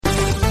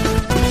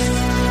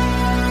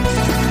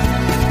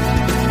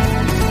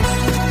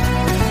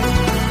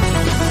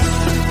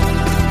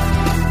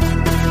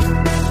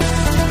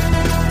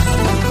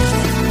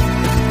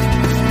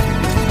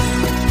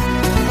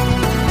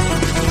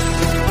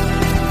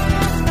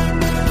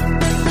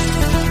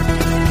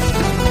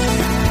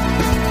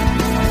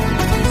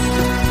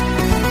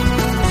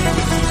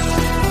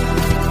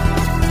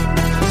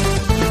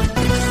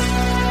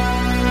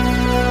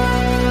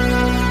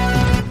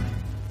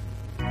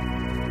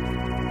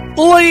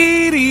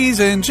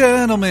Ladies and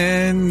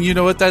gentlemen, you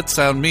know what that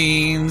sound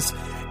means.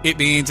 It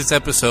means it's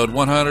episode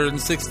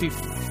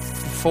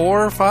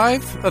 164 or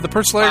 5 of the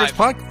Personal Arrogance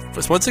Podcast.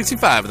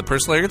 165 of the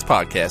Personal Arrogance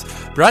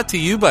Podcast, brought to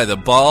you by the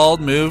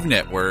Bald Move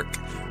Network.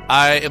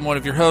 I am one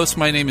of your hosts.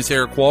 My name is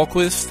Eric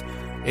Walquist,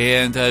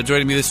 and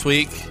joining me this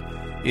week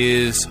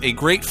is a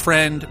great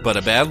friend, but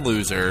a bad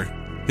loser.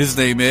 His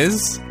name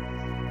is...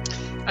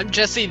 I'm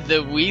Jesse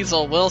the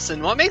Weasel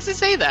Wilson. What makes you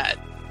say that?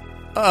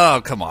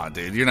 Oh, come on,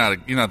 dude. You're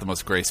not the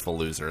most graceful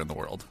loser in the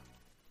world.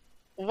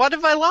 What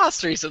have I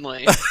lost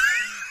recently?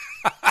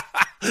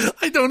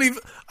 I don't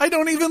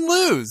even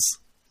lose.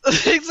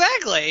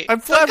 Exactly. I'm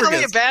Don't call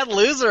me a flabbergasted. bad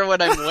loser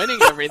when I'm winning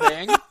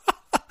everything.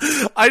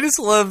 I just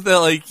love that,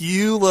 like,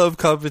 you love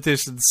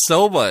competition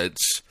so much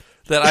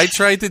that I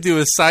tried to do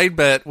a side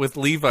bet with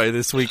Levi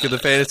this week in the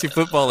Fantasy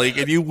Football League,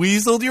 and you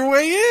weaseled your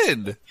way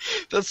in.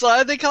 That's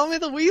why they call me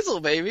the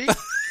Weasel, baby.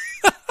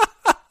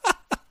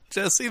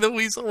 Jesse the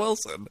Weasel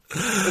Wilson.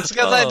 It's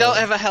because I don't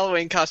have a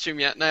Halloween costume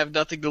yet, and I have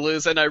nothing to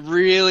lose, and I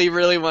really,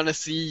 really want to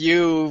see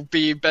you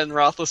be Ben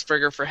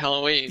Roethlisberger for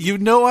Halloween. You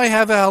know I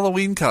have a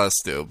Halloween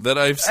costume that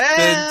I've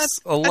spent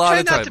a lot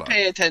of time I try not to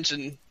pay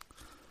attention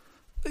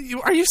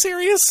on. Are you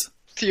serious?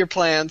 to your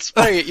plans.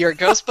 What are you, you're a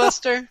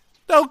Ghostbuster?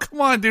 No,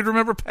 come on, dude.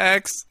 Remember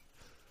PAX?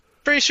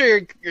 Pretty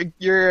sure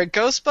you're a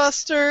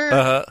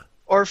Ghostbuster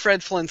or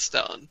Fred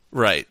Flintstone.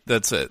 Right,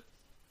 that's it.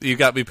 You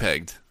got me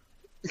pegged.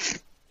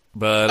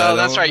 But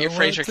that's right, you're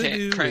Fraser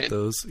Crane.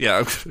 Those.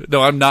 Yeah,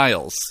 no, I'm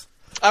Niles.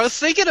 I was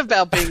thinking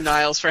about being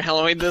Niles for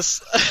Halloween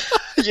this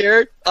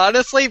year,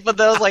 honestly, but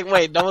then I was like,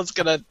 wait, no one's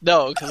gonna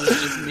know because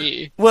it's just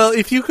me. Well,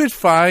 if you could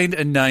find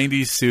a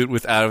 '90s suit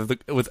with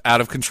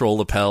out of control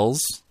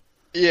lapels,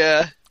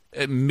 Yeah,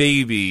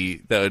 maybe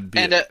that would be.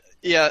 and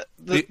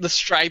the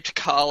striped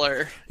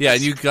collar. Yeah,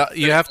 and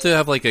you have to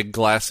have like a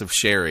glass of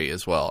sherry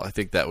as well. I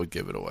think that would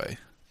give it away.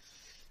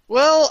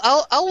 Well,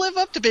 I'll live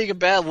up to being a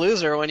bad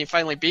loser when you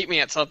finally beat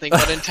me at something,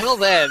 but until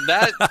then,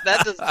 that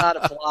does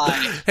not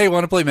apply. Hey,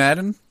 want to play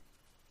Madden?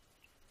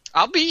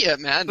 I'll beat you,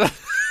 man.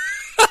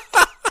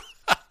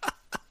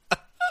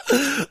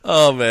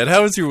 Oh man,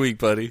 how was your week,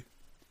 buddy?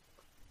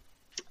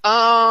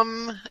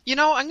 I'm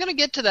gonna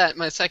get to that in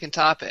my second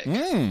topic.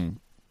 Well,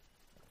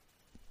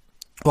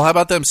 how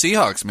about them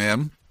Seahawks,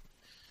 man?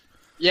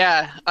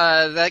 Yeah,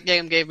 that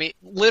game gave me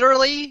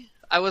literally.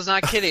 I was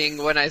not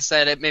kidding when I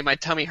said it made my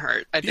tummy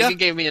hurt. I think it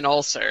gave me an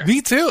ulcer.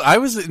 Me too.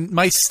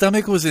 My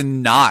stomach was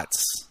in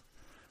knots.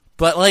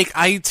 But, like,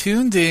 I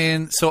tuned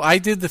in, so I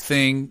did the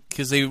thing,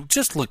 because they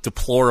just looked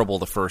deplorable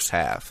the first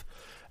half.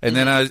 And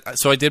then I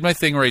did my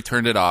thing where I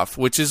turned it off,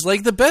 which is,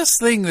 like, the best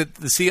thing that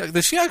the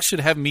Seahawks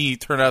should have me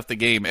turn off the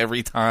game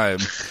every time.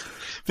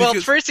 Well,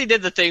 first he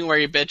did the thing where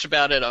you bitch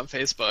about it on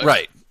Facebook.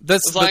 Right.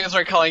 As long as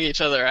we're calling each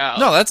other out.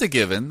 No, that's a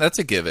given.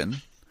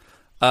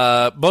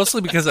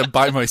 Mostly because I'm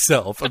by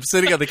myself. I'm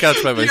sitting on the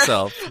couch by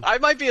myself. I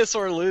might be a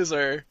sore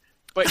loser,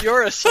 but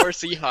you're a sore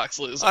Seahawks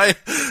loser.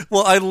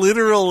 I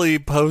literally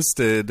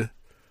posted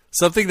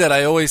something that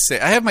I always say.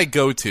 I have my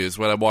go-tos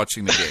when I'm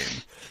watching the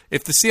game.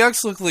 If the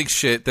Seahawks look like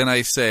shit, then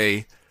I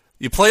say,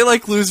 you play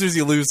like losers,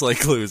 you lose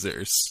like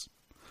losers.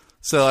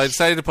 So I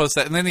decided to post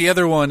that. And then the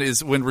other one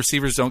is when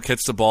receivers don't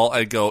catch the ball,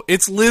 I go,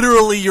 it's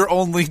literally your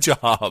only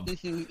job.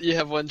 You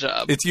have one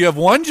job. You have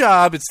one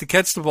job, it's to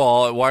catch the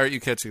ball. Why aren't you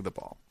catching the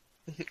ball?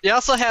 You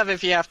also have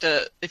if you have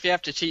to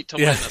cheat to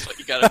win, that's what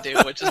you gotta do,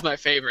 which is my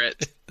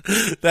favorite.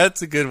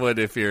 That's a good one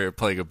if you're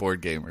playing a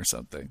board game or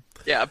something.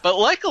 Yeah, but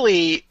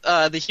luckily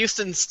the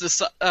Houston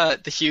Houstons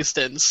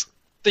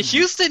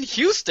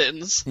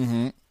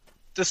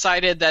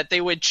decided that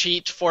they would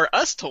cheat for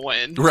us to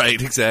win.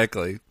 Right,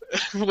 exactly.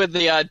 With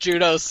the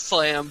judo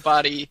slam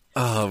body.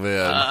 Oh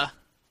man,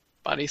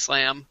 body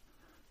slam.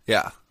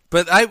 Yeah.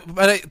 But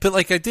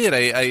like I did,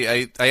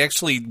 I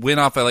actually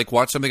went off. I like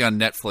watched something on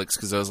Netflix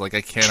because I was like,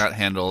 I cannot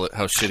handle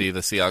how shitty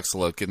the Seahawks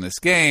look in this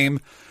game.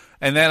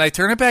 And then I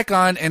turn it back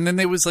on, and then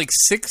it was like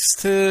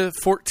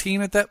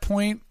 6-14 at that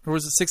point, or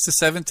was it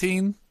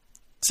 6-17?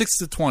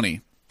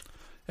 6-20.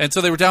 And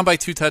so they were down by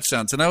 2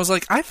 touchdowns, and I was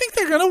like, I think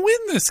they're gonna win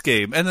this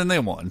game, and then they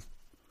won.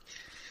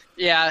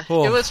 Yeah,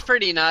 It was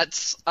pretty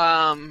nuts.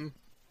 In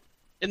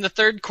the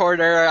third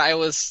quarter, I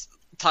was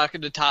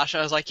talking to Tasha,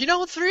 I was like,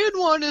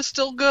 3-1 is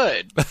still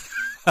good.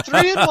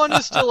 3-1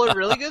 is still a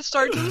really good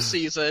start to the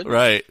season.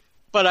 Right.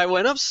 But I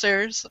went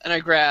upstairs and I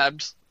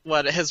grabbed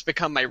what has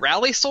become my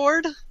rally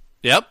sword.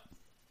 Yep.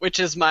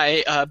 Which is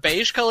my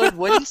beige-colored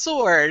wooden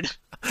sword.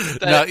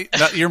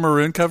 Not your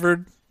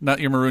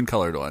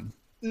maroon-colored one.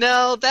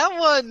 No, that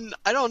one,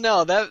 I don't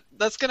know.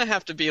 That's going to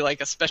have to be like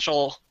a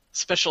special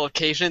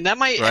occasion. That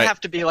might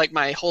have to be like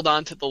my hold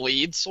on to the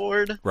lead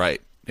sword.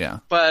 Right, yeah.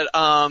 But,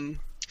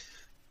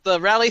 the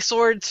rally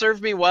sword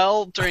served me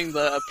well during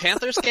the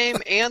Panthers game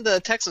and the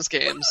Texas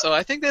game, so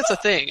I think that's a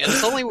thing. And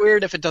it's only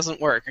weird if it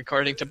doesn't work,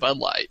 according to Bud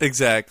Light.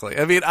 Exactly.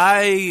 I mean,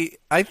 I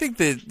think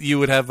that you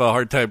would have a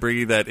hard time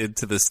bringing that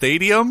into the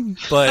stadium,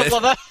 but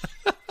well,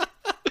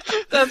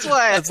 that's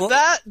why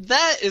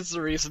that is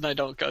the reason I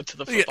don't go to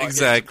the football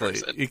exactly. games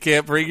in person. You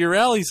can't bring your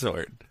rally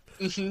sword.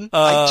 Mm-hmm.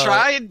 I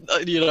tried,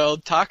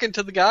 talking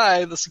to the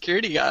guy, the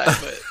security guy,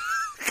 but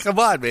come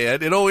on,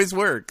 man, it always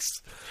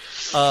works.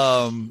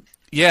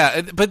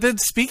 Yeah, but then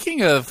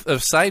speaking of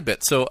side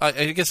bets, so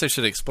I guess I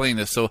should explain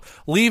this. So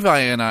Levi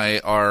and I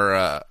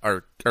are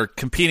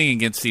competing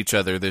against each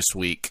other this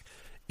week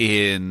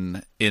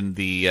in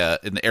the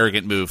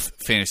Arrogant Move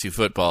Fantasy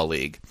Football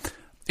League.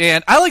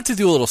 And I like to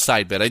do a little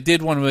side bet. I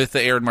did one with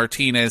Aaron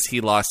Martinez.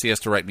 He lost. He has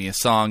to write me a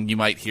song. You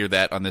might hear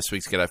that on this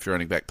week's Get Off Your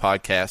Running Back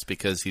podcast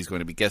because he's going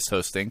to be guest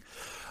hosting.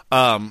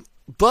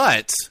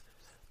 But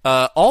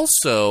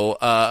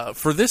also,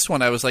 for this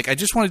one, I was like, I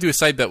just want to do a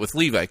side bet with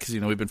Levi because,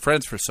 we've been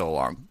friends for so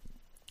long.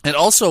 And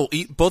also,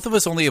 both of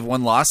us only have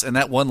one loss, and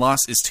that one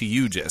loss is to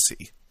you,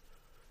 Jesse,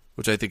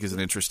 which I think is an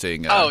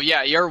interesting... oh,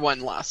 yeah, your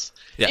one loss.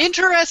 Yeah.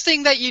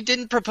 Interesting that you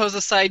didn't propose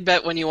a side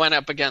bet when you went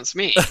up against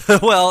me.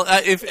 Well,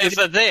 it's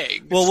a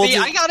thing. Well, See,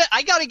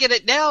 I gotta get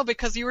it now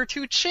because you were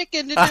too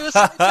chicken to do a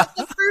side bet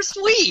the first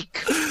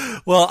week.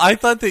 Well, I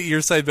thought that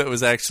your side bet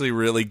was actually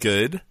really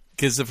good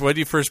because what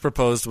you first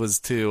proposed was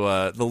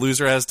to the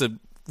loser has to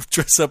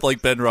dress up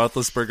like Ben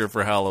Roethlisberger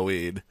for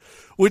Halloween,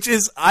 which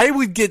is that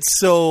would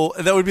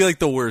be like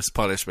the worst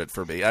punishment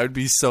for me. I would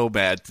be so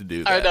mad to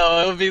do that. I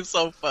know, it would be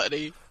so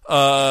funny.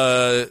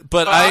 But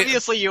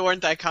obviously you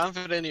weren't that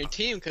confident in your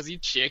team because you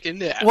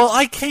chickened out. Well,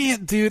 I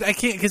can't, dude. I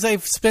can't because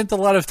I've spent a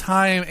lot of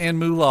time and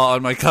moolah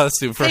on my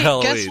costume for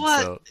Halloween. Guess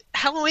what? So.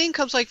 Halloween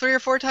comes like 3 or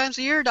 4 times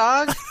a year,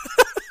 dog.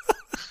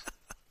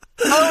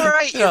 Oh,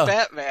 right, you're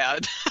Batman.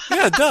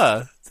 Yeah,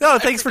 duh. No,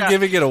 thanks for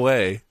giving it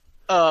away.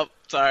 Oh,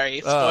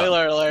 sorry.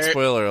 Spoiler alert.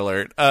 Spoiler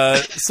alert.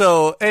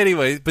 So,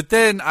 anyway, but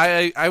then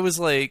I was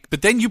like,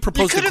 but then you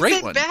proposed a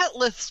great one.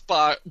 Batleth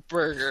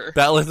burger.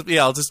 Batleth,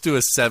 yeah, I'll just do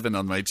a 7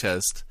 on my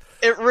chest.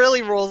 It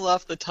really rolls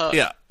off the tongue.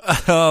 Yeah.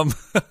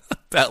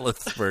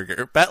 Batleth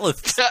burger.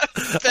 Batleth.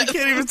 I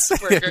can't even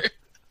say it.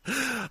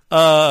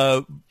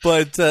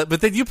 But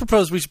then you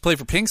proposed we should play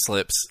for pink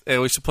slips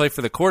and we should play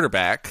for the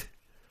quarterback.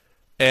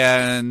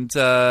 And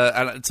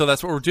so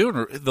that's what we're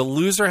doing. The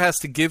loser has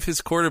to give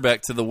his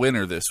quarterback to the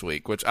winner this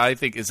week, which I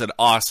think is an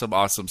awesome,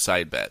 awesome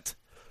side bet.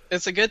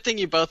 It's a good thing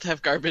you both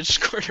have garbage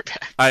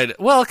quarterback.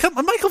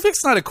 Michael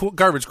Vick's not a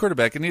garbage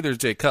quarterback, and neither is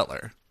Jay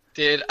Cutler.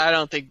 Dude, I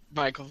don't think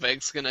Michael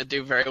Vick's going to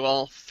do very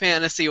well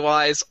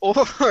fantasy-wise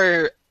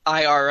or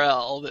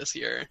IRL this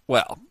year.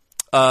 Well,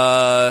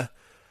 so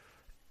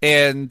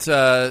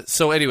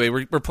anyway,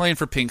 we're playing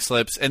for pink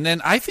slips, and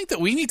then I think that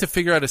we need to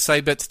figure out a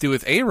side bet to do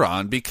with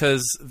Aaron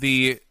because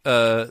the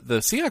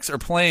Seahawks are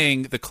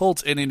playing the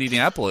Colts in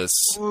Indianapolis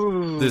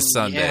this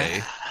Sunday.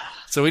 Yeah.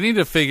 So we need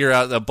to figure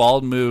out a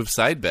bald move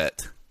side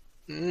bet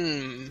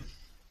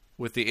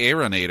with the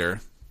Aaronator.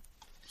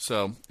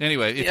 So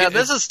anyway,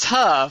 this is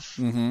tough.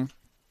 Mm-hmm.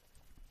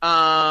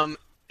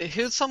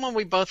 Who's someone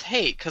we both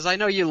hate? Because I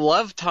know you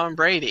love Tom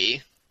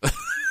Brady.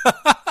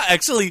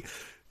 Actually.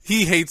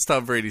 He hates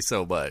Tom Brady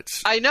so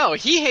much. I know.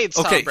 He hates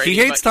Tom Brady. Okay, he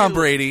hates Tom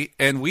Brady,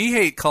 and we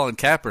hate Colin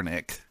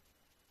Kaepernick.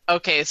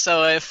 Okay,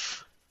 so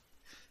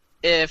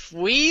if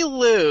we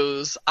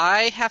lose,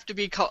 I have to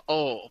be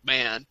oh,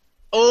 man.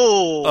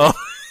 Oh.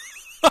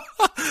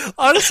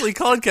 Honestly,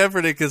 Colin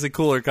Kaepernick is a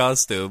cooler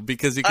costume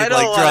because you can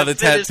draw the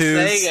tattoos.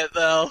 Saying it,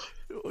 though.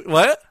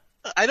 What?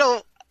 I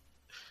don't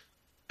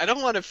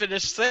want to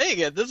finish saying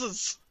it.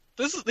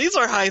 These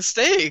are high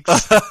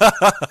stakes.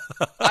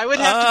 I would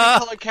have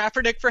to be Colin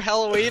Kaepernick for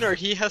Halloween, or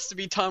he has to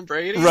be Tom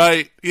Brady.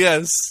 Right?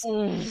 Yes.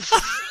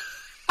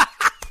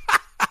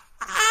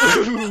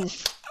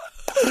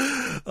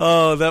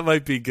 Oh, that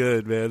might be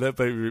good, man.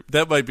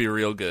 That might be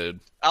real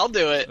good. I'll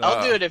do it.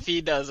 I'll do it if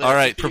he does it. All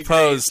right,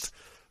 proposed.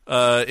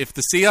 If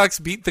the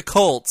Seahawks beat the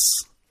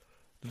Colts,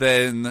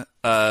 then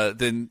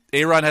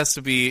Aaron has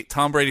to be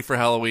Tom Brady for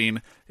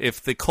Halloween.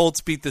 If the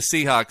Colts beat the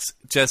Seahawks,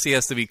 Jesse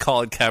has to be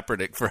Colin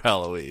Kaepernick for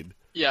Halloween.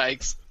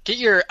 Yikes. Get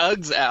your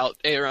Uggs out,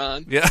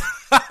 Aaron. Yeah.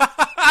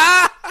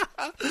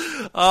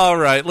 All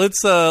right,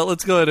 let's go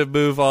ahead and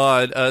move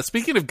on.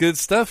 Speaking of good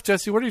stuff,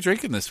 Jesse, what are you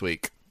drinking this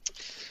week?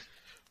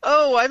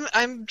 Oh,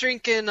 I'm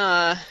drinking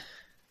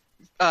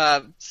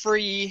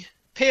free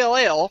pale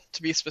ale,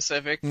 to be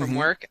specific, from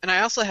work, and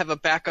I also have a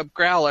backup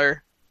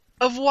growler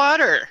of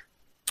water.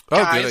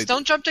 Oh, guys,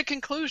 don't jump to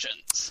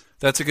conclusions.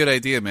 That's a good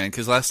idea, man,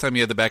 because last time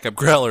you had the backup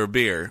growler of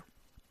beer.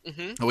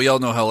 Mm-hmm. We all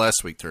know how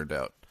last week turned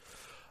out.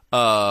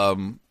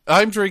 I'm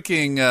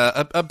drinking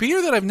a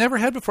beer that I've never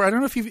had before. I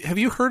don't know if have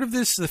you heard of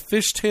this, the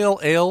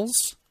Fishtail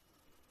Ales?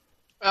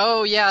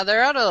 Oh, yeah,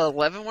 they're out of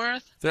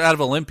Leavenworth? They're out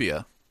of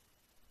Olympia.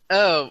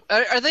 Oh,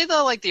 are they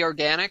the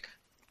organic?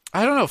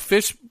 I don't know,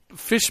 Fish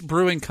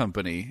Brewing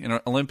Company in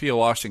Olympia,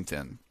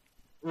 Washington.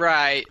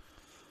 Right.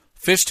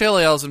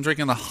 Fishtail Ales, I'm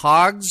drinking the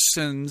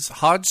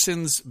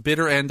Hodgson's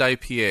Bitter End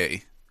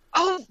IPA.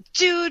 Oh,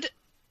 dude.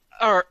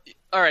 All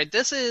right,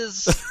 this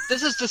is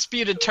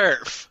disputed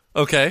turf.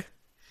 Okay.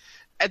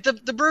 At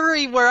the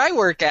brewery where I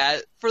work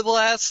at, for the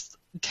last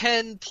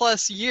 10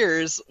 plus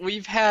years,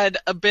 we've had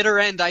a Bitter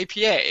End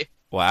IPA.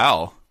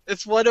 Wow.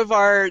 It's one of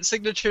our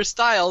signature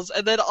styles.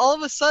 And then all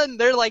of a sudden,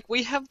 they're like,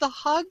 we have the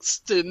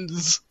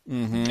Hogston's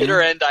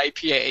Bitter End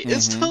IPA.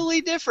 It's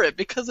totally different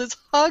because it's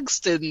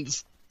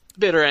Hogston's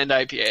Bitter End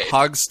IPA.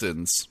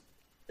 Hogston's.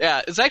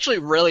 Yeah, it's actually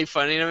really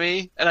funny to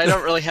me, and I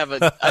don't really have a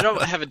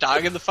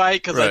dog in the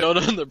fight because I don't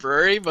own the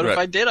brewery. But if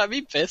I did, I'd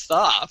be pissed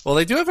off. Well,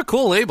 they do have a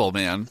cool label,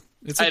 man.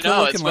 It's a cool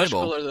looking much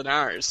label. Cooler than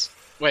ours.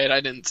 Wait,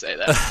 I didn't say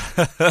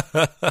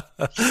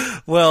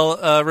that.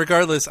 Well,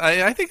 regardless,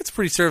 I think it's a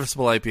pretty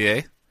serviceable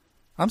IPA.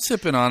 I'm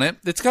sipping on it.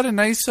 It's got a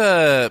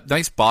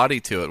nice body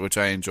to it, which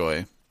I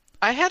enjoy.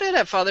 I had it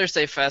at Father's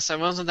Day Fest. I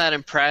wasn't that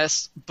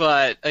impressed,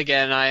 but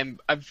again, I'm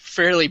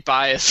fairly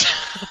biased.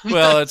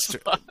 Well, that's true.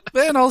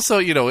 And also,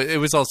 it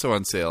was also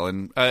on sale,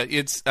 and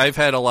I've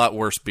had a lot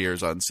worse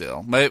beers on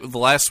sale. The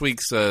last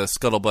week's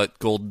Scuttlebutt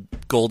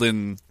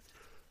Golden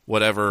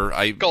whatever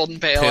Golden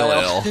Pale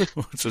Ale,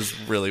 which was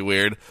really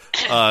weird,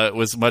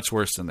 was much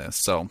worse than this.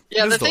 So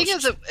yeah, the thing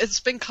is, it's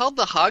been called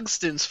the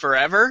Hogston's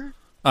forever.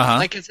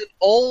 Like it's an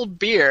old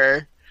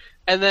beer.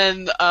 And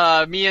then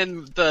me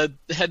and the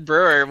head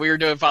brewer, we were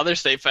doing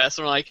Father's Day Fest,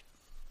 and we're like,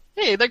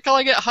 hey, they're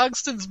calling it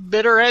Hogston's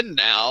Bitter End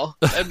now.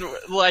 And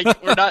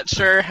we're not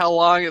sure how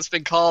long it's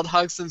been called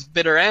Hogston's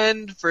Bitter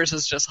End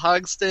versus just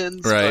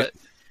Hogston's. Right.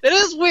 But it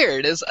is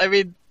weird. It's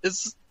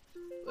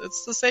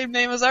the same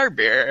name as our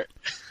beer.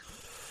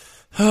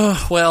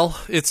 Well,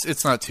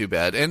 it's not too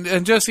bad.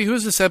 And Jesse, who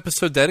is this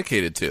episode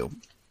dedicated to?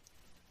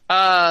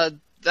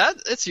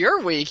 It's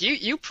your week.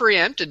 You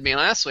preempted me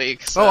last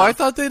week. So. Oh, I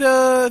thought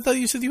thought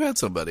you said you had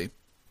somebody.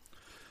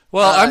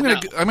 Well, I'm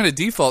gonna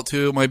default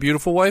to my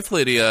beautiful wife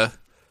Lydia.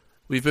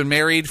 We've been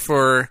married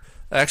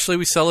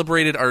we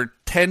celebrated our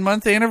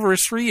 10-month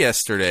anniversary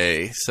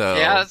yesterday. So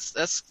yeah,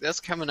 that's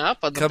coming up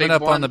on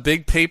on the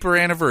big paper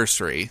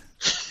anniversary.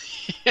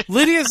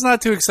 Lydia's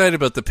not too excited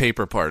about the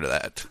paper part of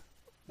that,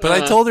 but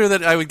I told her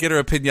that I would get her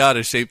a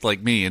piñata shaped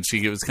like me, and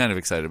she was kind of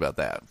excited about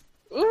that.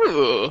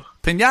 Ooh,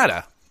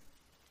 piñata.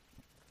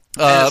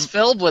 And it's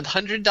filled with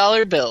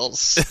 $100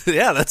 bills.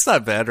 Yeah, that's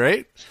not bad,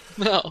 right?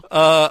 No.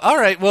 All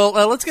right. Well,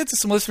 let's get to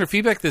some listener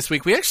feedback this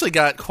week. We actually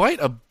got quite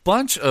a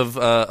bunch of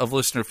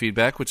listener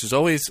feedback, which is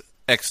always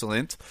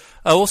excellent.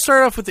 We'll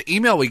start off with the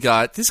email we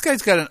got. This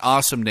guy's got an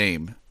awesome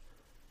name,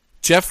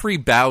 Jeffrey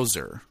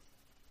Bowser.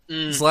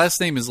 His last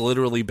name is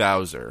literally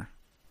Bowser.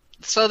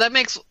 So that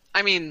makes.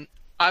 I mean,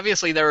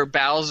 obviously there were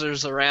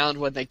Bowsers around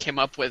when they came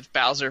up with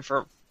Bowser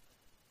for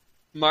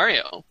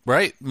Mario.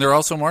 Right. There are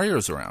also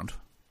Marios around.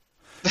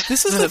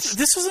 This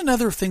is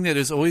another thing that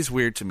is always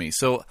weird to me.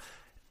 So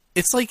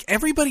it's like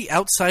everybody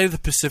outside of the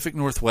Pacific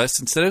Northwest,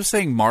 instead of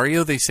saying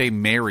Mario, they say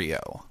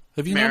Mario.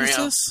 Have you noticed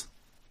this?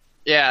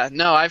 Yeah,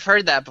 no, I've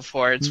heard that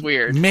before. It's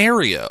weird.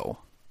 Mario.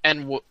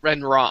 And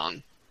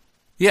wrong.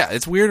 Yeah,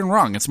 it's weird and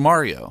wrong. It's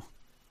Mario.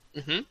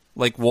 Mm-hmm.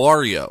 Like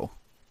Wario.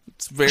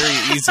 It's very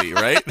easy,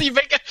 right?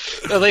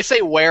 No, they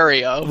say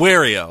Wario.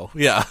 Wario,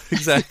 yeah,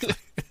 exactly.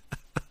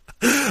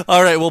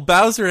 All right, well,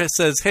 Bowser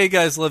says, hey,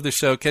 guys, love the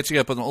show. Catching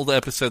up on the old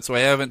episodes, so I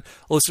haven't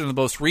listened to the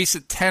most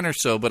recent 10 or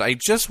so, but I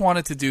just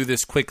wanted to do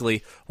this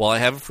quickly while I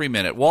have a free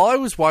minute. While I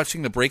was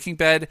watching the Breaking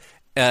Bad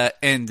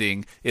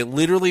ending, it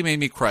literally made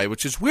me cry,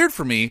 which is weird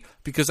for me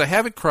because I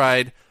haven't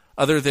cried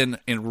other than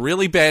in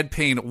really bad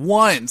pain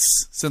once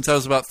since I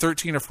was about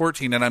 13 or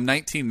 14, and I'm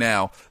 19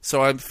 now,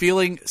 so I'm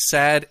feeling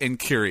sad and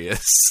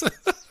curious.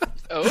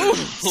 Oh.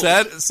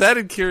 Sad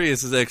and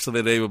Curious is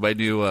actually the name of my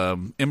new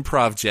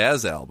improv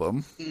jazz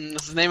album.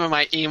 It's the name of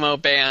my emo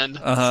band.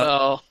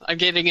 So I'm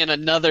getting in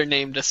another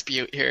name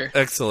dispute here.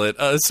 Excellent.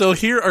 So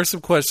here are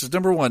some questions.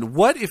 Number one,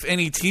 what, if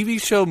any, TV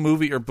show,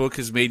 movie, or book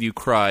has made you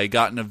cry,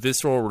 gotten a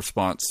visceral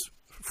response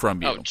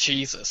from you? Oh,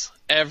 Jesus.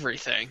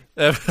 Everything.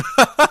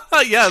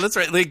 Yeah, that's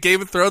right. Like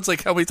Game of Thrones,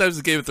 like how many times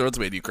has Game of Thrones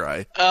made you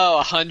cry? Oh,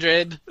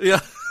 100. Yeah.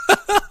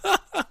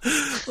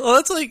 Well,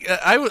 that's like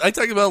I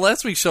talked about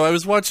last week's show. I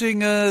was watching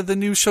the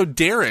new show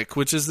Derek,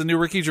 which is the new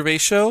Ricky Gervais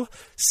show.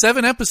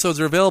 7 episodes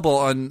are available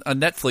on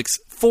Netflix.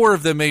 4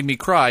 of them made me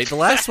cry. The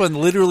last one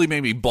literally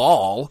made me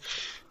bawl.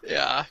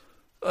 Yeah.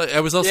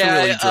 I was also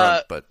really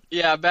drunk, but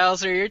yeah,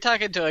 Bowser, you're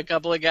talking to a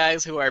couple of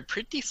guys who are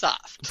pretty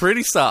soft.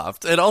 Pretty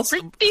soft, and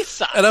also pretty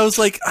soft. And I was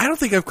like, I don't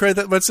think I've cried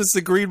that much since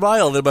The Green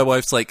Mile. And then my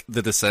wife's like,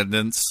 The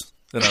Descendants,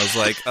 and I was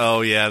like,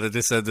 oh yeah, The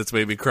Descendants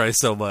made me cry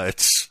so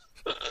much.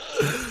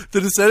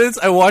 The Descendants,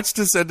 I watched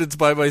Descendants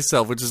by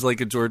myself, which is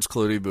like a George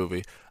Clooney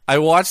movie. I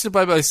watched it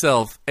by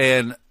myself,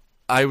 and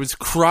I was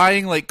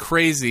crying like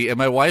crazy, and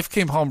my wife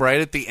came home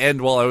right at the end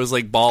while I was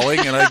like bawling,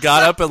 and I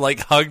got up and like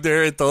hugged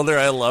her and told her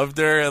I loved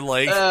her, and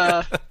like,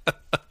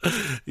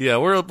 yeah,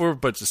 we're a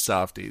bunch of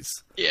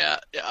softies. Yeah.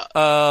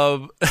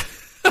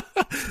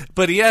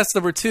 But he asked,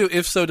 number 2,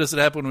 if so, does it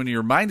happen when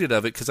you're reminded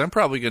of it? Because I'm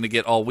probably going to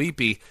get all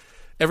weepy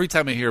every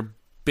time I hear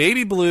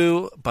Baby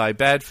Blue by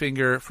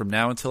Badfinger, From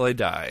Now Until I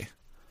Die.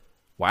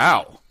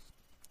 Wow.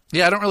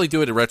 Yeah, I don't really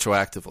do it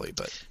retroactively,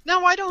 but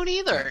no, I don't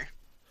either.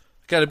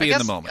 Got to be in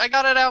the moment. I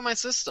got it out of my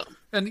system.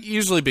 And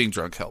usually being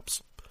drunk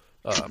helps.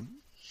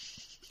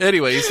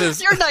 Anyway, he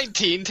says... You're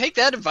 19. Take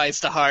that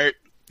advice to heart.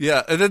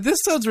 Yeah, and then this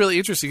sounds really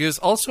interesting because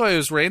also I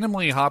was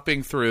randomly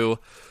hopping through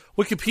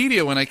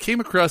Wikipedia, when I came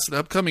across an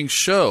upcoming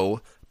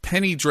show,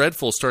 Penny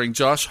Dreadful, starring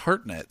Josh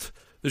Hartnett.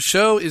 The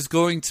show is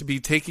going to be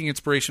taking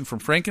inspiration from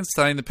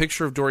Frankenstein, The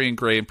Picture of Dorian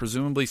Gray, and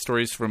presumably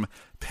stories from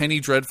Penny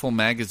Dreadful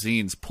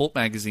magazines, pulp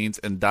magazines,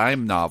 and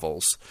dime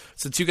novels.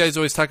 Since you guys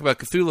always talk about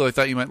Cthulhu, I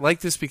thought you might like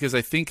this because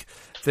I think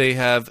they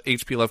have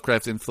H.P.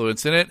 Lovecraft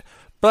influence in it,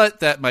 but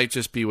that might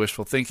just be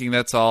wishful thinking,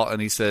 that's all.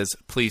 And he says,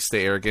 please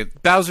stay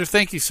arrogant. Bowser,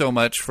 thank you so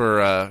much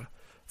for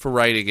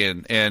writing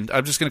in, and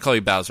I'm just going to call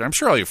you Bowser. I'm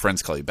sure all your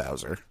friends call you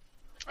Bowser.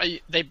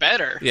 They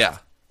better. Yeah.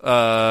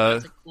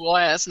 It's a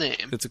cool-ass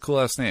name. It's a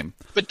cool-ass name.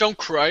 But don't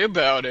cry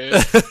about it.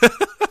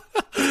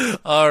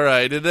 All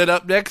right, and then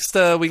up next,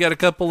 we got a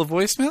couple of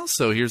voicemails.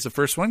 So here's the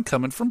first one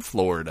coming from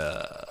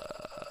Florida.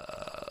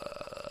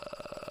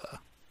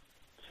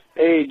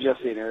 Hey,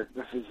 Jesse and Eric.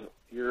 This is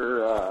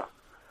your,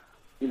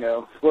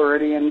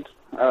 Floridian.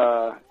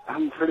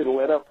 I'm pretty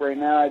lit up right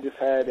now. I just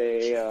had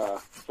a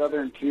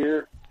Southern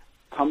Tier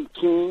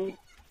pumpkin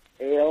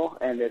ale,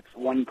 and it's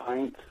 1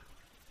 pint.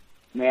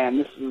 Man,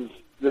 this is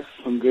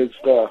some good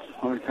stuff.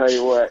 Let me tell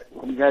you what.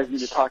 You guys need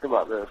to talk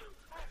about this.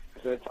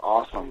 It's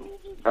awesome.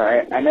 All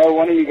right. I know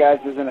one of you guys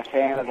isn't a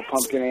fan of the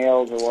pumpkin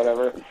ales or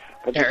whatever,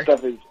 but this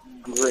stuff is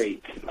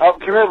great. Oh,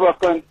 come here,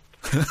 Brooklyn.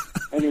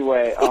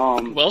 Anyway,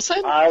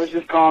 Wilson? I was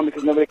just calling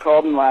because nobody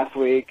called in last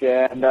week,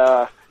 and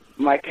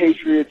my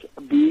Patriots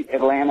beat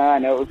Atlanta. I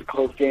know it was a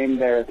close game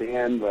there at the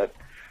end, but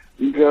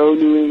go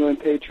New England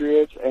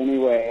Patriots.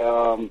 Anyway,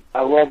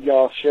 I love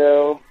y'all's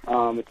show.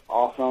 It's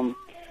awesome.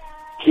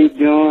 Keep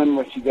doing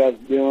what you guys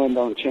are doing.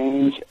 Don't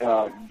change.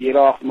 Get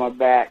off my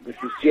back. This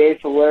is Jay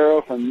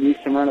Solero from New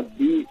Smyrna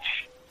Beach.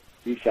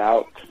 Peace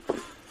out.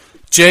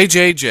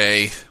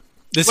 JJJ.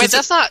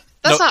 That's not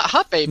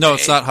Hot Babe J. No,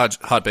 it's not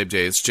Hot Babe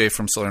J. It's Jay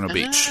from Salerno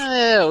Beach.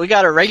 We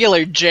got a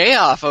regular J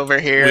off over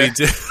here. We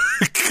did.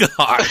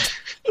 God.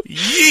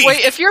 Yeet.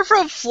 Wait, if you're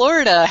from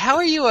Florida, how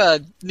are you a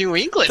New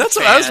England That's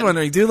fan? What I was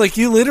wondering, dude. Like,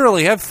 you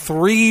literally have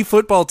 3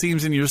 football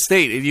teams in your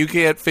state, and you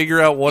can't figure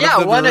out one of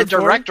them. Yeah, one a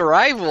direct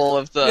rival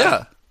of the...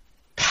 Yeah.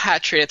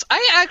 Patriots.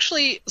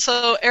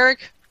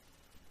 Eric,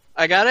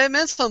 I gotta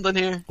admit something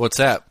here. What's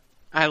that?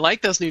 I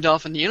like those new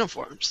Dolphin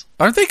uniforms.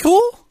 Aren't they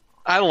cool?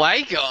 I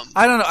like them.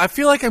 I don't know. I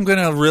feel like I'm going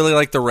to really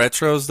like the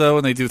retros, though,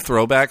 when they do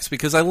throwbacks,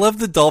 because I love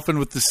the Dolphin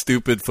with the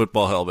stupid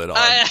football helmet on.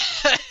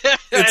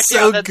 It's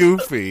so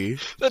goofy.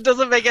 That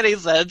doesn't make any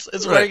sense.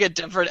 It's wearing a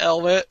different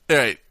helmet.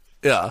 Right.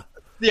 Yeah.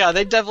 Yeah,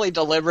 they definitely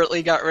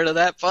deliberately got rid of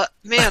that. But,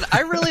 man, I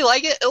really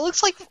like it. It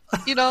looks like,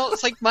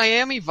 it's like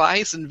Miami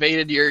Vice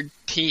invaded your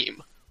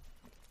team.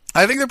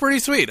 I think they're pretty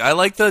sweet. I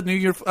like the new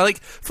year.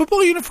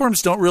 Football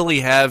uniforms don't really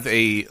have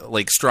a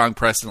strong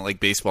precedent like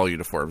baseball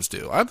uniforms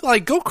do. I'm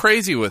like, go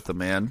crazy with them,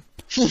 man.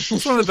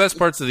 It's one of the best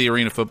parts of the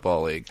Arena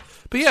Football League.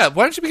 But yeah,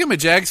 why don't you become a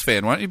Jags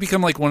fan? Why don't you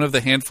become like one of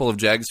the handful of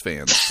Jags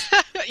fans?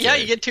 Yeah,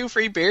 you get 2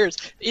 free beers.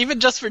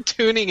 Even just for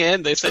tuning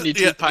in, they send you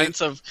 2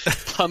 pints of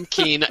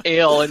pumpkin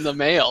ale in the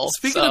mail.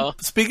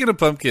 Speaking of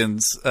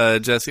pumpkins,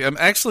 Jesse, I'm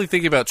actually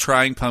thinking about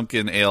trying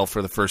pumpkin ale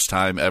for the first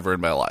time ever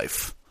in my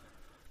life.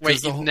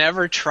 Wait, you've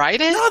never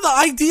tried it? No, the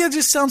idea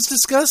just sounds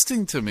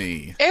disgusting to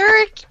me.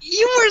 Eric,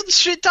 you were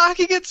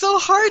shit-talking it so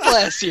hard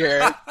last year.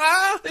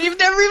 You've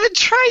never even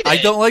tried it. I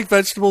don't like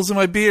vegetables in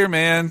my beer,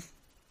 man.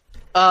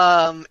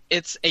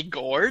 It's a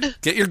gourd.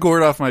 Get your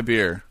gourd off my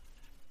beer.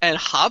 And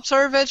hops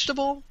are a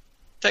vegetable,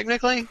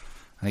 technically?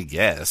 I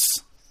guess.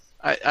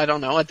 I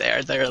don't know what they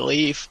are. They're a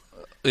leaf.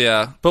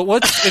 Yeah, but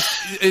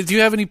do you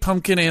have any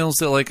pumpkin ales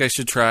that I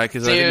should try?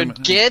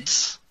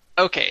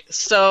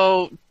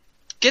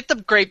 Get the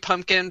Great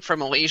Pumpkin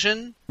from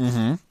Elysian.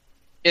 Mm-hmm.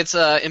 It's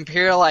a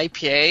Imperial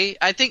IPA.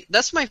 I think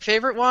that's my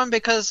favorite one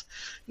because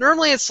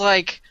normally it's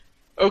like,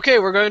 okay,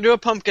 we're going to do a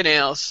pumpkin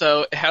ale,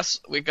 so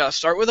we got to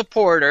start with a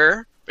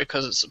porter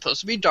because it's supposed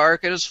to be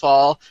dark and it's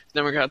fall.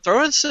 Then we're going to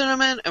throw in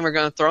cinnamon, and we're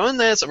going to throw in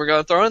this, and we're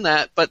going to throw in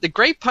that. But the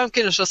Great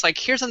Pumpkin is just like,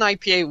 here's an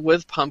IPA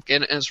with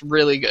pumpkin, and it's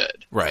really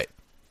good. Right.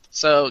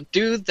 So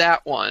do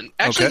that one.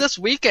 Actually, This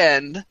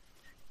weekend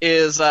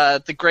is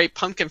the Great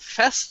Pumpkin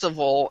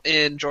Festival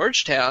in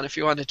Georgetown. If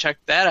you want to check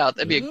that out,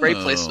 that'd be a great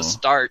place to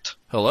start.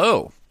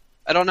 Hello.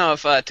 I don't know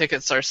if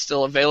tickets are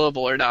still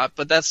available or not,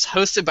 but that's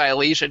hosted by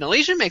Elysian.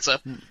 Elysian makes a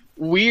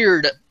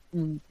weird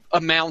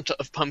amount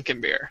of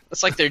pumpkin beer.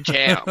 It's like their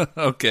jam.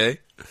 Okay.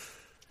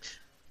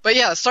 But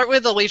yeah, start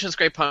with Elysian's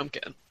Great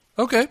Pumpkin.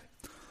 Okay.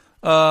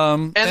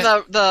 And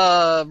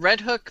the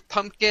Red Hook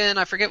Pumpkin,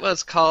 I forget what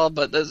it's called,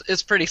 but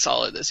it's pretty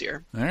solid this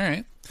year. All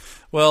right.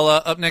 Well,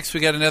 up next we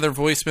got another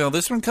voicemail.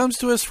 This one comes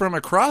to us from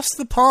across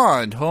the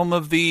pond, home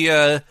of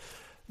the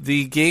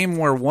game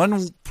where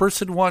one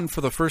person won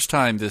for the first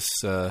time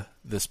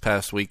this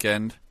past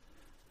weekend.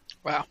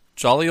 Wow.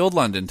 Jolly old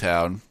London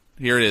town.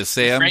 Here it is,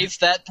 Sam. You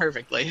phrased that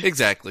perfectly.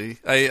 Exactly.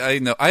 I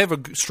know. I have a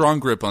strong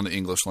grip on the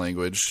English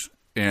language.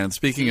 And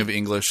speaking of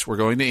English, we're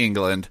going to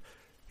England.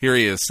 Here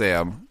he is,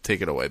 Sam.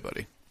 Take it away,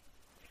 buddy.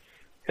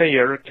 Hey,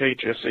 Eric. Hey,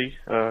 Jesse.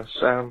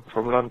 Sam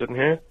from London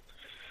here.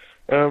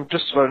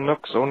 Just phoning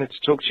up because I wanted to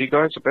talk to you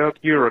guys about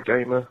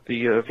Eurogamer,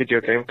 the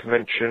video game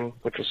convention,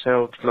 which was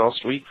held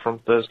last week from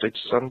Thursday to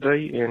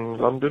Sunday in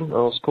London,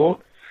 Earls Court.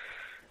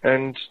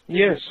 And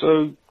yeah,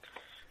 so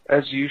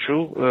as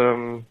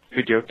usual,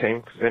 video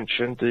game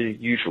convention, the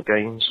usual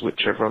games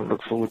which everyone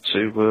looked forward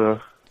to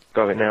were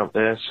going out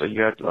there. So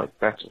you had like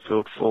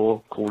Battlefield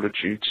 4, Call of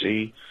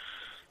Duty.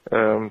 They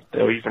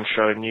were even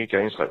showing new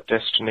games like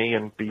Destiny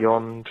and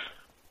Beyond.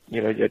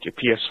 You had your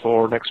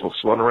PS4 and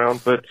Xbox One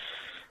around, but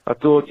I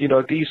thought,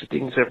 these are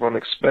things everyone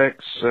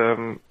expects.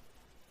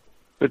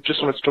 But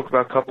just wanted to talk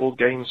about a couple of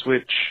games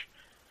which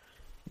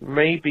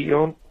maybe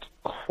aren't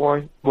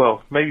quite,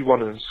 well, maybe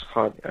one is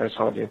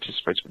hardly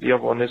anticipated, but the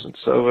other one isn't.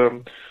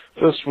 So,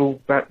 first of all,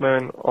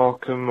 Batman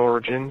Arkham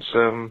Origins.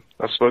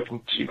 I've spoken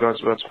to you guys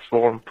about it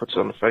before and put it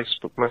on the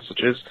Facebook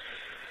messages.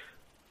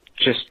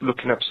 Just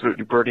looking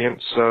absolutely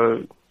brilliant.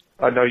 So,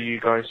 I know you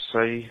guys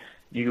say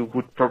you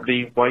would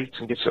probably wait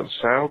and get it on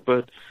sale,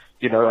 but,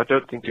 I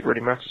don't think it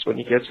really matters when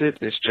you get it.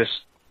 It's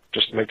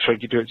just make sure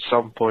you do it at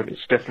some point.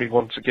 It's definitely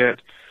one to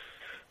get.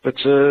 But,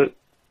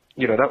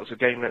 that was a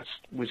game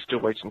we're still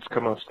waiting to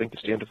come out. I think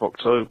it's the end of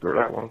October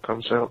that one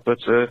comes out. But,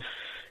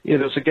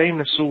 there's a game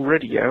that's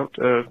already out,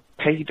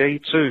 Payday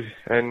 2,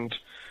 and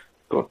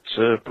got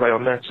to play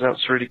on that, so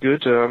that's really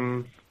good.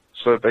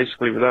 So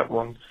basically with that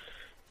one,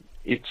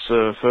 it's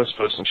a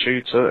first-person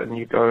shooter, and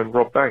you go and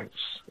rob banks.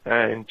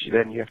 And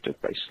then you have to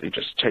basically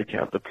just take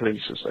out the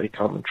police as they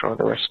come and try and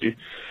arrest you.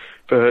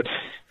 But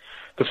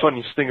the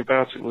funniest thing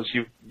about it was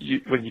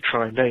when you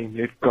try and aim,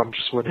 your gun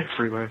just went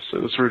everywhere, so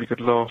it was a really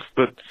good laugh.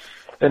 But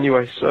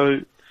anyway, so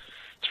to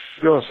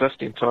be honest, that's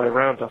the entire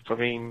roundup. I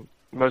mean,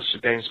 most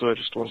of the games were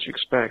just the ones you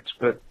expect.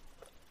 But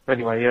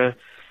anyway,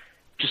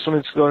 just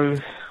wanted to know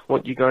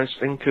what you guys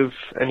think of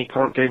any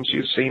current games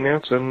you've seen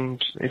out, and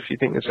if you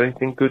think there's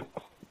anything good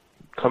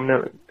coming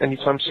out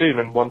anytime soon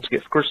and one to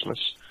get for Christmas.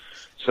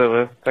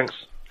 So thanks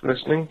for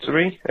listening to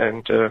me,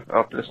 and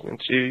I'll be listening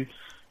to you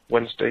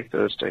Wednesday,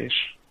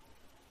 Thursday-ish.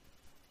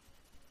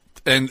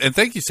 And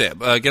thank you, Sam.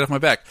 Get off my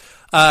back.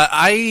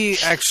 I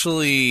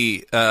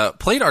actually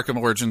played Arkham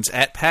Origins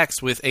at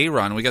PAX with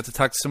Aaron. We got to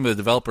talk to some of the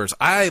developers.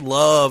 I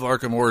love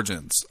Arkham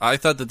Origins. I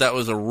thought that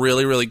was a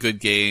really, really good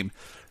game.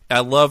 I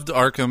loved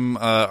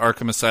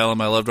Arkham Asylum.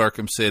 I loved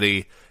Arkham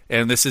City.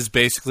 And this is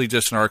basically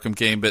just an Arkham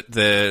game, but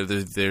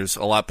there's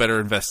a lot better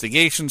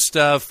investigation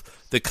stuff.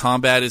 The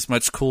combat is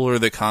much cooler.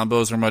 The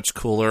combos are much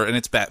cooler. And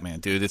it's Batman,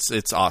 dude.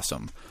 It's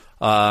awesome.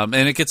 And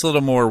it gets a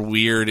little more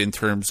weird in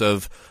terms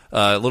of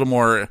a little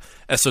more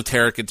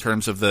esoteric in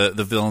terms of the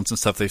villains and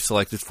stuff they've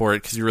selected for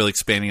it, because you're really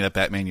expanding that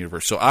Batman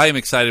universe. So I am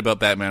excited about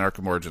Batman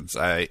Arkham Origins.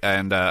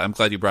 I'm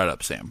glad you brought it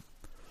up, Sam.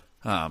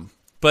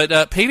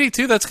 But Payday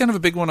 2, that's kind of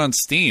a big one on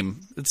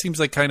Steam. It seems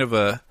like kind of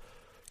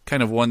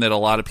one that a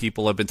lot of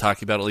people have been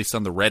talking about, at least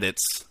on the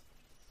Reddits.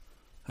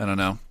 I don't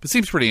know. It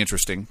seems pretty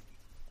interesting.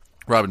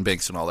 Robin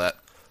Banks and all that.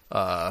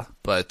 Yeah,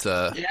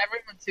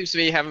 everyone seems to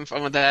be having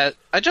fun with that.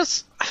 I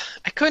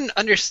couldn't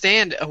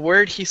understand a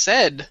word he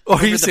said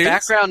over the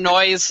background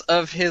noise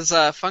of his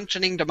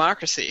functioning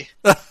democracy.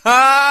 It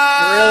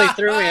really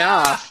threw me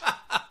off.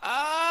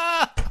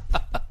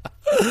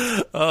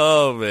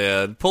 Oh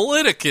man,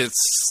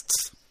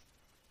 politicist.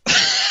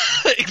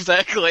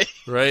 Exactly.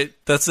 Right?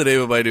 That's the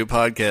name of my new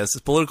podcast. It's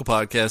Political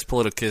Podcast,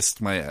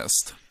 Politicist My Ass.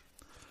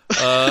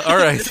 All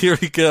right, here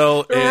we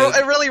go.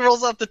 It really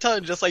rolls off the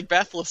tongue, just like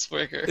Bathless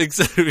Worker.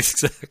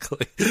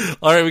 Exactly.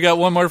 All right, we got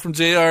one more from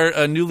JR,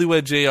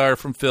 newlywed JR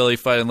from Philly,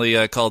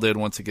 finally called in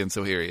once again,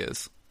 so here he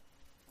is.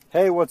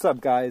 Hey, what's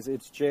up, guys?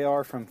 It's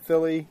JR from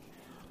Philly.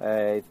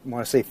 I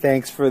want to say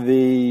thanks for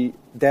the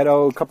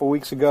Deado a couple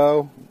weeks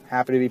ago.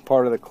 Happy to be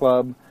part of the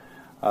club.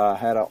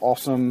 Had an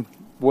awesome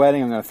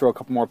wedding. I'm going to throw a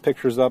couple more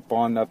pictures up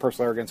on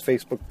Personal Arrogance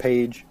Facebook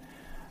page.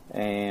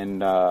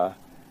 And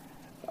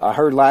I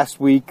heard last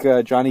week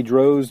Johnny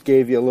Droz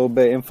gave you a little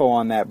bit of info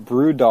on that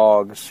Brew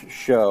Dogs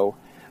show.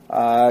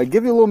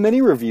 Give you a little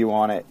mini review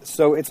on it.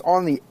 So it's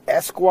on the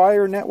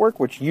Esquire network,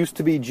 which used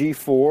to be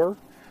G4.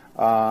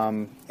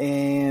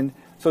 And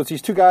so it's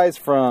these two guys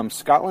from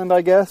Scotland,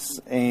 I guess.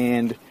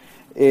 And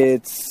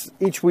it's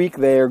each week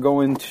they're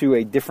going to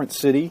a different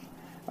city.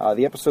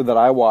 The episode that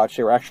I watched,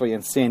 they were actually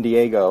in San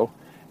Diego.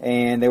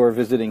 And they were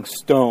visiting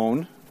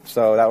Stone.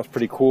 So that was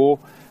pretty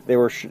cool. They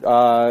were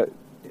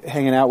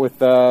hanging out with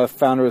the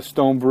founder of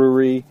Stone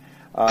Brewery.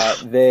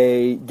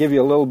 They give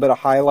you a little bit of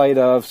highlight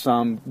of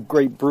some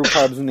great brew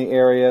pubs in the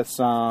area,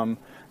 some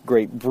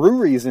great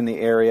breweries in the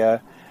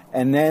area,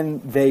 and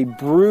then they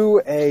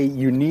brew a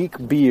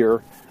unique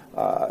beer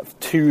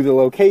to the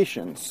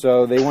location.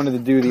 So they wanted to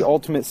do the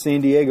Ultimate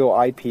San Diego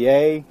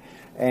IPA,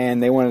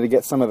 and they wanted to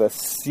get some of the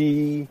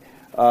sea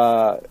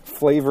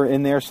flavor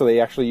in there, so they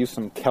actually used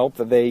some kelp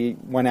that they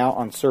went out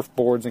on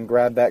surfboards and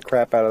grabbed that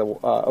crap out of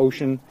the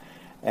ocean.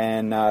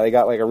 And they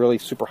got like a really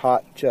super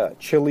hot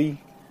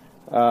chili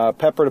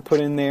pepper to put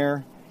in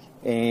there.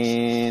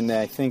 And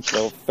I think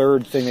the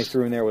third thing they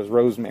threw in there was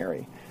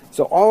rosemary.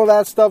 So all of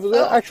that stuff is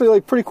actually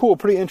like pretty cool,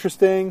 pretty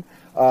interesting.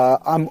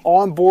 I'm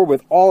on board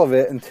with all of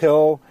it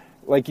until,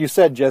 like you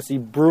said, Jesse,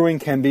 brewing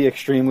can be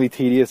extremely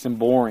tedious and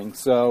boring.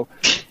 So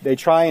they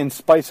try and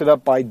spice it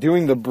up by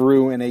doing the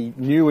brew in a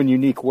new and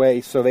unique way.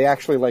 So they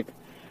actually like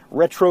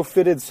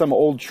retrofitted some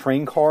old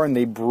train car, and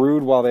they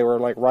brewed while they were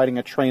like riding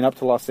a train up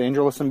to Los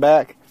Angeles and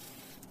back.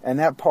 And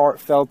that part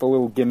felt a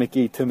little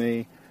gimmicky to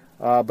me.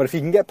 But if you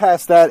can get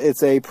past that,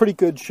 it's a pretty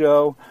good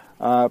show,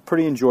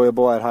 pretty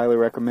enjoyable. I'd highly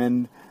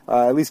recommend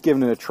at least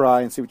giving it a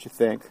try and see what you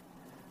think.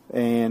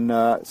 And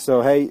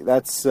so, hey,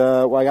 that's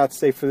what I got to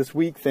say for this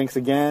week. Thanks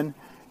again.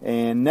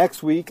 And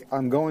next week,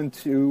 I'm going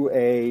to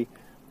a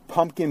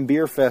pumpkin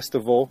beer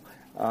festival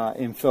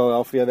in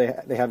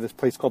Philadelphia. They have this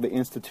place called the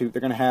Institute.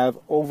 They're going to have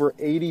over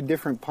 80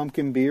 different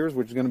pumpkin beers,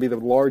 which is going to be the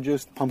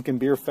largest pumpkin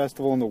beer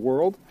festival in the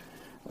world,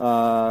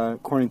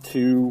 according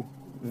to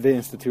the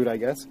Institute, I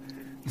guess.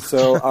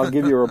 So I'll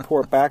give you a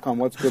report back on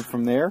what's good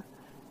from there.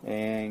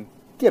 And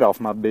get off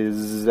my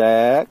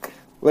bizak.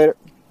 Later.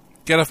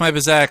 Get off my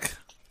bizak,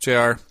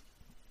 JR.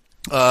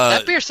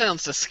 That beer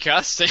sounds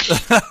disgusting.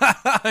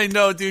 I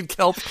know, dude.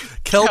 Kelp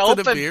in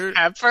a beer. And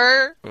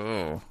pepper.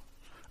 Oh,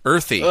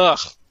 earthy. Ugh.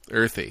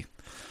 Earthy.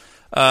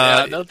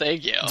 Yeah, no,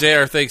 thank you.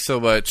 JR, thanks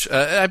so much.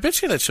 I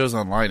bet you that show's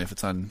online if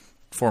it's on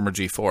former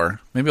G4.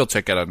 Maybe I'll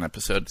check out an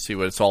episode to see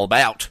what it's all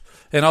about.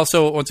 And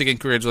also, once again,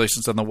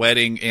 congratulations on the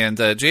wedding. And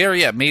JR,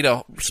 made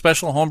a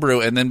special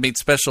homebrew and then made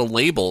special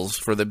labels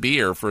for the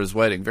beer for his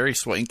wedding. Very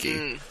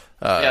swanky.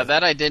 Yeah,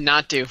 that I did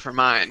not do for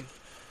mine.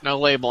 No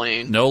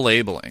labeling. No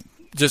labeling.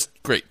 Just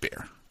great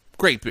beer.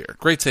 Great beer.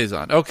 Great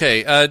Saison.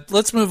 Okay,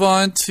 let's move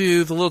on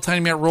to the little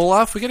tiny minute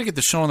roll-off. We got to get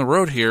the show on the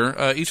road here.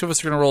 Each of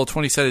us are going to roll a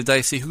 20-sided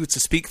dice, see who gets to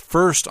speak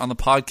first on the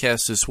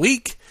podcast this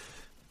week.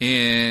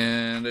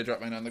 And I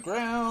dropped mine on the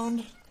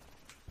ground.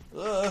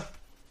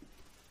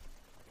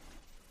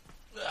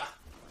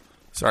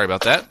 Sorry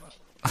about that.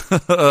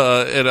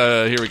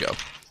 And here we go.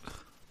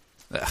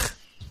 I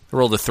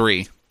rolled a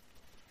 3.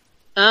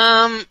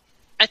 I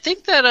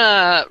think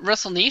that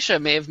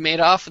WrestleNisha may have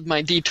made off with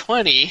my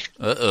D20.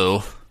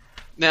 Uh-oh.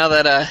 Now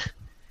that I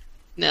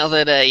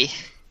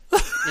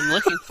am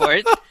looking for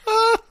it.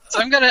 So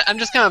I'm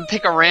just gonna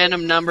pick a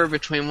random number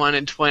between 1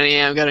 and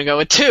 20. I'm gonna go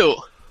with 2.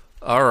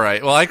 All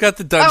right. Well, I got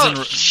the dungeon.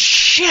 Oh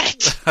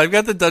shit! I've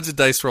got the dungeon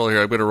dice roll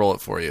here. I'm gonna roll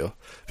it for you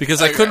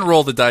because I couldn't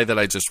roll the die that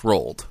I just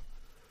rolled.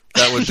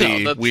 That would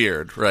be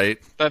weird, right?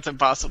 That's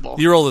impossible.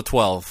 You rolled a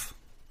 12.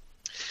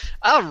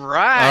 All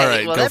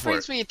right. Well, that for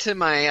brings me to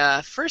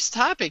my first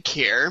topic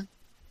here.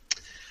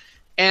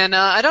 And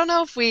I don't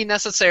know if we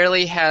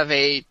necessarily have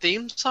a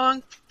theme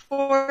song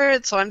for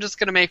it, so I'm just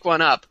going to make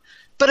one up.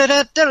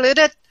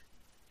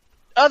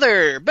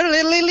 Other.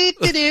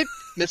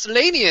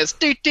 Miscellaneous.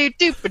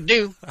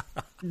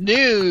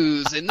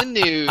 News in the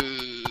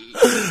news.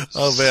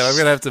 Oh, man. I'm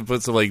going to have to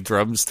put some,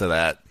 drums to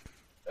that.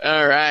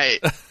 All right.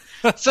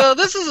 So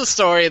this is a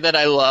story that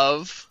I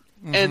love.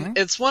 And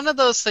it's one of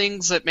those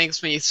things that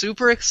makes me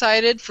super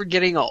excited for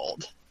getting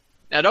old.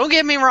 Now, don't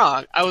get me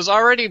wrong. I was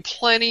already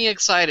plenty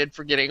excited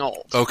for getting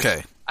old.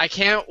 Okay. I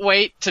can't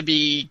wait to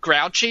be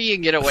grouchy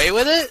and get away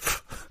with it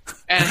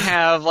and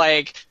have,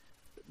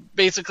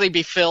 basically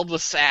be filled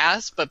with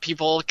sass, but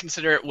people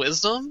consider it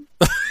wisdom.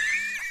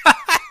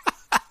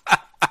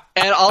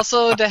 And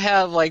also to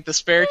have, the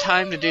spare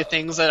time to do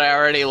things that I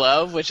already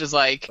love, which is,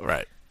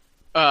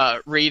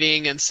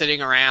 reading and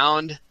sitting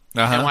around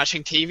and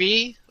watching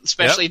TV.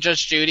 Especially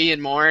Judge Judy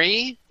and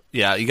Maury.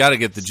 Yeah, you got to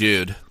get the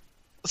Jude.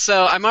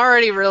 So I'm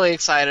already really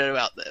excited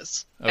about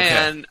this.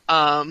 Okay.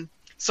 And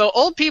so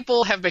old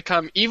people have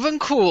become even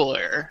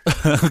cooler.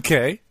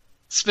 Okay.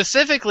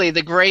 Specifically,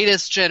 the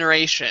greatest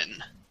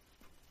generation,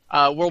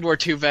 World War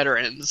II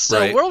veterans.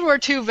 So World War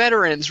II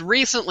veterans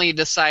recently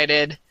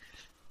decided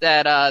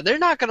that they're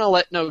not going to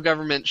let no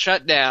government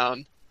shut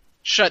down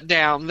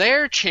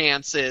their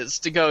chances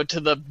to go to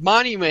the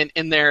monument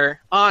in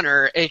their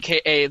honor,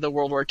 a.k.a. the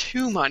World War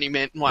II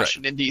monument in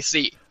Washington,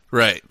 D.C.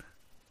 Right.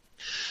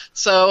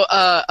 So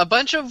a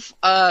bunch of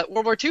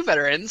World War II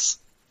veterans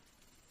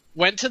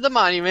went to the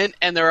monument,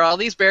 and there were all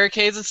these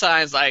barricades and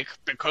signs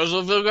because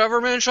of the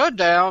government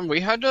shutdown, we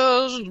had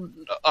to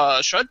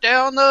shut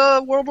down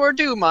the World War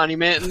II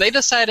monument. And they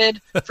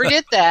decided,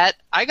 forget that.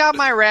 I got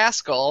my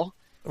rascal.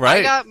 Right.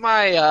 I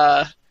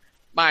got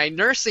my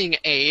nursing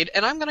aid,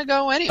 and I'm going to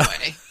go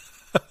anyway.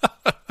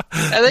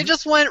 And they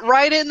just went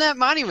right in that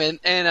monument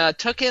and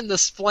took in the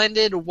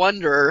splendid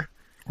wonder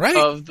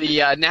of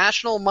the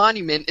national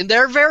monument in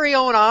their very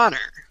own honor.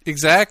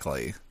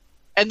 Exactly.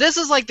 And this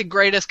is the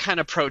greatest kind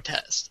of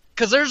protest,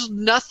 because there's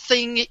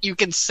nothing you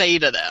can say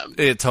to them.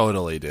 It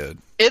totally did.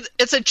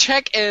 It's a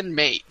check and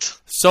mate.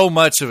 So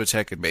much of a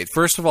check and mate.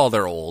 First of all,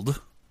 they're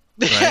old.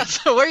 Right? Yeah,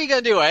 so what are you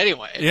going to do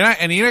anyway? You're not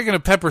going to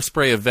pepper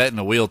spray a vet in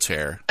a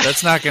wheelchair.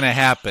 That's not going to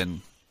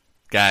happen,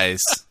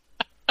 guys.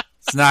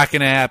 It's not going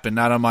to happen.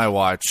 Not on my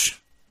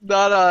watch.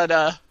 Not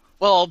on,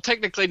 well,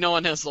 technically no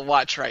one has the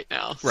watch right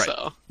now. Right.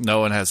 So. No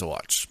one has a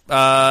watch.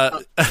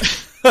 Yeah,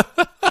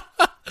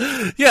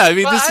 I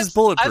mean, this is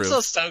bulletproof. I'm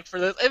so stoked for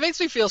this. It makes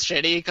me feel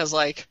shitty because,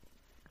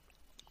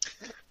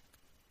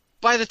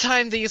 by the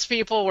time these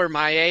people were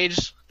my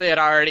age, they had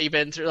already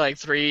been through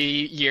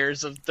 3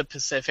 years of the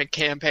Pacific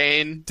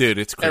campaign. Dude,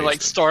 it's crazy.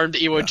 And stormed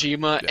Iwo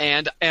Jima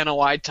and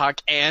Anahuaytak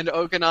and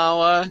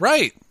Okinawa.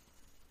 Right.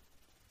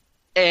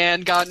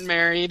 and gotten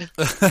married.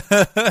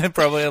 And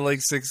probably had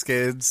like 6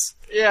 kids.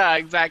 Yeah,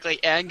 exactly.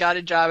 And got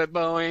a job at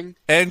Boeing.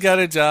 And got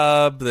a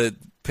job that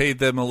paid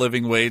them a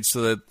living wage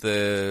so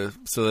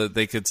that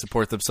they could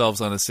support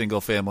themselves on a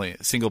single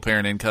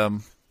parent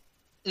income.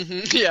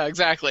 Mm-hmm. Yeah,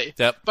 exactly.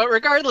 Yep. But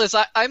regardless,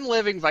 I'm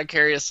living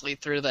vicariously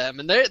through them,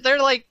 and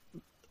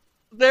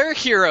they're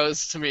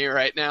heroes to me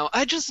right now.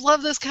 I just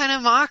love this kind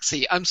of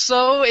moxie. I'm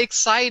so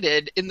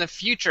excited in the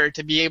future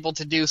to be able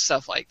to do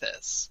stuff like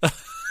this.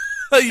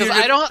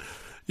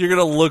 You're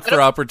gonna look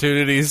for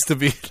opportunities to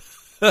be.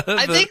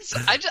 I think so.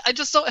 I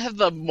just don't have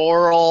the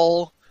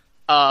moral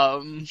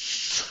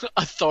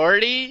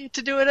authority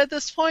to do it at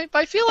this point. But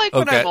I feel like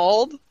when I'm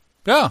old,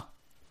 yeah.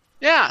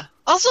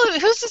 Also,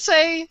 who's to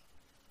say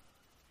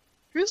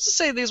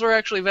these were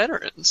actually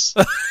veterans?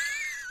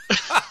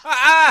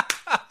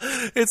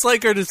 It's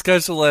like our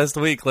discussion last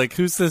week. Like,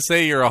 who's to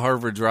say you're a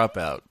Harvard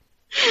dropout?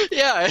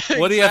 Yeah.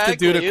 What do you have to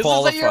do to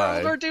qualify? Who's to say you're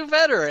an Purdue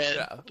veteran?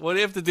 Yeah. What do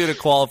you have to do to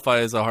qualify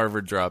as a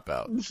Harvard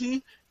dropout? Mm-hmm.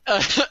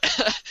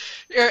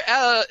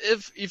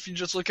 If you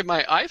just look at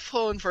my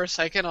iPhone for a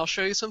second, I'll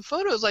show you some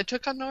photos I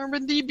took on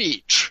Normandy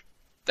Beach.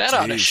 That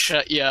ought to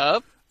shut you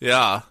up.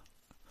 Yeah.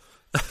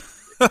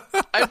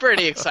 I'm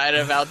pretty excited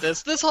about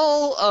this. This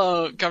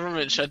whole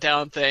government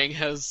shutdown thing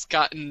has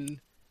gotten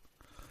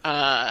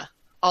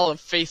all of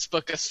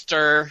Facebook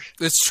astir.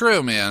 It's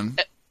true, man.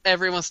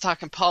 Everyone's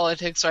talking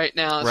politics right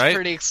now. It's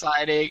pretty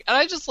exciting, and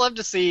I just love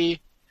to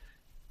see.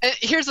 And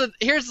here's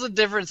the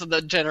difference in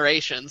the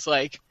generations.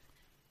 Like,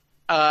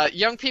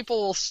 young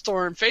people will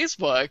storm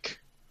Facebook.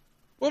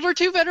 World War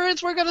II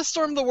veterans, we're going to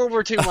storm the World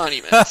War II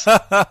monuments.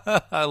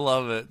 I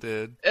love it,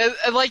 dude.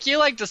 And like you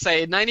like to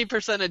say,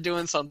 90% of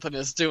doing something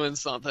is doing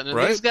something. And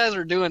these guys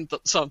are doing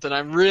something.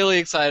 I'm really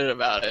excited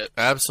about it.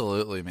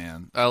 Absolutely,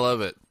 man. I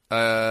love it.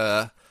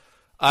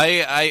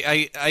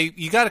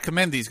 You got to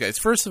commend these guys.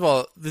 First of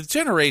all, the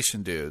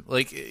generation, dude.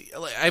 Like,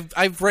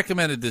 I've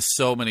recommended this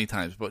so many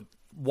times, but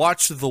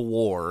watch The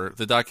War,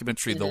 the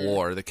documentary, The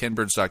War, the Ken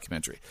Burns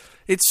documentary.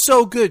 It's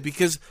so good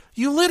because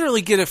you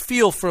literally get a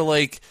feel for,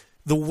 like,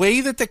 the way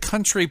that the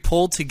country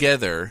pulled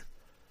together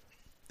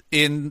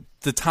in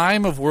the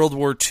time of World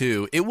War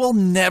II. It will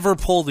never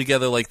pull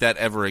together like that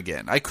ever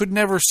again. I could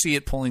never see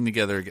it pulling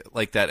together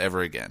like that ever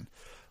again.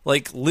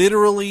 Like,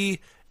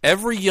 literally,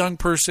 every young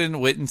person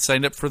went and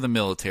signed up for the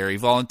military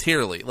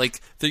voluntarily. Like,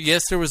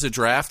 yes, there was a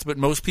draft, but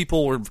most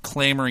people were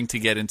clamoring to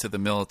get into the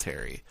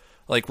military.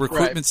 Like,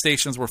 recruitment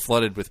stations were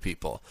flooded with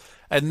people.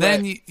 And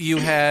then you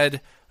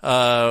had,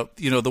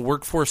 the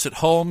workforce at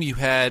home. You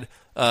had,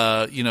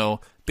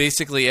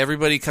 basically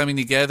everybody coming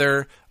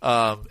together.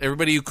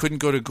 Everybody who couldn't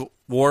go to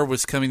war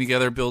was coming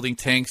together, building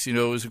tanks. It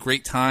was a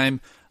great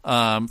time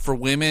for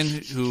women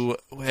who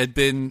had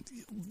been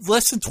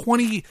less than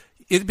 20.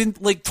 It had been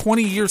like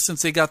 20 years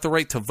since they got the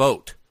right to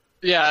vote.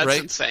 Yeah, that's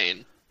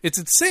insane. It's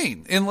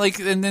insane. And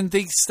then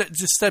they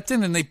just stepped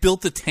in and they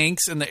built the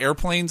tanks and the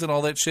airplanes and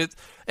all that shit.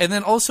 And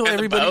then also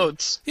everybody, the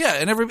boats. Yeah,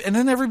 and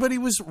then everybody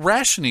was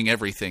rationing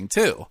everything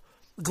too,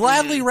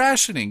 gladly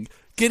rationing,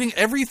 getting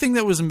everything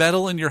that was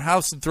metal in your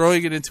house and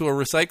throwing it into a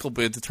recycle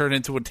bin to turn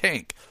into a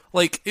tank.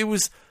 Like, it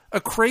was a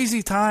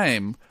crazy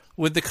time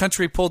when the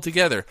country pulled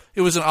together.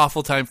 It was an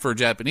awful time for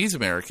Japanese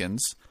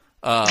Americans.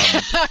 So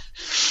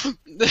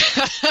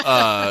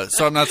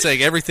I'm not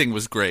saying everything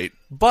was great,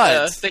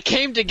 but they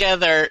came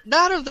together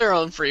not of their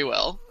own free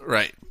will,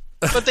 right?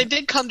 But they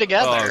did come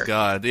together. Oh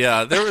God,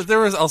 yeah. There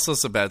was also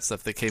some bad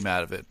stuff that came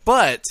out of it,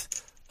 but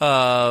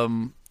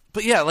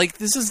yeah, like,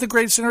 this is the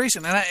greatest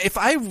generation, and if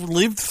I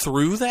lived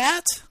through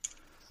that,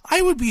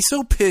 I would be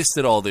so pissed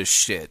at all this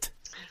shit.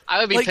 I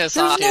would be pissed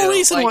off. There's no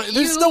reason why.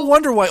 There's no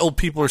wonder why old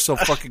people are so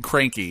fucking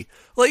cranky.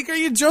 Like, are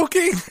you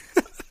joking?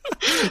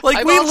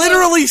 Like, we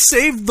literally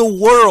saved the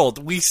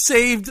world. We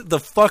saved the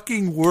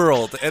fucking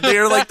world. And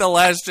they're like the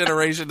last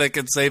generation that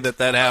can say that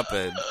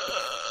happened.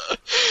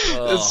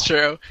 It's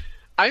true.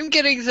 I'm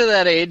getting to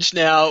that age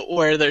now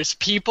where there's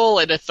people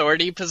in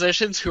authority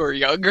positions who are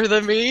younger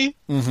than me.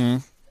 Mm-hmm.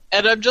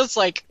 And I'm just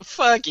like,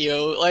 fuck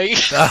you. Like,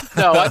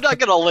 no, I'm not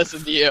going to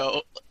listen to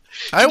you.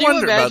 I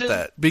wonder about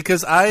that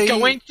because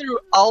going through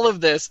all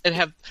of this and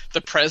have the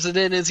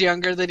president is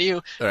younger than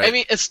you. Right. I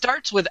mean, it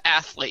starts with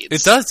athletes.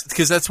 It does,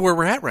 because that's where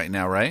we're at right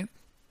now, right?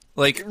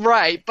 Like,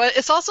 right, but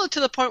it's also to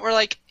the point where,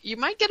 like, you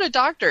might get a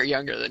doctor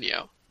younger than you.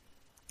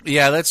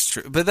 Yeah, that's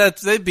true, but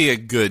they'd be a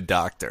good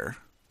doctor.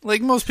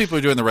 Like, most people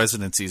are doing the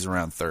residencies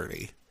around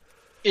 30.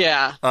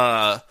 Yeah.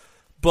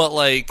 But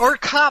like, or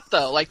cop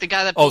though, like the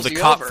guy that pulls the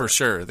cop over. for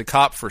sure. The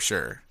cop for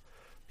sure.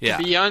 Yeah.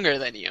 Be younger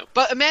than you.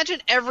 But imagine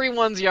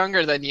everyone's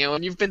younger than you,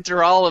 and you've been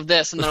through all of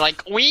this, and they're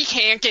like, we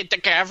can't get the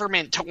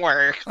government to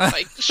work.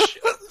 Like,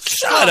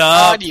 shut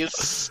up. On, you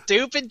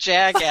stupid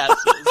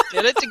jackasses.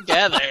 Get it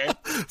together.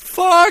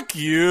 Fuck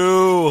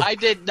you. I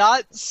did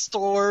not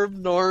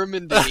storm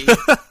Normandy.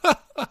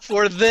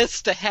 for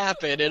this to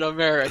happen in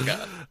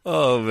America.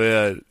 Oh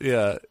man,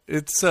 yeah.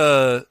 It's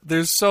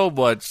there's so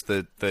much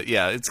that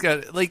yeah, it's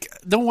got like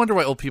no wonder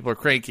why old people are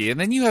cranky. And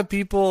then you have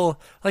people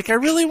like I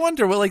really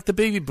wonder what like the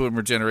baby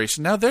boomer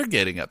generation now they're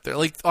getting up there.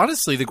 Like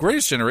honestly, the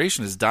greatest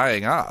generation is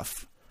dying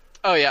off.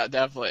 Oh yeah,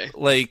 definitely.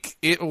 Like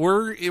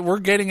we're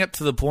getting up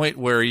to the point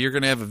where you're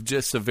going to have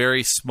just a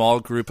very small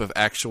group of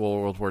actual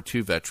World War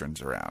II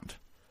veterans around.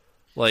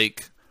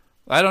 Like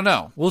I don't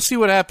know. We'll see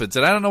what happens.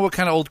 And I don't know what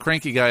kind of old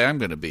cranky guy I'm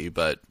going to be,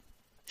 but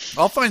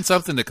I'll find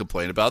something to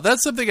complain about.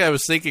 That's something I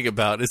was thinking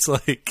about. It's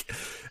like,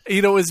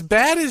 you know, as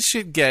bad as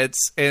shit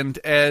gets and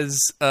as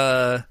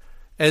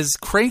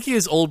cranky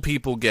as old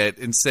people get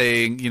in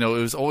saying, you know,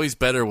 it was always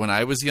better when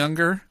I was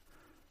younger,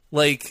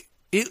 like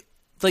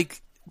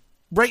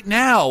right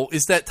now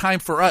is that time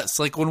for us.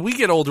 Like when we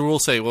get older, we'll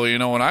say, well, you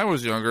know, when I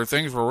was younger,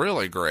 things were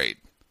really great.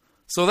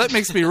 So that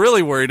makes me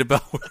really worried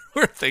about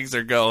where things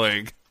are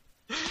going.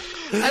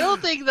 I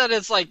don't think that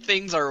it's like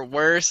things are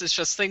worse. It's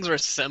just things are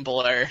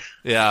simpler.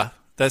 Yeah,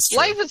 that's true.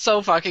 Life is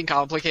so fucking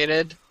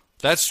complicated.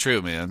 That's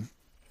true, man.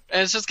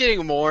 And it's just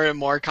getting more and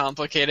more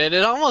complicated.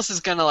 It almost is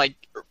going to like...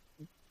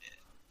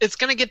 It's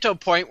going to get to a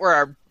point where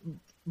our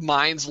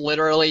minds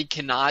literally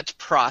cannot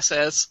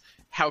process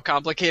how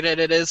complicated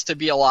it is to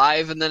be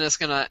alive, and then it's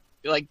going to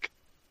like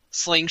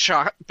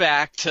slingshot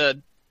back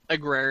to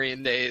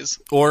agrarian days.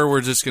 Or we're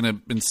just going to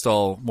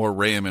install more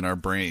RAM in our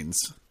brains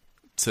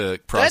to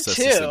process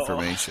this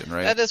information,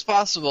 right? That is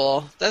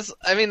possible. That's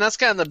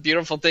kind of the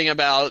beautiful thing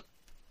about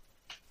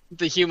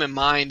the human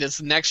mind is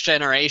the next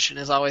generation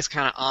is always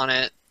kind of on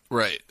it.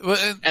 Right.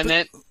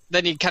 And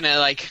then you kind of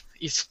like,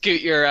 you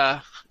scoot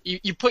your,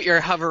 you put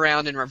your hover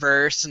around in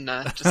reverse and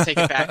just take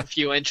it back a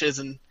few inches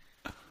and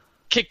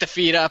kick the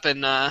feet up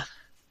and, I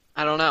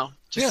don't know,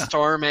 just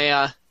storm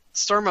a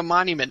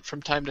monument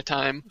from time to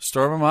time.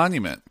 Storm a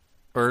monument.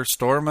 Or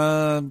storm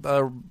a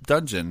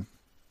dungeon.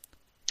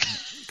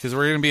 Because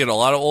we're going to be at a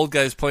lot of old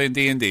guys playing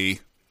D&D.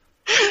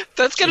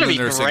 That's going to be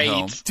great.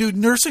 Home. Dude,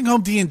 nursing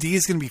home D&D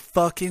is going to be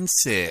fucking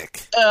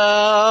sick.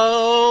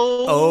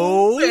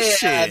 Oh man.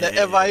 Shit.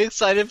 Am I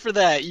excited for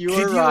that? You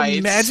are right. Can you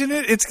imagine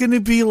it? It's going to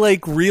be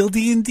like real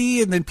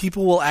D&D and then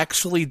people will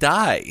actually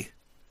die.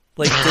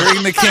 Like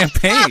during the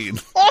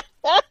campaign.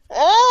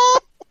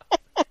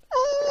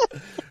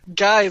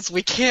 Guys,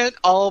 we can't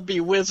all be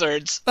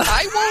wizards.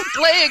 I won't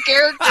play a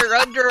character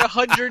under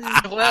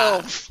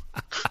 112.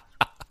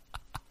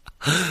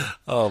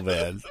 Oh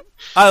man,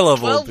 I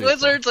love old people.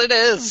 Wizards it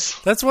is.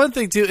 That's one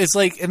thing too. It's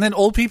like, and then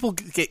old people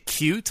get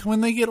cute when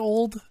they get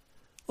old.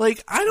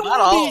 Like I don't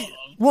want to be.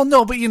 Well,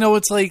 no, but you know,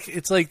 it's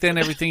like then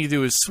everything you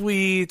do is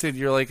sweet, and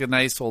you're like a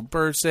nice old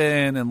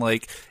person, and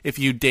like if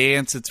you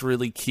dance, it's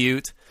really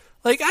cute.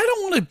 Like I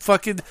don't want to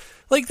fucking.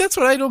 Like, that's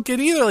what I don't get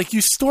either. Like,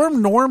 you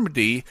stormed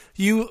Normandy,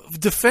 you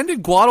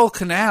defended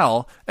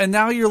Guadalcanal, and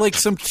now you're like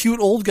some cute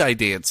old guy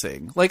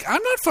dancing. Like,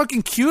 I'm not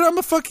fucking cute. I'm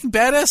a fucking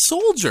badass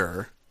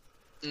soldier.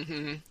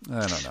 Mm-hmm.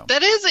 I don't know.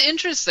 That is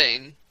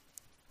interesting.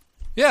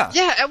 Yeah.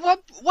 Yeah, at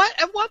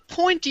what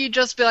point do you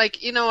just be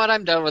like, you know what,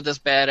 I'm done with this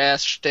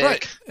badass shtick.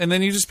 Right. And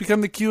then you just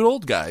become the cute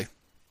old guy.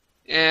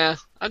 Yeah,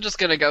 I'm just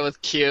gonna go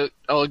with cute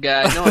old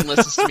guy. No one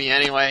listens to me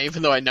anyway,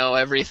 even though I know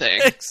everything.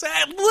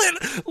 Exactly.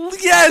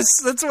 Yes,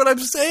 that's what I'm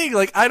saying.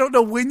 Like, I don't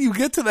know when you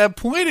get to that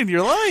point in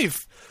your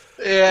life.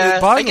 Yeah,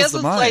 it boggles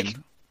the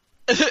mind.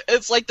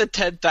 It's like the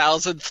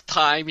 10,000th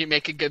time you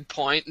make a good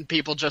point and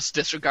people just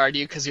disregard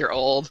you because you're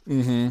old.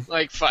 Mm-hmm.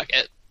 Like, fuck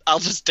it. I'll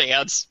just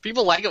dance.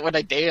 People like it when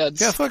I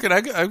dance. Yeah, fuck it.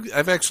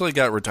 I've actually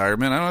got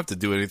retirement. I don't have to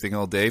do anything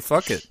all day.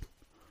 Fuck it.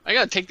 I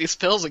gotta take these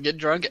pills and get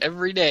drunk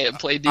every day and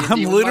play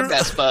D&D with my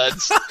best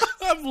buds.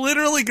 I'm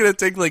literally gonna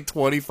take like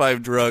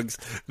 25 drugs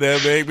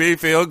that make me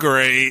feel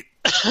great.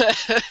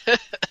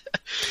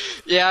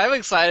 Yeah, I'm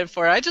excited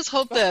for it. I just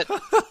hope that...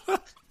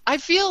 I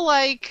feel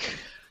like...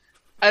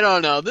 I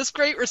don't know, this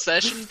Great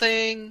Recession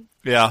thing...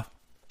 Yeah.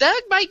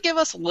 That might give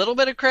us a little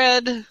bit of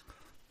cred.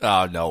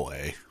 Oh, no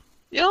way.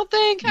 You don't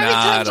think?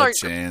 Not a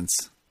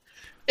chance.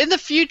 In the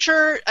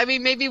future, I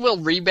mean, maybe we'll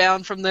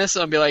rebound from this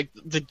and it'll be like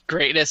the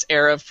greatest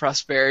era of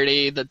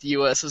prosperity that the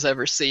U.S. has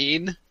ever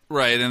seen.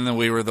 Right, and then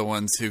we were the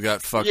ones who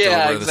got fucked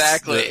over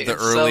exactly. the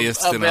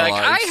earliest in our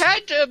lives. I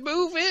had to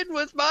move in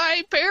with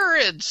my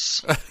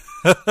parents.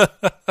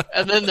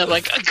 And then they're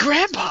like,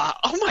 Grandpa,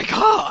 oh my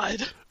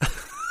God.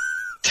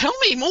 Tell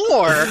me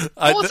more.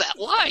 What was that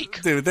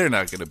like? Dude, they're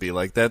not going to be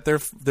like that.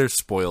 They're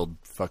spoiled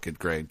fucking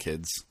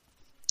grandkids.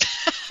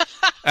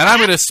 And I'm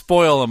going to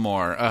spoil them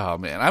more. Oh,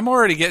 man. I'm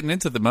already getting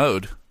into the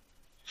mode.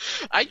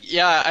 I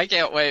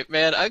can't wait,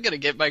 man. I'm going to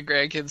get my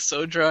grandkids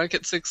so drunk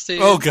at 16.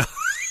 Oh, God.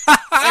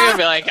 I'm going to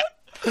be like...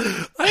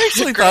 I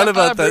actually thought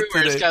about that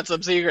Brewer's today. Got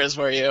some secrets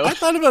for you. I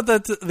thought about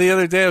that the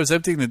other day. I was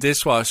emptying the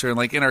dishwasher, and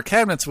like in our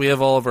cabinets, we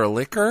have all of our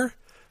liquor.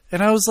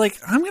 And I was like,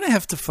 I'm going to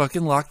have to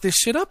fucking lock this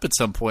shit up at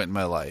some point in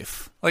my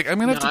life. Like, I'm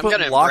going to have to put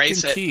lock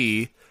and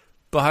key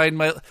behind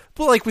my...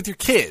 Well, like with your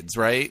kids,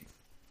 right?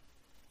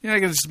 You're not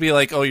going to just be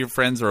like, oh, your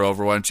friends are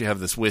over. Why don't you have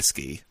this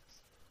whiskey?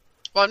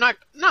 Well,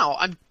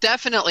 I'm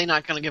definitely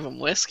not going to give them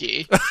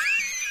whiskey.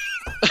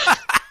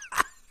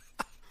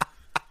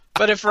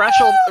 But if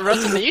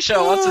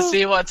WrestleNation wants to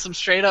see what some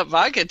straight up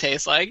vodka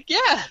tastes like,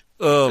 yeah.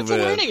 It's a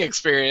learning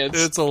experience.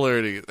 It's a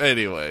learning.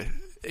 Anyway,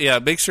 yeah,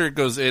 make sure it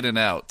goes in and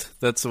out.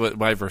 That's what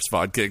my first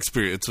vodka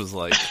experience was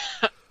like.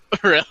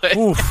 Really?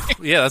 Oof.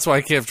 Yeah, that's why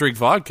I can't drink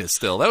vodka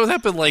still. That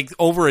happened like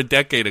over a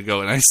decade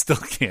ago, and I still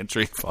can't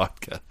drink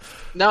vodka.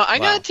 No, I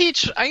gotta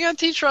teach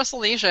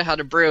WrestleNation how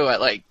to brew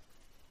at like.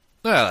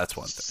 Well, that's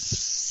one thing.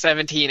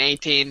 17,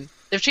 18.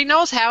 If she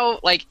knows how,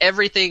 like,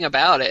 everything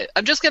about it,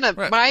 I'm just gonna.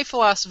 Right. My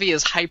philosophy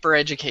is hyper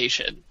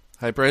education.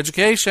 Hyper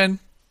education.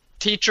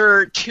 Teach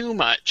her too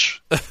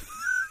much. I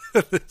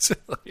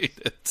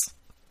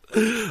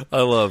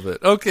love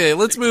it. Okay,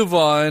 let's move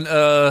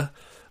on.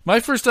 My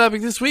first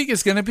topic this week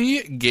is going to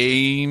be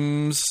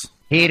games.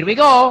 Here we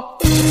go.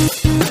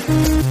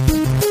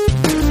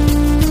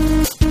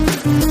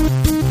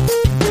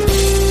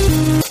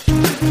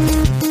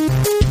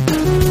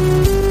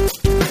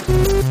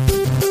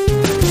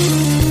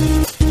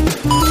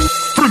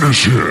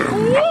 Finish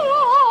him.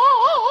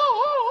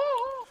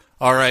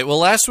 All right, well,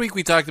 last week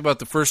we talked about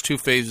the first two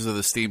phases of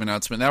the Steam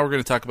announcement. Now we're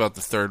going to talk about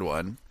the third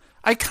one.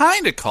 I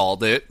kind of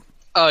called it.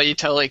 Oh, you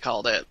totally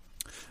called it.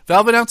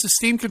 Valve announced a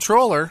Steam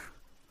controller.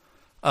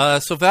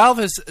 So Valve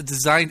has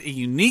designed a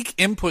unique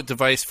input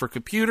device for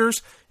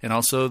computers and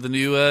also the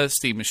new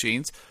Steam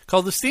machines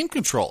called the Steam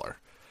Controller.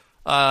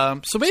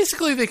 So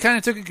basically they kind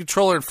of took a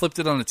controller and flipped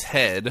it on its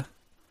head.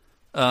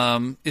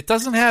 It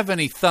doesn't have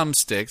any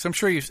thumbsticks. I'm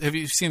sure have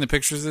you seen the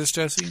pictures of this,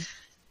 Jesse?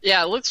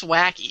 Yeah, it looks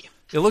wacky.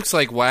 It looks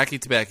like wacky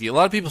tobacco. A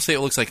lot of people say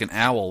it looks like an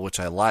owl, which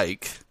I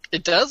like.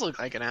 It does look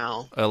like an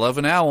owl. I love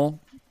an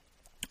owl.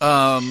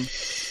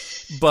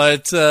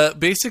 But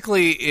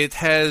basically, it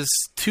has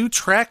two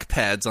track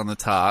pads on the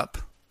top,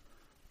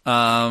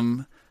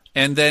 and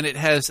then it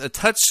has a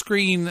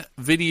touchscreen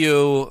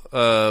video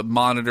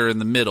monitor in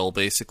the middle,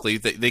 basically.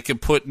 They can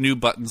put new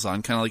buttons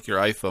on, kind of like your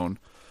iPhone,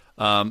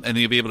 and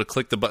you'll be able to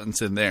click the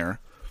buttons in there.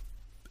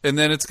 And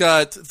then it's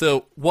got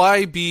the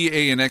Y, B,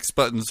 A, and X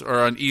buttons are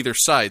on either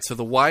side. So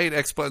the Y and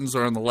X buttons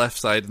are on the left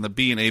side, and the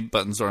B and A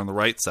buttons are on the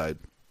right side.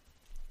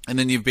 And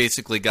then you've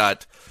basically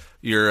got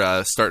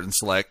your start and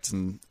select,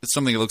 and it's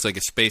something that looks like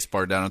a space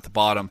bar down at the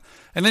bottom.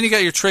 And then you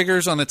got your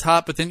triggers on the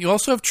top, but then you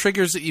also have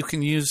triggers that you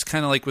can use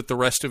kind of like with the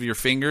rest of your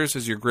fingers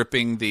as you're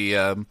gripping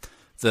the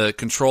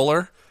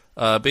controller.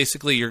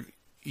 Basically,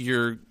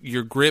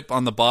 your grip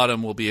on the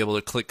bottom will be able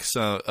to click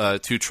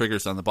two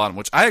triggers on the bottom,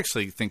 which I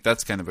actually think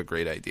that's kind of a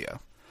great idea.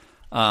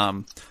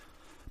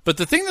 But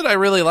the thing that I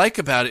really like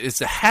about it is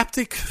the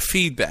haptic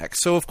feedback.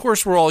 So, of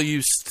course, we're all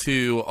used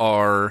to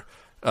our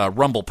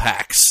Rumble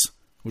Packs,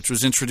 which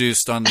was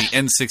introduced on the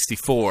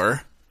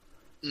N64.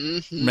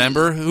 Mm-hmm.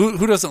 Remember?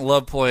 Who doesn't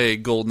love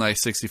playing GoldenEye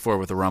 64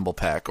 with a Rumble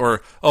Pack?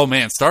 Or, oh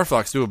man, Star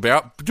Fox, do a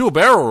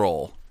barrel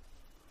roll.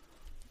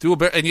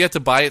 And you have to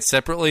buy it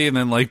separately and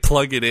then like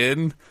plug it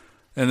in,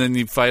 and then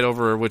you fight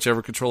over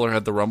whichever controller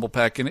had the Rumble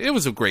Pack in it. It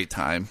was a great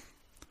time.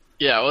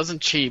 Yeah, it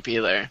wasn't cheap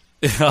either.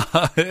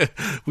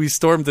 We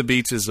stormed the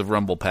beaches of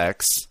Rumble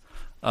Packs.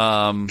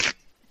 But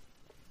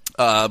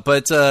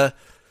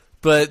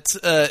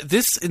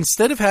this,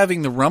 instead of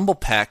having the Rumble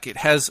Pack, it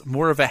has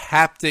more of a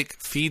haptic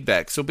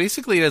feedback. So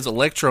basically it has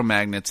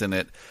electromagnets in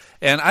it.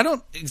 And I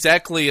don't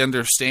exactly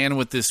understand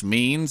what this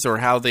means or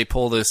how they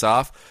pull this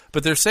off.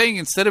 But they're saying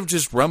instead of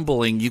just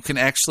rumbling, you can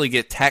actually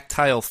get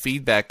tactile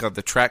feedback on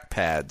the track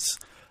pads.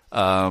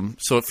 So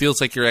it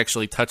feels like you're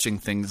actually touching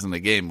things in the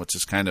game, which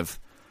is kind of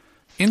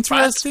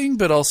interesting,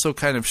 but also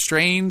kind of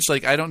strange.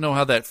 Like, I don't know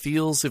how that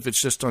feels if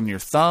it's just on your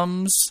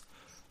thumbs.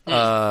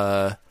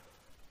 But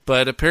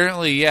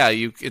apparently, yeah,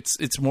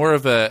 it's more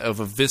of a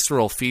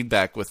visceral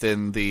feedback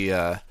within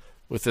the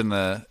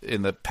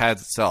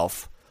pads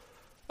itself.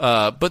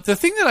 But the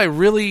thing that I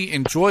really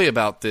enjoy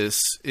about this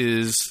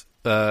is,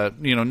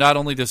 not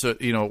only does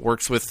it, it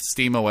works with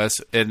SteamOS,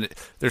 and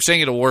they're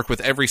saying it'll work with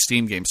every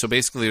Steam game. So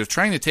basically, they're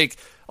trying to take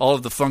all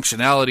of the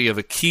functionality of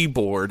a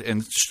keyboard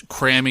and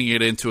cramming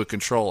it into a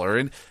controller.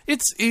 And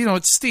it's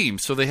Steam,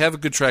 so they have a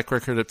good track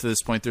record up to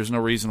this point. There's no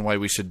reason why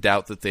we should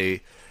doubt that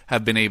they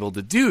have been able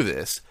to do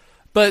this.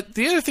 But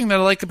the other thing that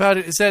I like about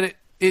it is that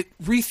it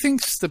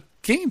rethinks the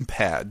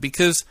gamepad,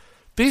 because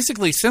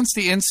basically since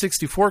the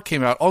N64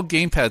 came out, all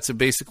gamepads have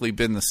basically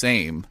been the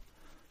same.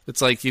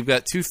 It's like you've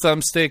got two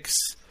thumbsticks,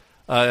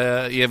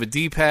 you have a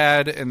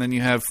D-pad, and then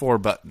you have 4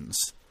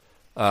 buttons,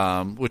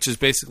 which is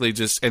basically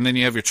just, and then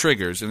you have your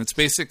triggers, and it's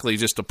basically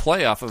just a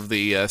play off of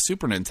the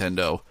Super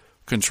Nintendo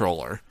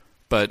controller,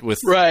 but with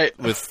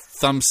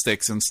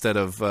thumbsticks instead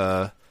of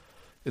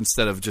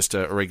just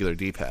a regular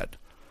D-pad.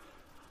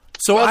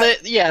 So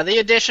the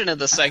addition of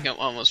the second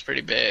one was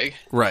pretty big.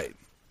 Right.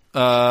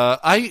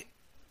 I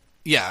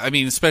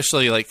mean,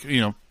 especially like,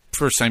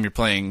 first time you're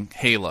playing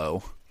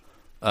Halo.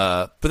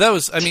 But that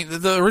was, I mean,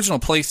 the original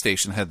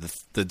PlayStation had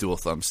the dual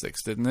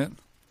thumbsticks, didn't it?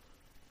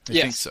 I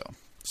think so.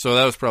 So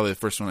that was probably the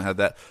first one that had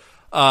that.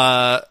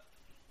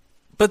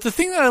 But the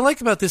thing that I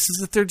like about this is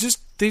that they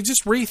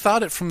just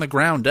rethought it from the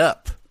ground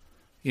up,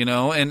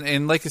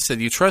 and like I said,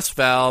 you trust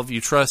Valve,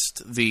 you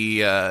trust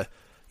the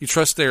You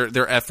trust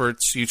their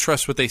efforts. You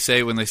trust what they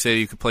say when they say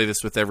you could play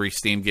this with every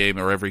Steam game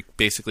or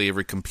basically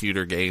every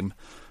computer game.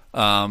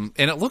 And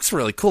it looks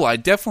really cool. I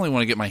definitely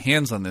want to get my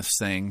hands on this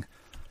thing.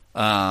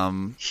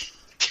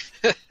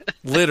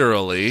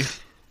 Literally.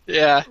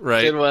 Yeah,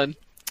 right. Good one.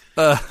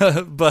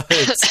 But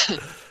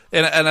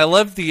and I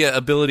love the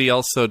ability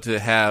also to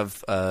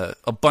have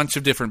a bunch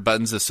of different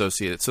buttons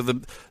associated. So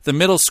the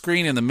middle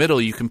screen in the middle,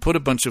 you can put a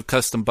bunch of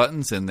custom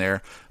buttons in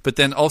there, but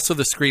then also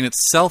the screen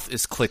itself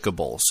is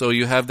clickable. So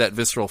you have that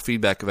visceral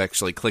feedback of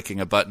actually clicking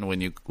a button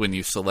when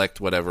you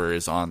select whatever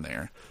is on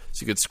there.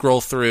 So you could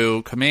scroll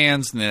through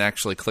commands and then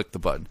actually click the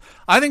button.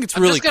 I think it's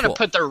really cool. I'm just going to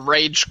put the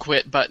rage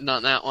quit button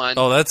on that one.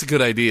 Oh, that's a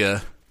good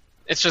idea.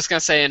 It's just going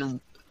to say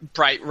in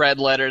bright red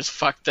letters,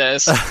 fuck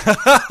this. It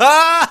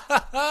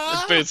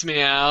boots me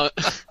out.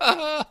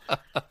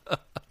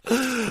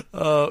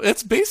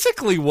 It's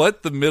basically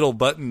what the middle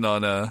button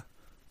on a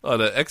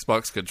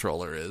Xbox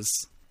controller is.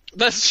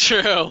 That's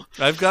true.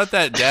 I've got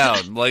that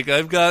down.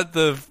 I've got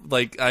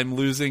I'm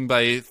losing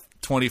by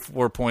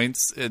 24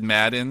 points in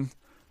Madden,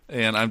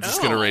 and I'm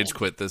just going to rage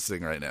quit this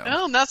thing right now.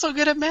 Oh, I'm not so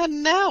good at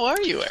Madden now,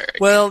 are you, Eric?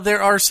 Well,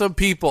 there are some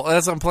people,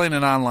 as I'm playing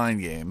an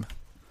online game.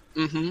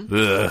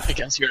 Mm-hmm. I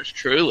guess yours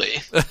truly.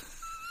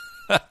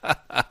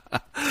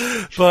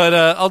 But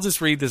I'll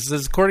just read this.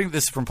 This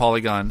is from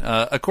Polygon.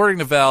 According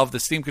to Valve, the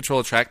Steam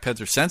controller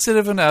trackpads are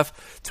sensitive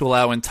enough to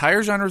allow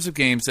entire genres of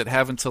games that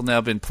have until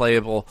now been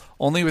playable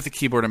only with a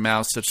keyboard and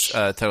mouse, such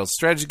titles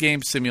strategy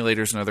games,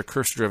 simulators, and other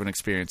cursor-driven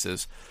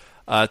experiences,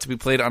 to be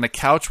played on a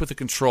couch with a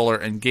controller,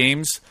 and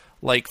games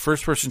like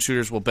first-person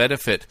shooters will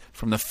benefit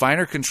from the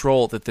finer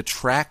control that the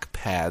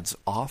trackpads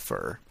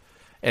offer.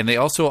 And they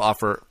also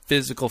offer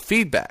physical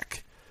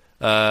feedback.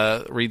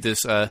 Read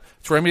this. To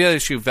remedy that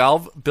issue,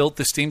 Valve built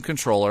the Steam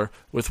controller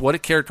with what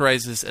it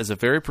characterizes as a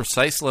very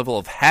precise level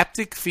of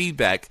haptic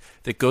feedback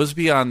that goes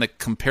beyond the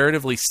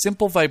comparatively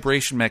simple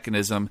vibration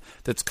mechanism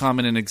that's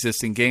common in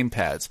existing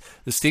gamepads.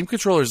 The Steam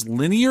controller's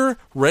linear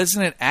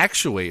resonant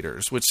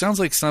actuators, which sounds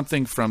like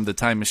something from The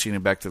Time Machine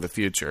and Back to the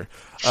Future,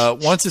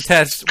 one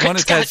attached to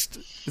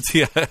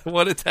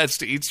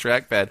each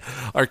trackpad,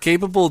 are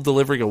capable of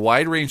delivering a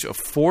wide range of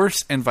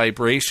force and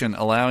vibration,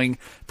 allowing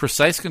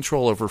precise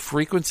control over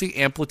frequency,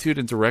 amplitude,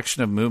 and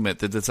direction of movement.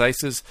 The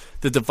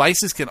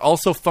devices can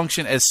also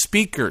function as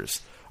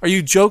speakers. Are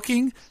you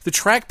joking? The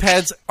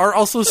trackpads are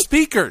also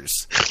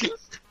speakers.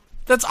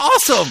 That's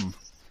awesome.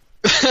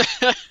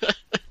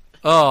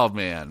 Oh,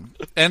 man.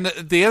 And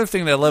the other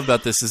thing that I love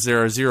about this is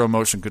there are zero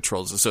motion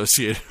controls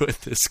associated with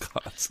this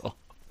console.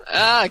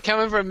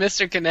 Coming from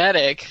Mr.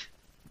 Kinetic.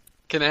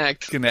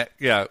 Connect,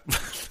 yeah.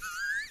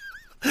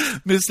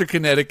 Mr.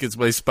 Kinetic is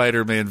my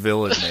Spider-Man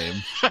villain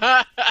name.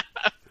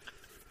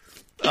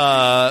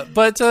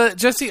 But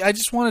Jesse, I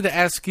just wanted to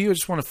ask you, I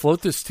just want to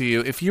float this to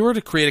you. If you were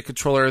to create a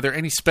controller, are there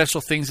any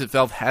special things that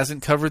Valve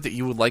hasn't covered that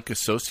you would like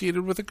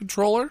associated with a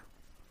controller?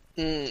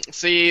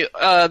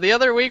 The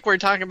other week we were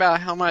talking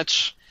about how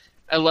much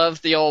I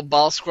love the old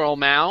ball scroll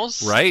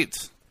mouse. Right.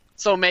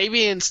 So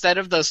maybe instead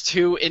of those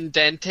two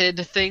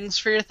indented things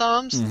for your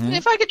thumbs,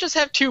 if I could just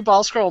have two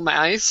ball scroll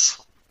mice.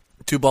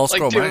 Two ball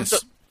scroll mice.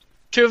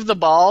 Two of the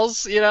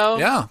balls,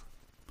 Yeah.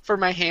 For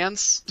my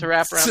hands to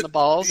wrap around the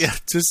balls.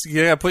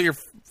 Yeah, put your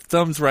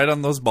thumbs right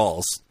on those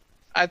balls.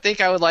 I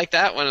think I would like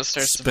that when it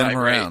starts to vibrate. Spin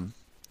them around.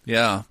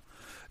 Yeah.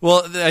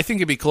 Well, I think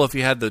it'd be cool if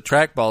you had the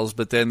track balls,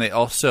 but then they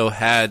also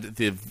had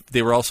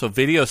they were also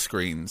video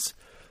screens,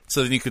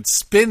 so then you could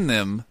spin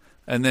them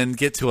and then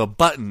get to a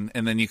button,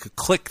 and then you could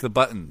click the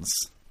buttons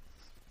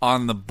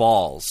on the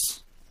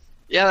balls.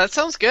 Yeah, that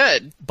sounds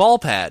good. Ball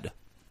pad.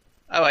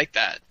 I like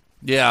that.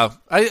 Yeah,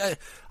 I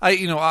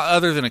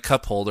other than a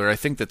cup holder, I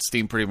think that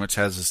Steam pretty much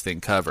has this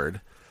thing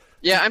covered.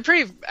 Yeah, I'm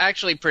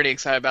actually pretty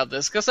excited about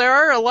this because there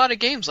are a lot of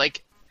games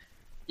like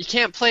you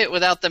can't play it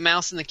without the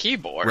mouse and the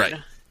keyboard, right?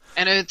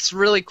 And it's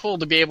really cool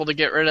to be able to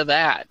get rid of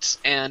that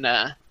and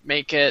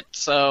make it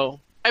so.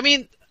 I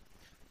mean,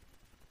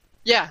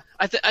 yeah,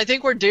 I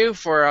think we're due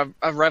for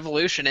a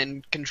revolution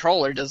in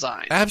controller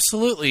design.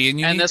 Absolutely,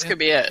 and this could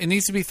be it. It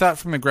needs to be thought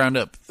from the ground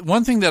up.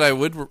 One thing that I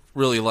would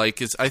really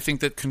like is I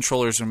think that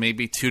controllers are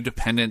maybe too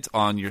dependent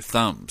on your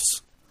thumbs,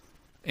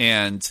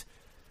 and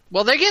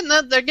well, they're getting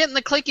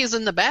the clickies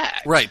in the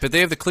back, right? But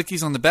they have the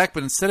clickies on the back.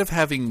 But instead of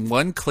having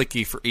one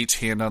clicky for each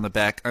hand on the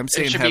back, I'm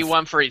saying it should be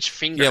one for each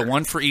finger. Yeah,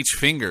 one for each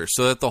finger,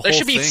 so that the whole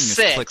thing is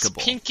clickable.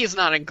 Pinky's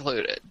not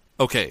included.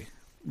 Okay,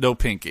 no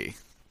pinky.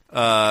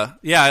 Yeah,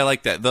 I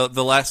like that.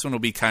 The last one will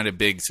be kind of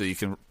big, so you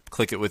can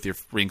click it with your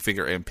ring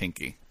finger and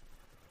pinky.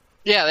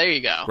 Yeah, there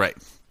you go. Right,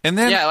 and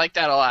then I like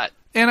that a lot.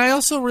 And I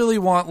also really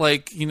want,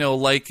 like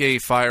a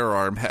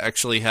firearm,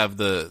 actually have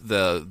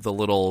the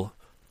little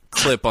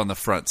clip on the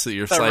front, so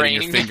you're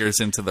sliding your fingers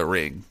into the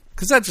ring,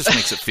 because that just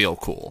makes it feel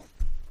cool.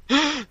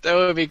 That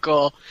would be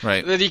cool.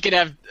 Right. Then you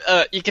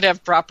could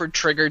have proper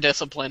trigger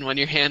discipline when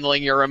you're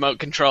handling your remote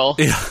control.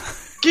 Yeah.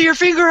 Get your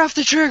finger off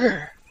the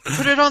trigger.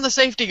 Put it on the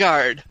safety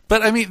guard.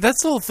 But, I mean,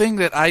 that's the whole thing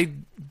that I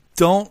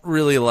don't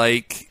really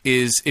like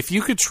is if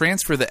you could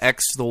transfer the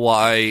X, the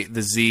Y,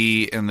 the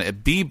Z, and the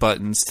B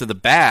buttons to the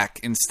back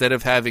instead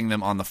of having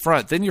them on the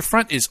front, then your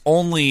front is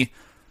only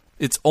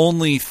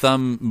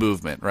thumb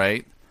movement,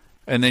 right?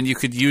 And then you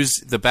could use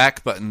the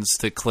back buttons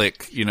to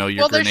click, your grenades.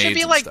 Well, there should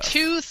be like stuff.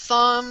 2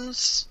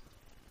 thumbs.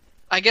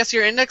 I guess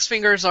your index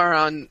fingers are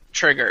on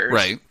triggers.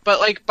 Right. But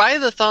like by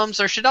the thumbs,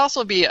 there should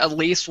also be at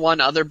least one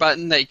other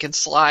button that you can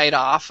slide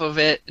off of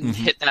it and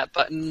hit that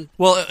button.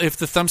 Well, if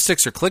the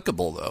thumbsticks are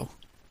clickable, though.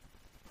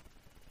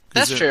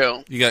 That's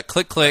true. You got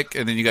click, click,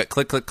 and then you got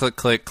click, click, click,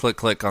 click, click,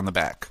 click on the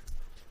back.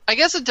 I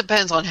guess it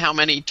depends on how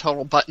many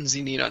total buttons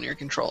you need on your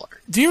controller.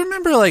 Do you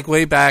remember, like,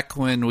 way back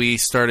when we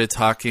started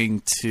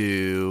talking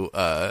to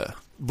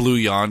Blue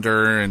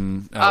Yonder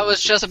and I was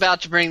just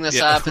about to bring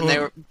this up,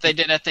 and they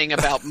did a thing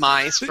about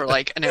mice for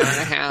like an hour and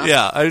a half.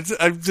 Yeah,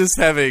 I'm just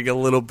having a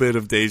little bit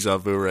of deja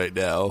vu right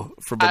now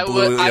from a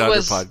Blue Yonder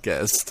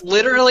podcast.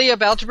 Literally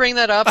about to bring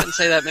that up and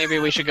say that maybe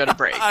we should go to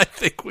break. I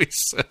think we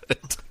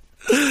should.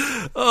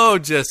 Oh,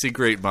 Jesse,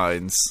 great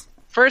minds.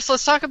 First,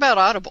 let's talk about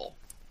Audible.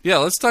 Yeah,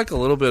 let's talk a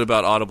little bit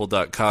about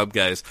Audible.com,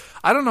 guys.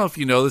 I don't know if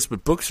you know this,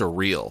 but books are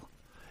real.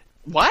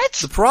 What?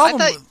 The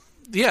problem...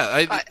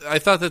 I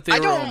thought that they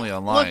were only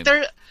online.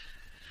 Look,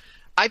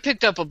 I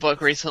picked up a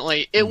book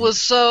recently. It was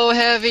so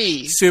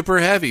heavy. Super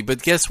heavy.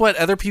 But guess what?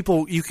 Other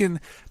people, you can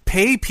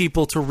pay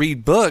people to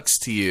read books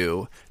to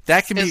you.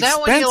 That can be expensive.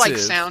 Is that when you like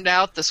sound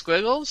out the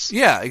squiggles?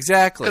 Yeah,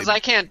 exactly. Because I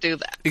can't do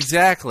that.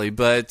 Exactly.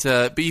 But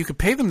you could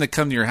pay them to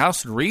come to your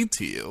house and read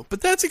to you.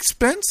 But that's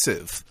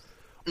expensive.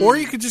 Or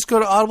you could just go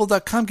to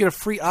audible.com, get a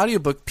free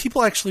audiobook.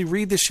 People actually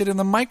read this shit in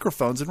the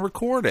microphones and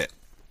record it.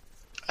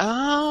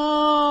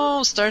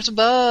 Oh, Stars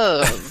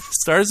Above.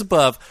 Stars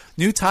Above.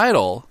 New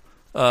title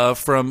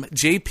from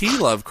J.P.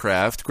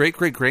 Lovecraft,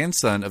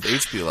 great-great-grandson of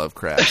H.P.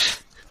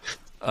 Lovecraft.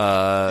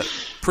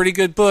 Pretty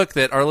good book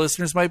that our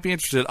listeners might be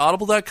interested in.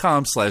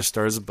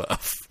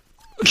 Audible.com/starsabove.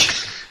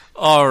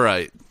 All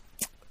right.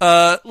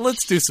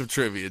 Let's do some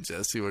trivia,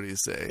 Jesse. What do you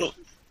say?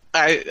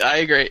 I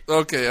agree.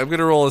 Okay, I'm going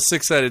to roll a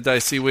 6-sided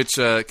dice, see which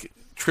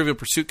Trivial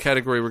Pursuit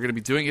category we're going to be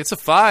doing. It's a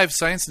 5,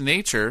 Science and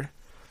Nature.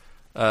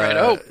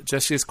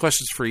 Jesse has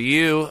questions for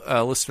you.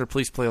 Listener,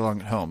 please play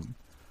along at home.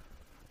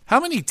 How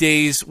many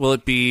days will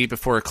it be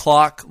before a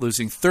clock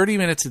losing 30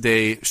 minutes a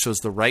day shows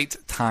the right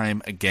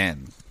time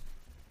again?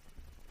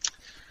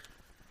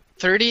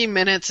 30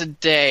 minutes a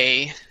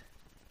day.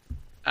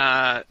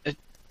 It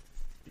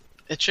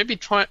should be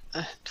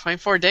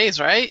 24 days,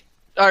 right?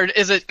 Or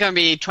is it going to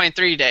be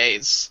 23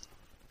 days?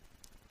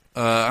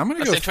 I'm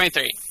going to go say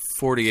 23.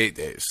 48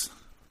 days.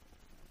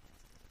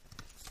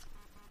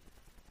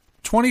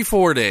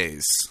 24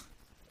 days.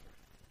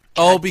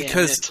 God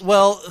because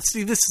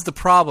see, this is the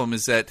problem: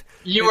 is that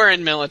you were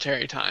in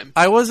military time.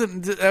 I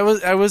wasn't. I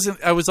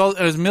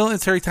was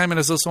military time, and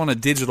I was also on a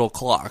digital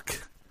clock.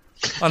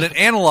 On an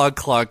analog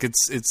clock,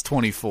 it's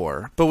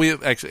 24. But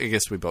I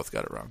guess we both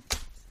got it wrong.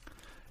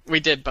 We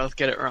did both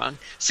get it wrong.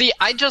 See,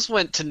 I just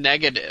went to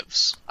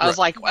negatives. I was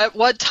like, at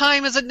what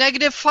time is it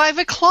negative 5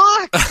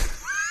 o'clock?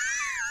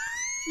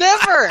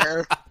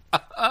 Never.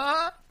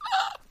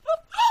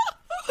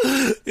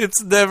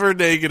 It's never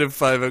negative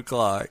 5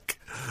 o'clock.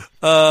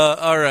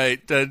 All right.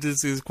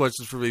 Just these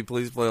questions for me.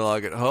 Please play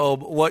along at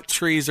home. What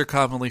trees are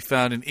commonly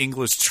found in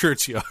English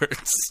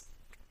churchyards?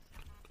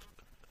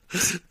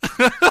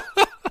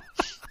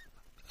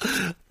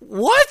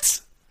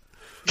 What?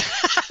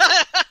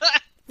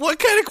 What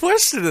kind of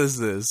question is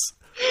this?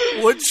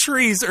 What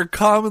trees are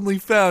commonly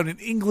found in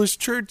English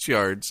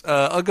churchyards?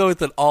 I'll go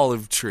with an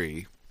olive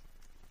tree.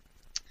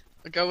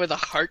 I'll go with a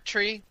heart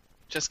tree.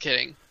 Just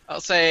kidding.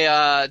 I'll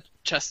say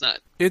chestnut.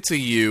 It's a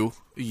yew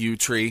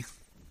tree.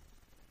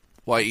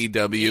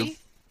 Y-E-W.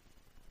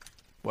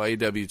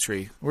 Y-E-W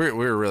tree.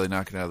 We're really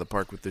knocking it out of the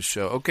park with this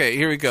show. Okay,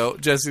 here we go.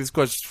 Jesse, this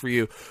question's for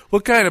you.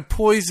 What kind of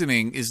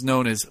poisoning is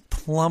known as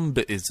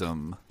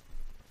plumbism?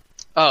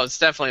 Oh, it's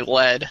definitely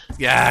lead.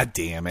 Yeah,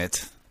 damn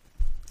it.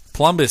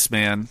 Plumbus,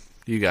 man.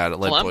 You got it.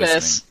 Lead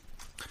poisoning.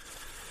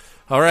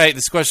 All right,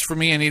 this question for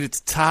me. I need it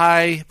to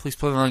tie. Please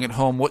play along at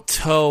home. What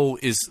toe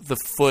is the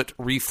foot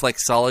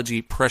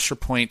reflexology pressure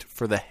point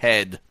for the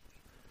head?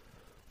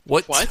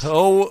 What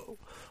toe?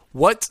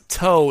 What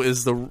toe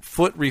is the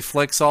foot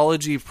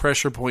reflexology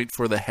pressure point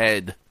for the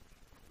head?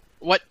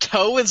 What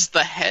toe is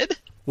the head?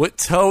 What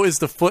toe is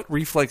the foot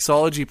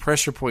reflexology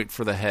pressure point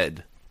for the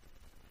head?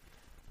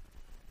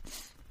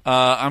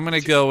 I'm going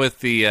to go with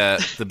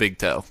the big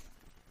toe.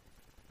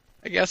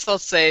 I guess I'll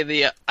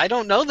say I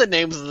don't know the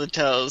names of the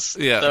toes.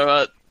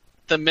 Yeah.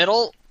 The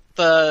middle,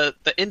 the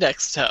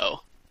index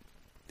toe.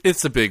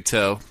 It's the big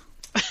toe.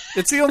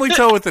 It's the only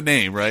toe with a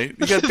name, right?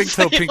 You got big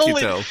toe, pinky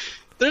toe.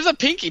 There's a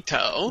pinky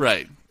toe.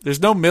 Right. There's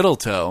no middle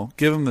toe.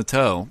 Give him the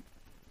toe.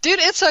 Dude,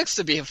 it sucks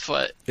to be a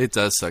foot. It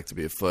does suck to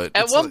be a foot.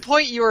 At one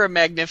point, you were a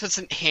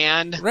magnificent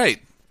hand.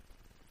 Right.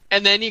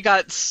 And then you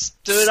got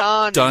stood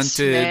on and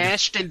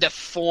smashed and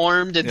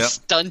deformed and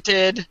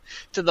stunted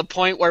to the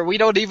point where we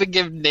don't even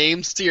give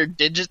names to your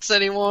digits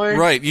anymore.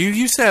 Right. You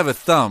used to have a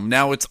thumb.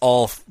 Now it's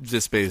all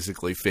just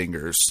basically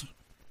fingers.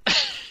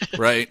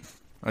 Right?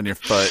 on your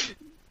foot.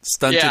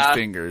 Stunted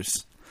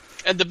fingers.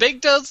 And the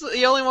big toe's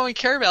the only one we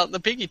care about, and the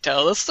pinky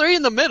toe. Those three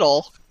in the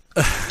middle,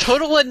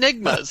 total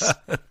enigmas.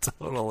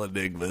 Total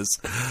enigmas.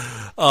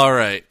 All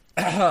right.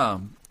 So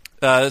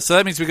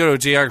that means we go to a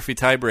geography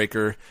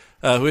tiebreaker.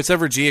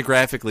 Whoever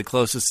geographically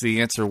closest to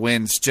the answer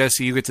wins.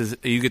 Jesse, you get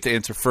to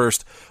answer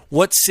first.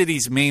 What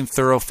city's main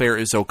thoroughfare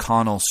is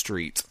O'Connell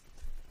Street?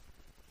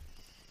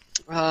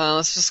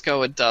 Let's just go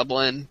with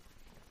Dublin.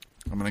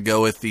 I'm going to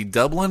go with the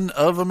Dublin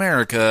of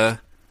America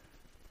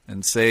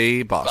and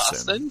say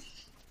Boston.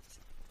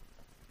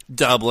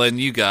 Dublin,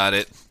 you got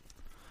it.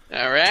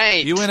 All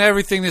right. You win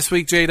everything this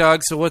week,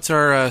 J-Dog, so what's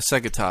our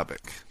second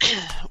topic?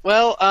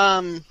 Well,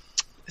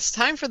 it's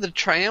time for the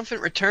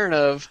triumphant return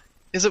of,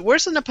 is it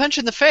worse than a punch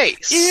in the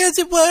face? Is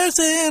it worse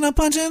than a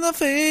punch in the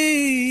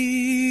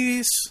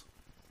face?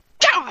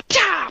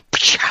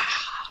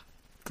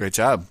 Great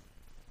job.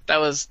 That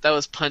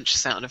was punch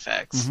sound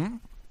effects.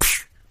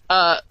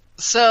 Mm-hmm.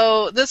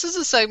 So this is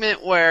a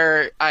segment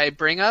where I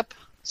bring up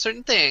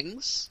certain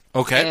things.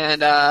 Okay.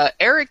 And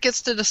Eric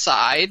gets to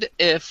decide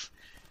if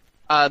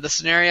the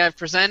scenario I've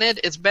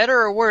presented is better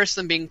or worse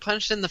than being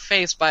punched in the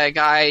face by a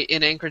guy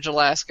in Anchorage,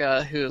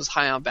 Alaska, who's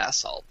high on bath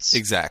salts.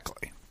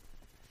 Exactly.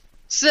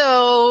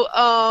 So,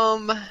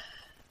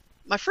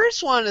 my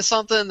first one is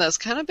something that's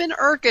kind of been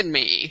irking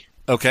me.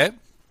 Okay.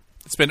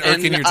 It's been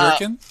irking your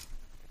jerkin?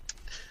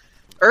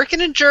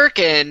 Irking and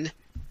jerkin.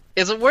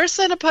 Is it worse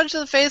than a punch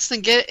in the face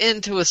than get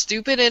into a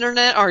stupid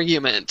internet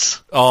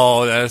argument?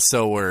 Oh, that is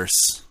so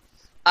worse.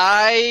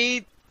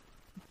 I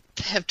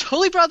have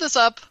totally brought this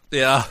up.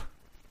 Yeah.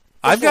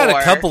 I've got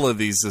a couple of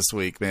these this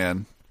week,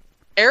 man.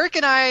 Eric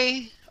and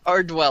I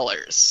are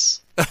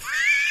dwellers.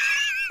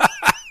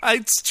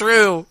 It's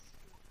true.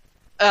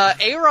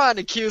 Aaron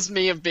accused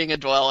me of being a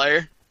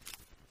dweller.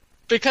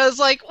 Because,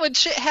 like, when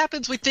shit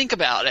happens, we think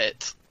about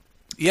it.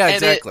 Yeah,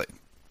 exactly.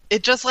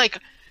 It just, like,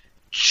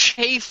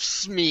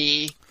 chafes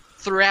me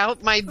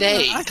throughout my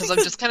day because I'm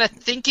just kind of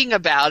thinking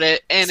about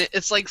it, and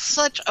it's like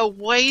such a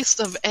waste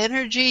of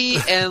energy,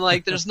 and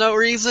like there's no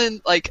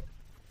reason, like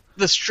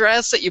the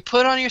stress that you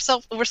put on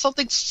yourself over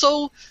something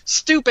so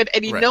stupid,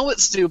 and you know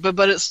it's stupid,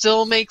 but it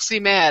still makes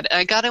you mad. And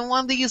I got in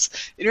one of these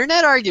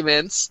internet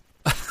arguments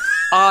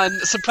on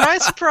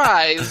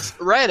surprise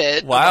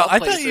Reddit. Wow, I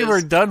thought you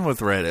were done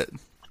with Reddit.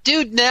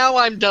 Dude, now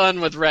I'm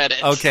done with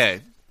Reddit. Okay.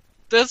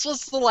 This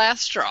was the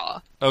last straw.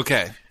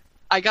 Okay.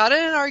 I got in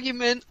an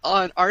argument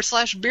on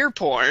r/beer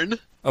porn.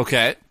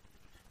 Okay.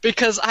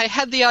 Because I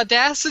had the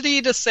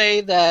audacity to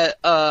say that,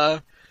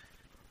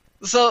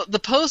 so the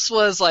post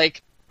was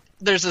like,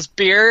 there's this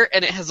beer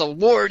and it has a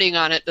warning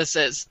on it that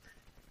says,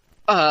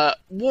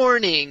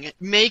 warning,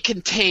 may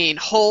contain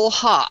whole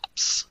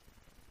hops.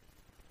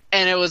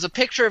 And it was a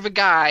picture of a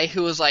guy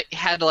who was like,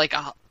 had like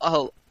a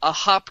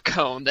hop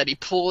cone that he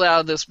pulled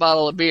out of this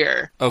bottle of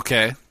beer.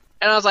 Okay.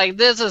 And I was like,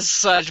 this is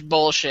such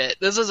bullshit.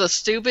 This is a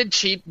stupid,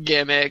 cheap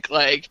gimmick.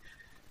 Like,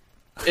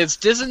 it's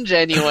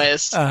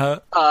disingenuous.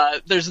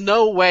 There's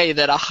no way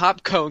that a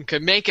hop cone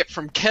could make it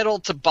from kettle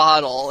to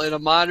bottle in a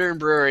modern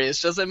brewery.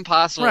 It's just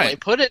impossible. Right. They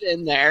put it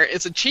in there.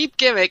 It's a cheap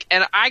gimmick,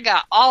 and I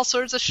got all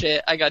sorts of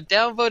shit. I got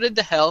downvoted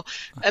to hell.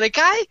 And a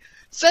guy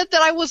said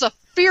that I was a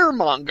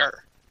fearmonger.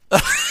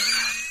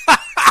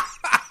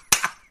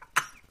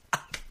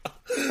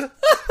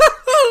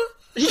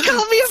 He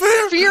called me a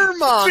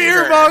fearmonger.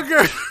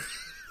 Fearmonger.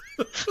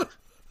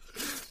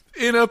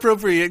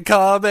 Inappropriate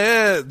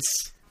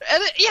comments.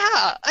 And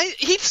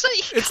he said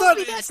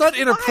it's not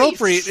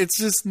inappropriate. It's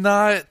just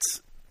not.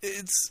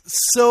 It's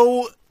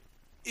so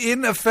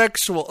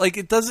ineffectual. Like,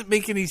 it doesn't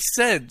make any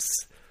sense.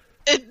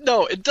 It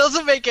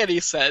doesn't make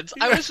any sense.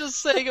 I was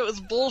just saying it was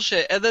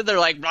bullshit, and then they're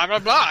like, blah blah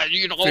blah.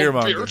 You know,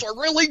 beers are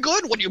really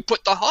good when you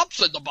put the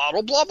hops in the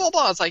bottle. Blah blah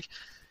blah. It's like,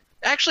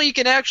 you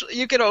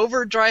can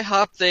over dry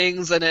hop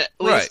things, and it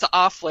leads to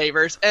off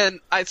flavors. And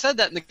I said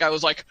that, and the guy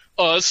was like,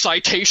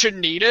 citation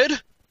needed.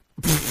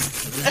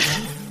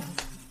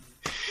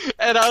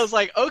 And I was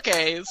like,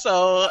 okay.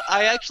 So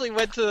I actually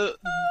went to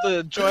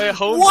the Joy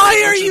Home.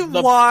 Why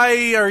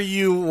are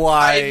you?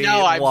 I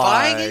know I'm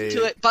buying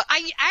into it, but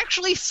I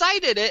actually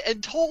cited it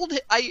and told.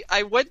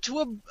 I went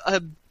to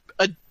a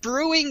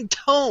brewing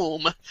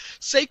tome,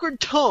 sacred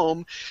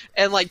tome,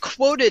 and like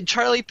quoted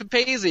Charlie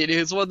Papazian,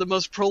 who's one of the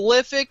most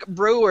prolific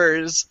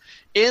brewers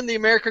in the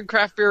American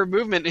craft beer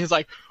movement. And he's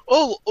like,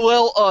 oh,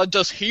 well,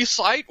 does he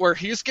cite where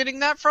he's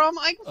getting that from?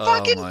 Like,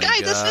 fucking guy,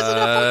 this isn't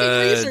a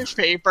fucking research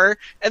paper.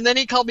 And then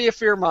he called me a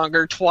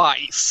fearmonger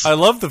twice. I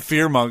love the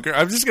fearmonger.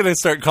 I'm just going to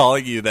start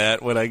calling you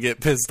that when I get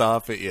pissed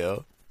off at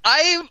you.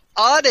 I'm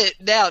on it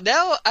now.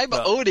 Now I'm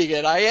owning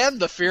it. I am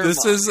the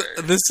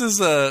fearmonger. This is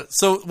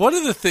so one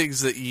of the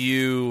things that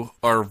you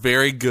are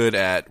very good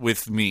at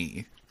with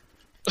me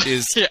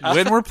is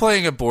when we're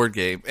playing a board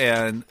game,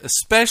 and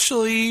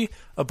especially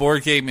a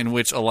board game in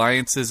which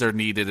alliances are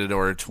needed in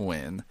order to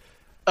win,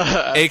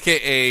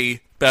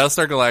 aka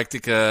Battlestar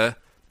Galactica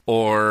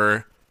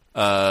or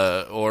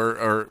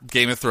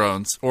Game of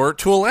Thrones, or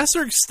to a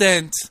lesser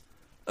extent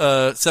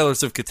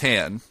Settlers of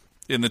Catan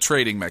in the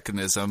trading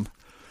mechanism.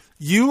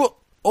 You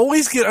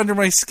always get under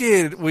my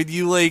skin when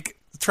you like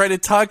try to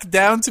talk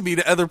down to me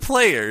to other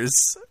players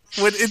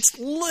when it's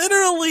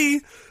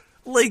literally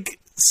like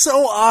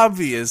so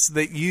obvious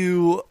that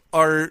you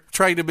are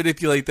trying to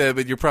manipulate them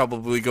and you're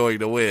probably going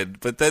to win.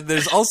 But then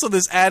there's also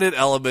this added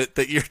element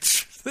that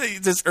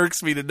that just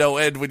irks me to no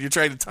end when you're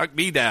trying to talk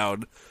me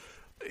down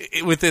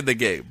within the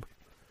game.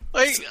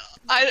 Like,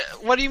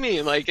 what do you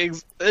mean? Like,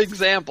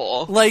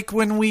 example? Like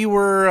when we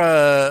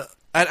were,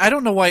 I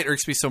don't know why it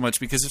irks me so much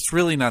because it's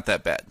really not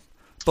that bad.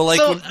 But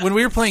like when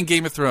we were playing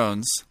Game of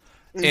Thrones,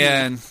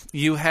 and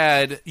you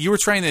were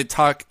trying to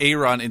talk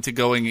Aaron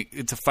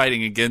into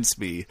fighting against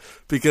me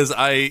because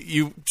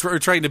you were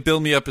trying to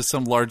build me up as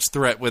some large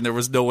threat when there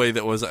was no way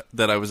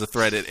that I was a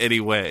threat in any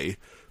way,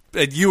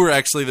 and you were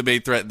actually the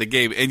main threat in the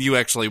game, and you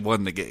actually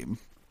won the game.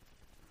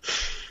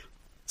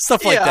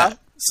 Stuff like that.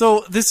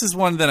 So this is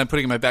one that I'm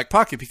putting in my back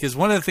pocket because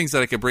one of the things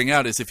that I could bring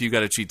out is if you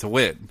got to cheat to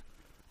win.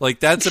 Like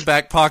that's a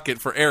back pocket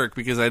for Eric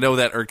because I know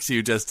that irks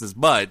you just as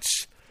much.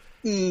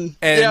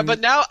 Yeah, but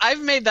now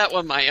I've made that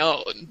one my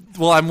own.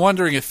 Well, I'm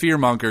wondering if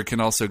Fearmonger can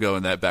also go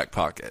in that back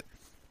pocket.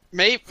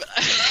 Maybe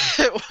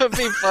it would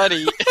be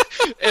funny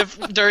if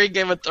during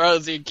Game of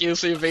Thrones you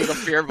accused me of being a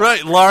fearmonger.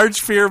 Right, large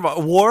fearmonger,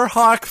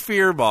 Warhawk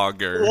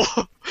Fearmonger.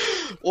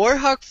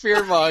 Warhawk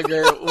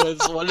Fearmonger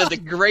was one of the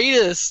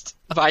greatest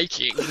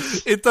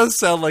Vikings. It does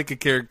sound like a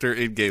character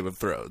in Game of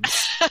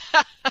Thrones.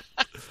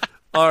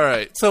 All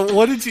right. So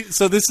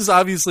so this is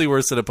obviously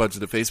worse than a punch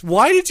in the face.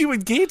 Why did you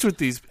engage with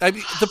these? I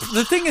mean,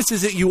 the thing is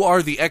that you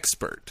are the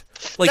expert.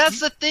 Like, that's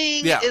the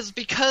thing is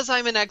because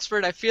I'm an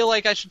expert, I feel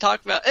like I should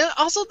talk about, and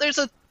also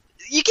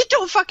you get to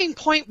a fucking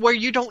point where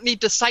you don't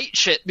need to cite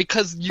shit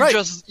because you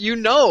just,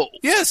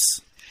 Yes.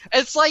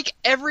 It's like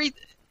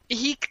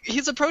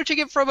he's approaching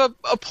it from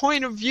a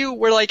point of view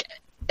where like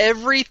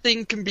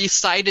everything can be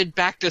cited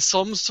back to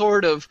some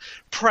sort of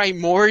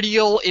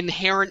primordial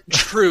inherent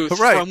truth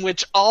from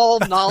which all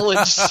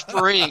knowledge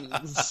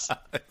springs.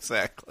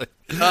 Exactly.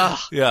 Ugh,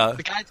 yeah.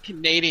 The guy's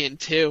Canadian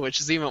too, which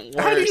is even worse.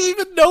 How do you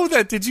even know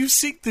that? Did you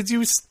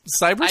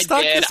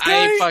cyberstalk this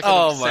guy? I fucking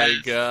oh obsessed.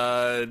 My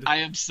god. I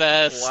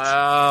obsessed.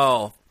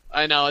 Wow.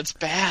 I know, it's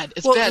bad.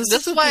 It's bad.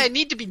 This is why I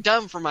need to be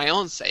dumb for my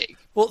own sake.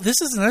 Well,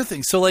 this is another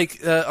thing. So like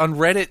on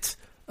Reddit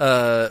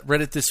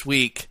this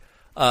week,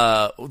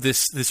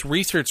 this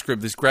research group,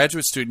 this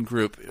graduate student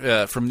group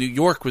from New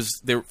York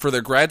for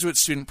their graduate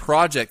student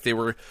project, they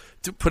were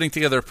putting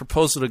together a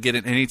proposal to get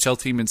an NHL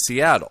team in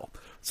Seattle.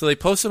 So they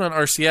posted on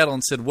our Seattle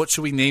and said, what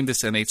should we name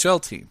this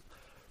NHL team?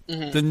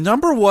 Mm-hmm. The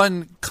number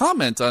one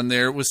comment on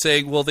there was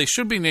saying, well, they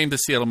should be named the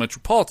Seattle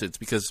Metropolitans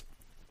because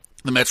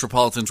the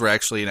Metropolitans were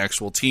actually an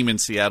actual team in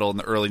Seattle in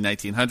the early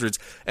 1900s,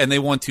 and they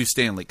won 2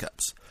 Stanley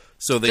Cups.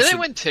 So Did they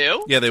win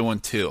 2? Yeah, they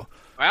won 2.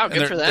 Wow,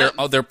 good for them.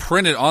 They're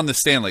printed on the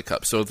Stanley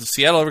Cup. So if the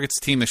Seattle ever gets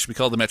a team, they should be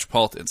called the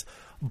Metropolitans.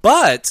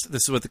 But,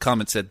 this is what the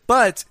comment said,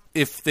 but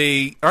if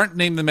they aren't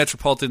named the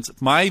Metropolitans,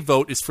 my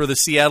vote is for the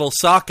Seattle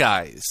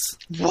Sockeyes.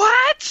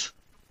 What?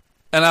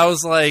 And I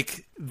was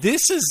like,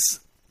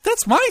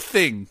 that's my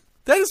thing.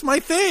 That is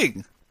my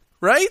thing.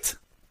 Right?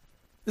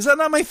 Is that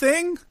not my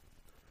thing?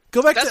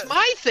 That's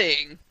my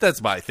thing.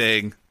 That's my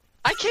thing.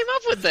 I came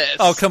up with this.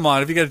 Oh, come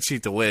on. If you got to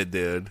cheat to win,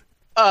 dude.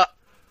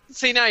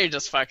 See, now you're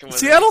just fucking with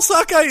Seattle me.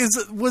 Sockeye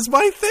was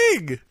my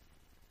thing.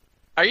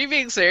 Are you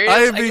being serious? I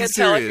am being can't serious.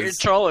 Tell if you're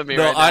trolling me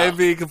right now. I am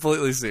being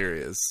completely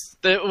serious.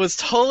 It was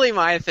totally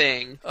my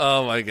thing.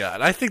 Oh my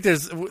god! I think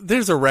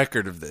there's a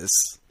record of this.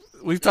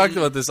 We've talked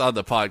about this on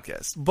the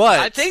podcast, but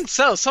I think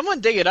so.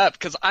 Someone dig it up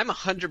because I'm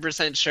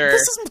 100% sure.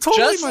 This is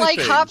totally just my like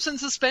thing. hops and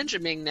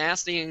suspension being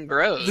nasty and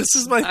gross. This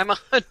is my. I'm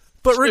 100%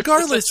 But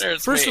regardless, sure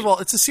first of all,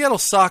 it's a Seattle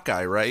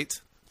Sockeye, right?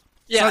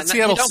 Yeah, it's not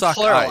Seattle you don't Sockeyes,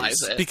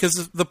 pluralize it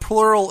because the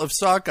plural of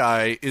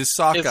sockeye is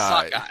sockeye. It's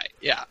sockeye,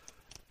 yeah.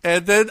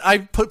 And then I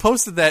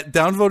posted that,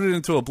 downvoted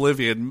into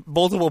oblivion.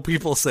 Multiple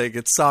people saying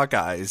it's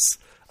Sockeyes.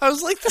 I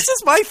was like, "This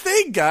is my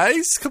thing,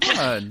 guys. Come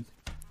on."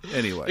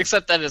 Anyway,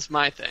 except that it's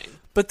my thing.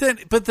 But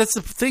that's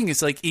the thing.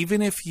 Is like,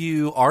 even if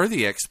you are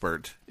the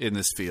expert in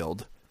this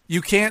field,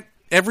 you can't.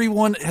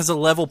 Everyone has a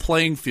level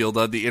playing field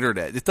on the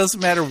internet. It doesn't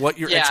matter what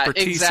your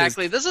expertise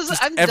exactly. is. This is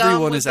I'm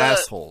everyone is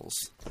assholes.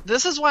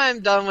 This is why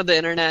I'm done with the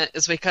internet.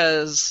 Is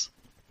because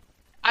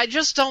I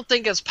just don't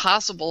think it's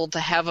possible to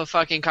have a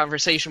fucking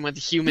conversation with a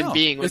human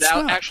being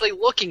without actually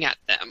looking at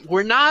them.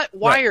 We're not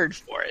wired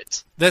for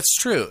it. That's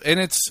true. And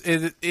it's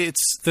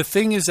the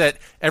thing is that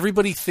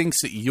everybody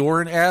thinks that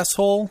you're an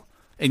asshole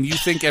and you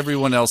think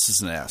everyone else is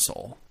an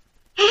asshole.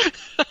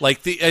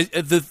 Like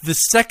the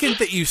second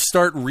that you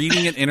start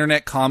reading an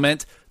internet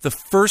comment, the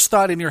first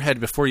thought in your head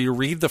before you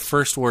read the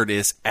first word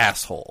is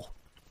asshole.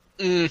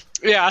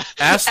 Yeah.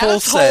 Asshole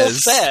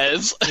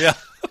says. Yeah,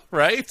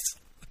 right?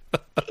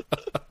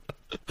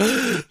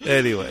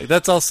 Anyway,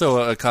 that's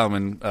also a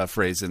common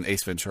phrase in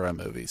Ace Ventura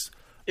movies.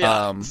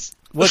 Yeah.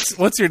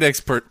 What's your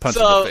next punch in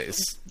the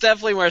face?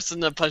 Definitely worse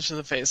than a punch in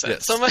the face.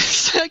 Yes. So my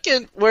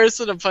second worse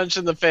than a punch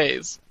in the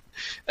face.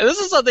 And this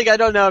is something I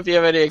don't know if you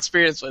have any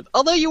experience with.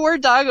 Although you were a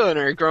dog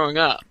owner growing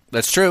up.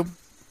 That's true.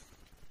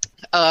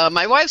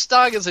 My wife's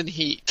dog is in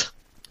heat.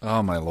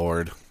 Oh, my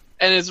Lord.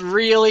 and it's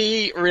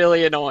really,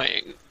 really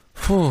annoying.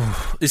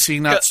 Is she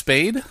not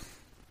spayed?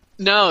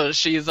 No,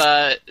 she's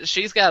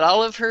got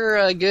all of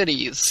her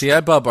goodies. See,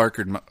 we Bob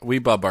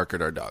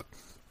Barkered our dog.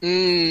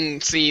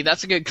 See,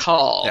 that's a good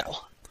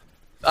call.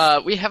 Yeah.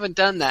 We haven't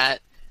done that.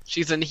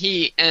 She's in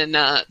heat, and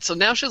so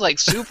now she's like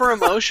super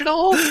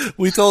emotional.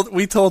 We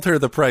told her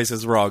the price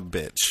is wrong,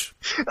 bitch,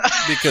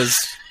 because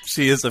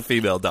she is a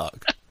female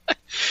dog.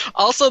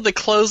 Also, the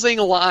closing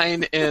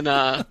line in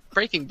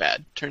Breaking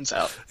Bad, turns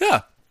out.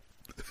 Yeah.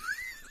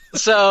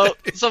 So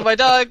my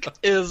dog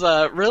is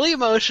really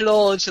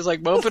emotional, and she's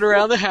like moping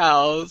around the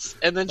house,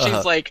 and then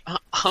she's like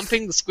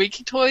humping the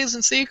squeaky toys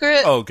in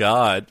secret. Oh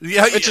God!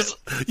 Yeah,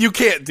 you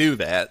can't do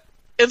that.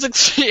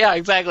 Yeah,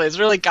 exactly. It's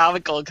really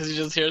comical because you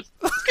just hear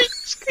squeak,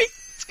 squeak,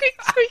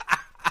 squeak, squeak.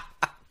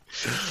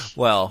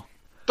 Well,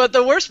 but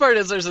the worst part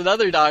is there's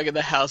another dog in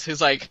the house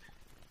who's like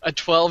a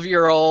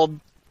 12-year-old,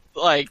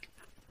 like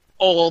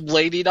old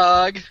lady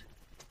dog.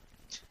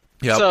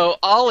 Yeah. So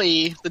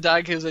Ollie, the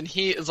dog who's in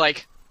heat, is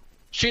like.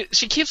 She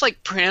keeps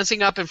like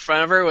prancing up in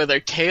front of her with her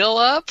tail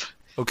up,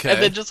 okay,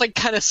 and then just like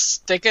kind of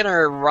sticking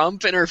her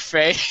rump in her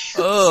face.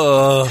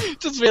 Oh,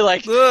 just be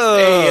like,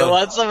 "Hey, you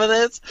want some of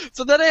this?"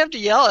 So then I have to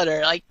yell at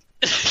her, like,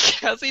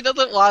 "Cassie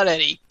doesn't want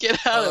any.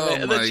 Get out of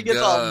it!" And then she gets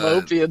all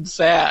mopey and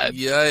sad.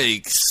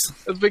 Yikes!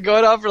 It's been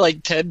going on for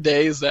like 10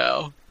 days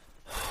now.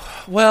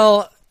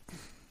 Well,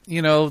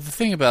 the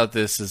thing about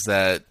this is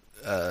that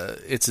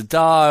it's a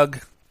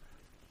dog,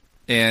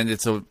 and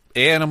it's an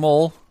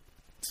animal.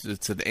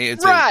 It's an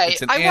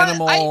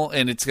animal,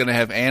 and it's going to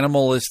have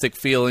animalistic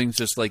feelings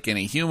just like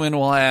any human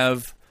will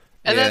have.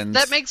 And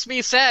that makes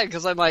me sad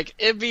because I'm like,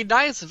 it'd be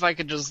nice if I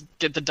could just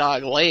get the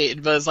dog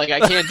laid, but it's like I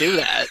can't do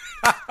that.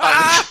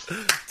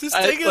 Just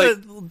take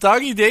it to a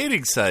doggy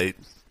dating site.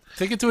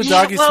 Take it to a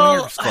doggy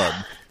swingers club.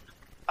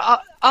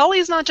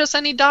 Ollie's not just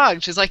any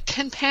dog. She's like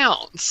 10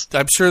 pounds.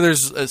 I'm sure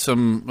there's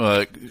some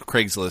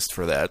Craigslist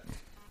for that.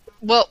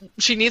 Well,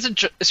 she needs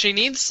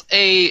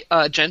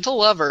a gentle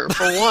lover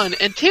for one,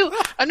 and two,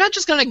 I'm not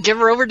just gonna give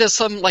her over to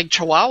some like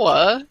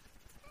Chihuahua.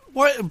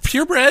 What,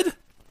 purebred?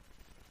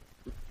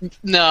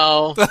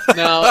 No,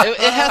 it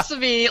has to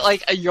be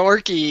like a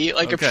Yorkie,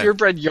 like a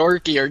purebred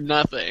Yorkie or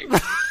nothing.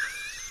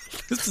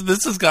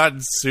 This has gotten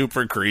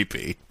super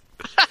creepy.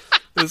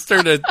 This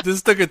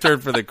took a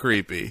turn for the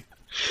creepy.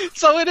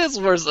 So it is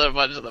worse than a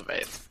punch in the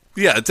face.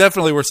 Yeah,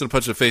 definitely worse than a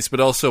punch in the face, but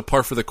also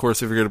par for the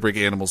course if you're going to bring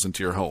animals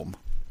into your home.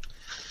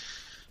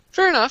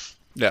 Fair enough.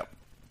 Yeah.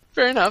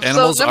 Fair enough.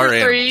 Animals so number are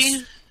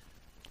three,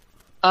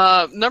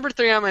 animals. Number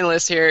 3 on my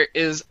list here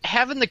is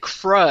having the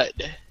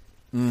crud.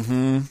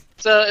 Mm-hmm.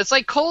 So it's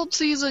like cold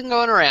season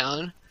going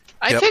around.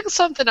 I picked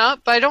something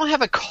up, but I don't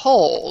have a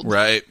cold.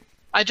 Right.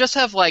 I just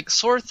have like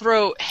sore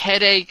throat,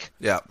 headache,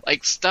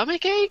 like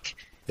stomach ache.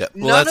 Yeah.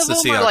 Well, None that's of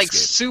the them are Seahawks like game.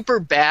 super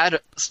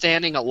bad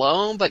standing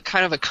alone, but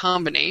kind of a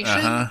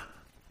combination. Uh-huh.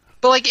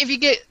 But like if you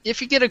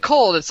get a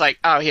cold, it's like,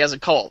 oh, he has a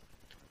cold.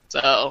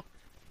 So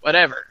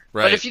whatever.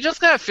 Right. But if you just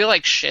kind of feel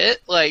like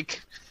shit,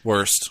 like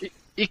worst.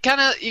 You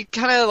kind of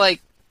like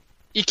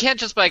you can't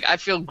just be like, I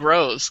feel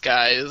gross,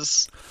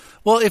 guys.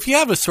 Well, if you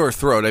have a sore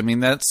throat, I mean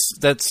that's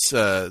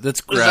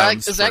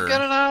grounds. Is that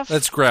good enough?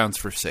 That's grounds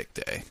for sick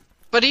day.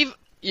 But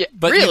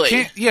but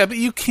really, but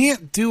you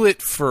can't do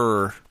it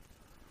for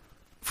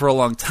a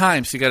long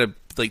time. So you got to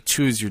like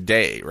choose your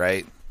day,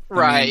 right?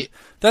 Right. I mean,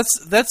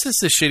 that's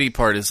just the shitty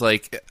part. Is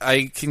like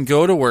I can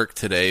go to work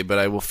today, but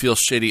I will feel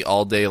shitty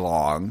all day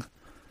long.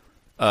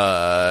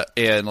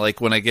 And like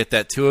when I get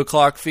that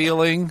 2:00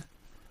 feeling,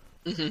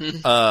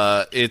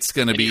 it's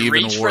going to be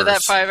even worse. For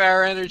that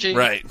 5-hour energy,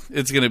 right?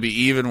 It's going to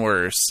be even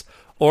worse.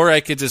 Or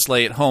I could just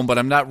lay at home, but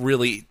I'm not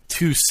really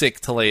too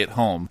sick to lay at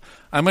home.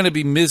 I'm going to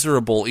be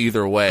miserable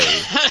either way.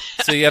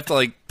 So you have to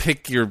like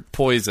pick your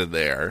poison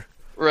there,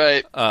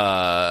 right?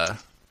 Yeah,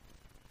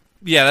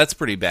 that's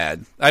pretty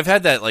bad. I've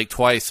had that like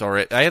twice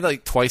already. I had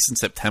like twice in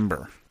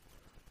September.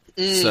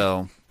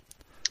 So.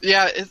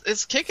 Yeah,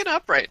 it's kicking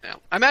up right now.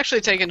 I'm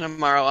actually taking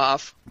tomorrow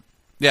off.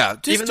 Yeah,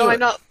 even though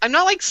I'm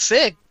not like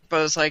sick,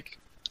 but it's like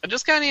I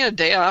just kind of need a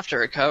day off to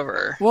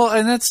recover. Well,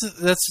 and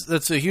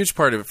that's a huge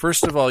part of it.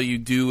 First of all, you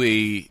do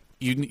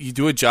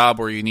a job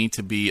where you need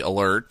to be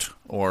alert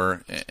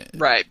or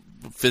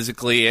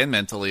physically and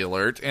mentally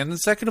alert, and then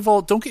second of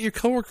all, don't get your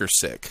coworkers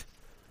sick.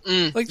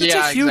 Like that's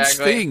a huge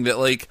thing that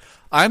like.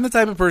 I'm the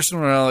type of person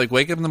where I like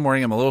wake up in the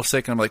morning, I'm a little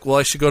sick, and I'm like, well,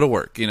 I should go to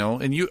work,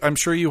 and I'm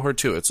sure you are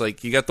too. It's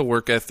like you got the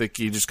work ethic,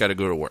 you just got to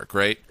go to work,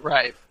 right?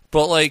 Right.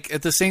 But like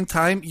at the same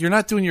time, you're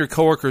not doing your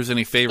coworkers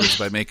any favors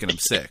by making them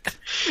sick.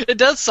 It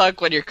does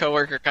suck when your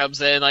coworker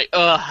comes in like,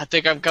 I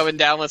think I'm coming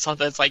down with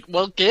something. It's like,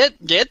 well, get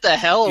the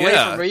hell away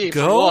from me.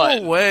 Go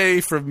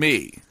away from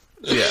me.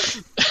 Yeah.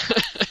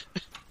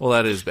 Well,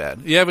 that is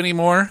bad. You have any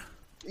more?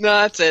 No,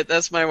 that's it.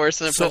 That's my worse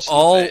than a punch in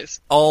the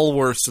face. All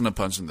worse than a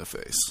punch in the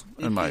face,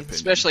 in my opinion.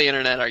 Especially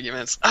internet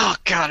arguments. Oh,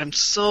 God, I'm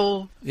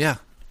so... Yeah,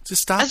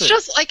 just stop it. It's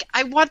just like,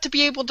 I want to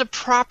be able to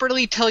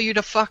properly tell you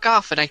to fuck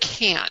off, and I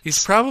can't.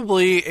 He's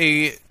probably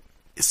a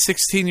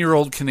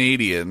 16-year-old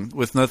Canadian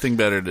with nothing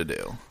better to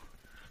do.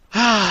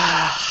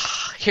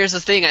 here's the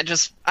thing.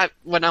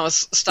 When I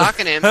was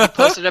stalking him, he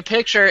posted a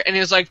picture, and he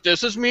was like,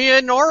 "This is me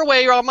in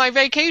Norway on my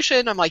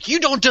vacation." I'm like, "You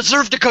don't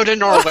deserve to go to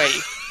Norway.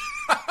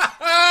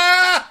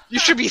 You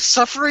should be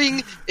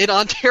suffering in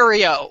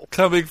Ontario."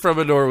 Coming from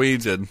a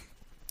Norwegian.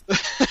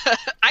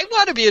 I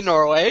want to be in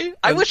Norway.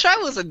 I wish I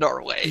was in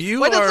Norway.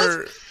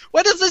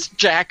 What does this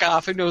jack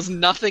off who knows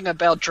nothing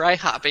about dry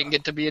hopping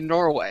get to be in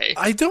Norway?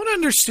 I don't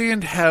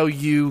understand how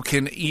you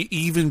can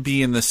even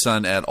be in the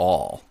sun at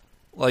all.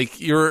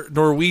 Like, you're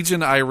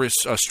Norwegian,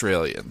 Irish,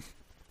 Australian.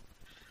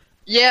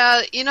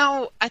 Yeah,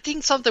 I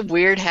think something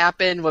weird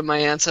happened when my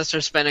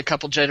ancestors spent a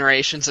couple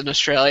generations in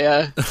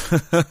Australia.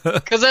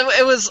 Because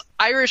it was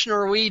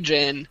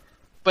Irish-Norwegian,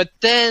 but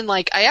then,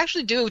 I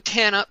actually do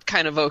tan up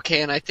kind of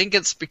okay, and I think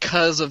it's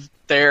because of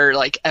their,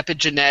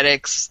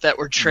 epigenetics that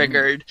were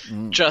triggered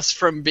just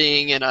from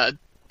being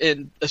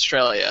in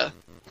Australia.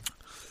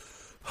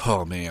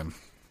 Oh, man.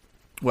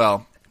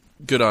 Well,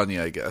 good on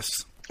you, I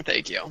guess.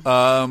 Thank you.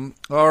 All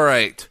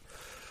right.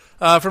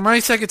 For my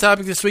second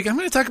topic this week, I'm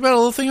going to talk about a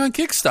little thing on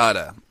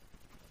Kickstarter.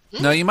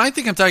 Now, you might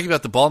think I'm talking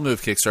about the Bald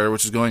Move Kickstarter,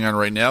 which is going on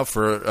right now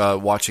for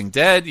Watching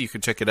Dead. You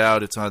can check it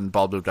out. It's on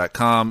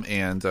baldmove.com,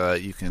 and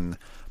you can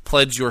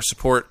pledge your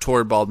support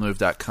toward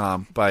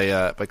baldmove.com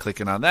by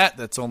clicking on that.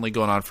 That's only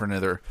going on for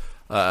another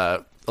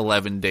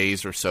 11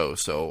 days or so,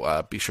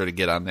 so be sure to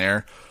get on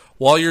there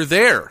while you're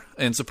there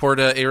and support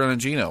Aaron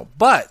and Gino.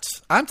 But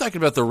I'm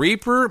talking about the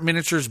Reaper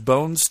Miniatures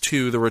Bones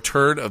 2, The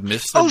Return of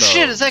Mr. Bones. Oh,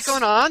 shit, is that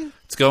going on?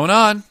 It's going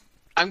on.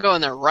 I'm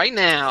going there right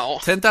now.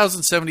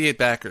 10,078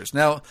 backers.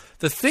 Now,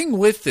 the thing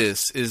with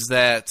this is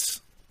that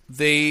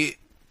they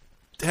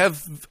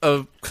have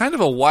a kind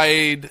of a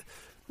wide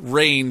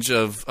range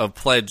of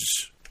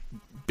pledge.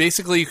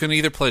 Basically, you can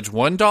either pledge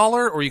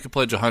 $1 or you can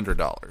pledge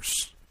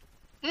 $100.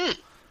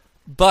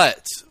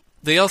 But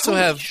they also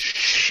have...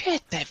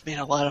 Shit, they've made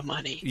a lot of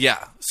money.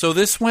 Yeah. So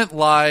this went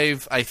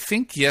live, I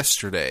think,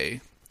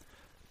 yesterday,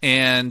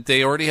 and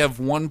they already have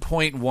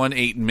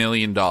 $1.18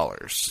 million.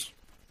 Damn,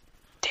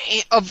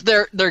 of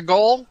their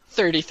goal?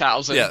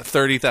 30,000. Yeah,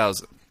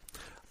 30,000.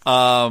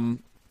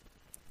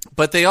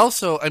 But they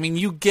also,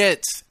 you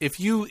get, if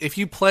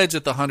you pledge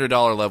at the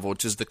 $100 level,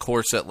 which is the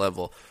core set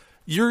level,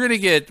 you're going to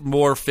get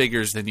more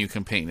figures than you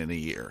can paint in a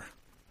year.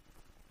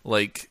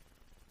 You're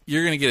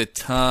going to get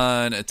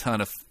a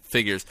ton of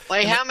figures.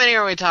 How many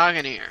are we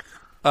talking here?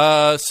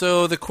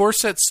 So the core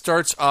set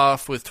starts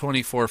off with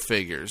 24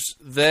 figures.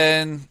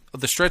 Then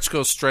the stretch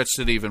goals stretched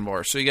it even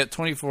more. So you got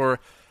 24,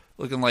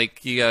 looking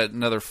like you got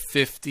another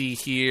 50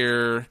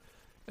 here,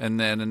 and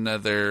then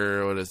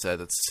another, what is that?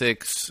 That's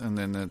 6, and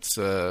then it's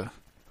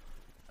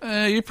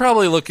you're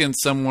probably looking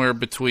somewhere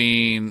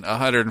between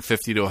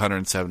 150 to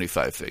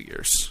 175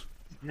 figures.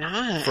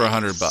 Nice. For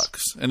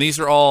 $100. And these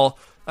are all,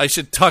 I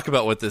should talk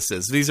about what this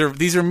is. These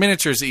are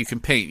miniatures that you can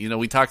paint.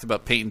 We talked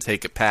about paint and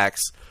take at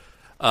PAX.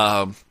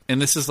 And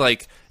this is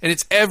and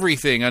it's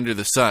everything under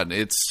the sun.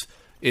 It's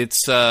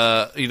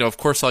of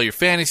course, all your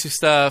fantasy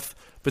stuff,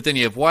 but then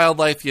you have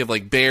wildlife, you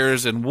have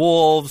bears and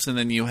wolves, and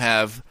then you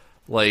have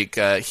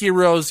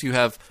heroes, you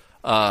have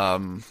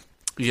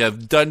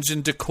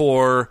dungeon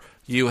decor,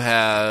 you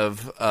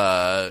have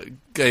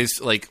guys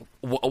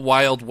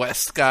Wild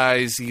West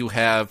guys, you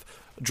have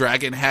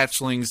dragon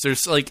hatchlings.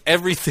 There's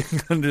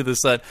everything under the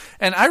sun,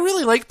 and I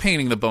really like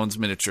painting the Bones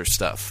miniature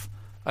stuff.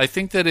 I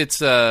think that it's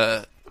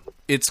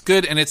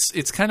good, and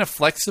it's kind of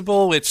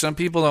flexible, which some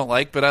people don't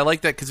like, but I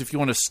like that because if you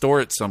want to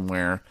store it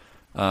somewhere,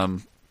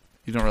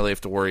 you don't really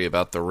have to worry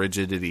about the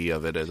rigidity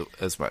of it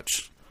as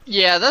much.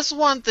 Yeah, that's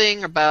one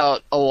thing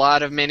about a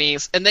lot of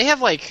minis, and they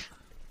have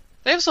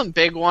some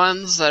big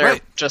ones that are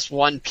just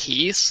one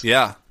piece.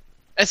 Yeah.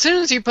 As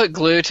soon as you put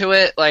glue to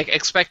it,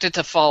 expect it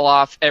to fall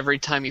off every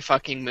time you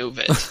fucking move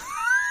it.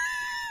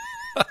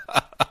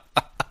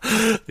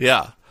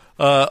 Yeah.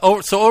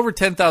 So over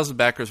 10,000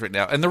 backers right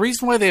now. And the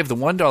reason why they have the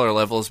 $1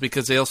 level is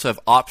because they also have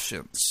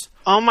options.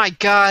 Oh my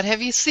god,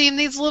 have you seen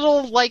these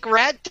little,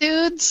 rat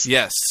dudes?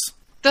 Yes.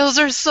 Those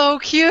are so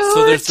cute!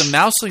 So there's the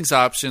Mouselings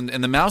option,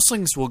 and the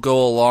Mouselings will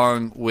go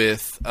along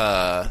with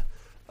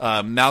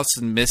Mice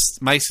and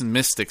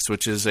Mystics,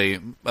 which is a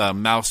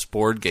mouse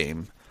board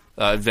game.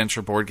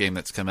 Adventure board game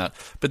that's come out.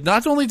 But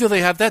not only do they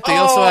have that, they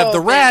also have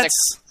the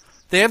rats.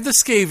 They have the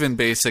Skaven,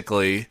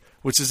 basically,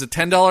 which is a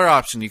 $10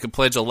 option. You can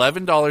pledge $11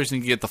 and you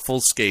can get the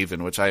full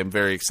Skaven, which I am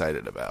very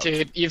excited about.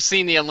 Dude, you've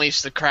seen the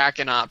Unleash the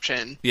Kraken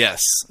option.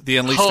 Yes, the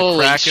Unleash the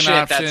Kraken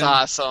option. That's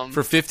awesome.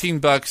 For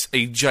 $15,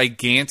 a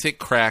gigantic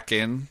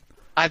Kraken.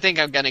 I think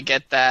I'm going to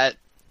get that.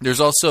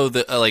 There's also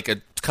the a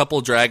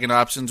couple dragon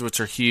options, which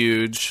are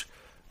huge.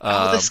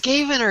 The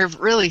Skaven are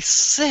really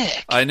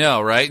sick. I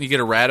know, right? And you get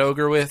a Rat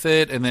Ogre with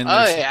it, and then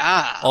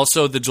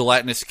also the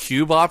gelatinous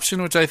cube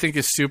option, which I think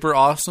is super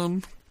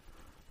awesome.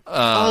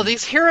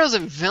 These heroes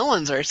and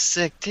villains are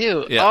sick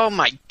too. Yeah. Oh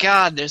my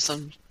god, there's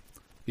some.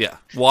 Yeah,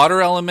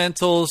 water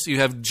elementals. You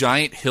have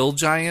giant hill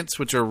giants,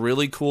 which are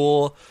really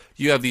cool.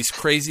 You have these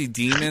crazy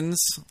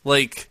demons,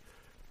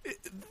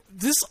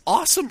 this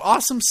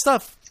awesome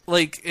stuff.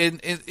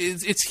 And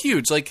it's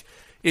huge.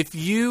 if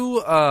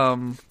you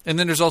and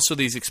then there's also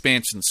these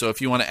expansions. So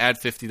if you want to add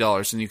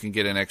 $50, then you can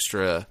get an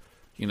extra,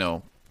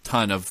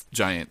 ton of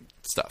giant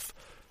stuff.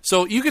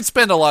 So you could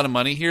spend a lot of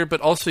money here, but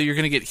also you're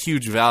going to get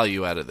huge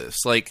value out of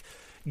this. Like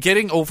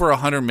getting over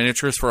 100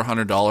 miniatures for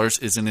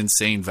 $100 is an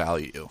insane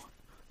value.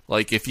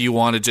 Like if you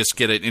want to just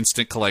get an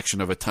instant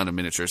collection of a ton of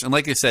miniatures. And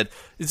like I said,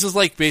 this is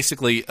like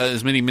basically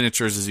as many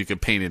miniatures as you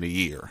could paint in a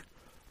year.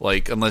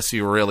 Like unless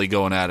you were really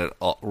going at it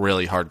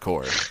really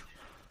hardcore.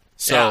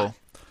 So,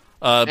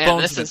 Man,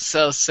 this is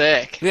so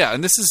sick. Yeah,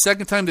 and this is the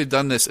second time they've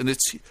done this, and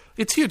it's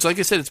huge. Like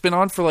I said, it's been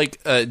on for like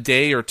a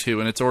day or two,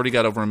 and it's already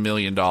got over $1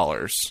 million.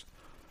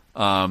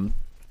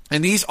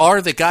 And these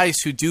are the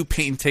guys who do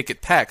paint and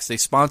ticket packs. They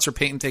sponsor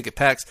paint and ticket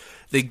packs.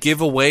 They give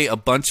away a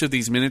bunch of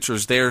these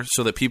miniatures there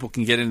so that people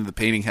can get into the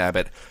painting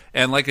habit.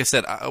 And like I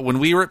said, when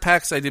we were at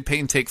PAX, I did paint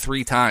and take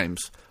 3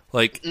 times.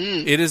 Like,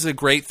 It is a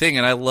great thing,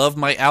 and I love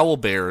my owl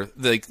bear.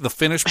 The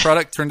finished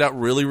product turned out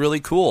really,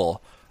 really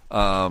cool.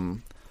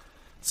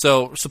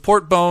 So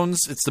support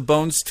Bones. It's the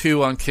Bones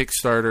 2 on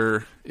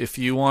Kickstarter. If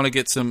you want to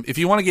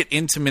get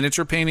into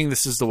miniature painting,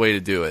 this is the way to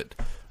do it.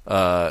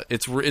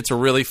 It's a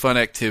really fun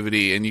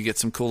activity, and you get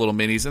some cool little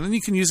minis, and then you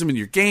can use them in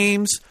your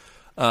games.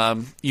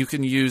 You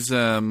can use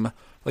them,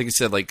 like I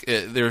said,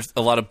 there's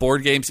a lot of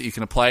board games that you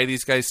can apply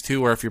these guys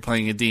to, or if you're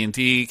playing a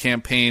D&D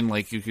campaign,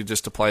 like you could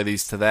just apply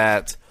these to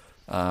that.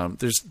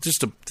 The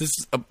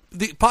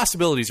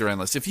possibilities are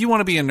endless. If you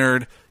want to be a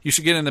nerd, you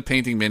should get into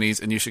painting minis,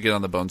 and you should get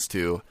on the Bones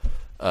 2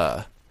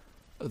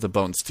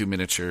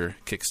 miniature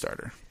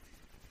Kickstarter.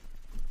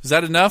 Is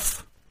that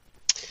enough?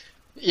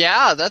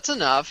 Yeah, that's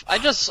enough. I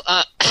just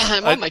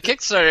I'm on my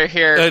Kickstarter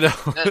here. I know.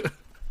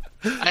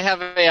 I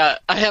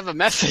have a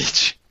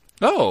message.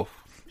 Oh,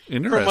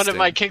 interesting. From one of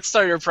my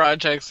Kickstarter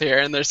projects here,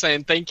 and they're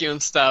saying thank you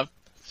and stuff.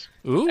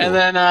 Ooh. And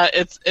then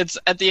it's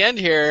at the end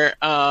here.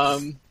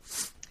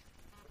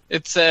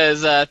 It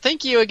says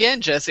thank you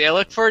again, Jesse. I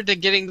look forward to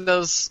getting you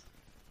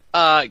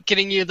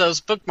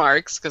those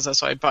bookmarks because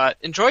that's what I bought.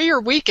 Enjoy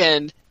your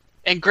weekend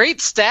and great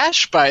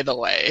stash, by the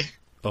way.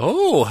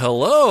 Oh,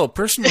 hello.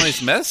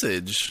 Personalized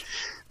message.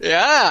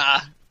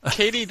 Yeah.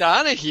 Katie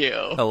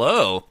Donahue.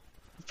 Hello.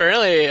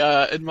 Apparently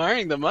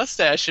admiring the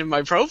mustache in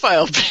my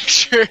profile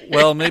picture.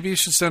 Well, maybe you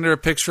should send her a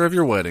picture of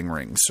your wedding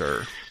ring,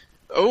 sir.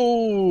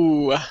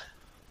 Oh.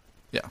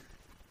 Yeah.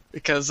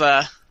 Because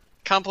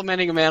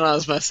complimenting a man on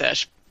his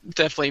mustache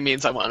definitely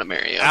means I want to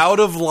marry him. Out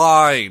of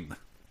line.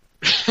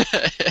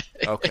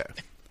 Okay.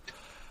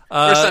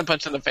 Percent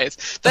punch in the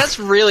face. That's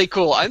really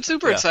cool. I'm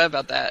super excited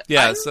about that.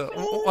 Yeah,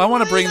 so I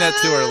want to bring that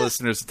to our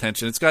listeners'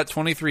 attention. It's got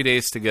 23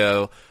 days to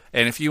go,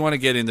 and if you want to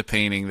get into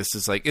painting, this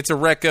is it's a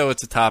reco,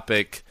 it's a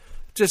topic.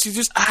 Can you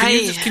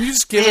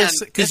just give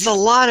us? It's a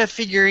lot of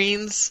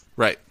figurines.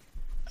 Right.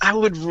 I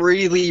would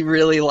really,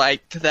 really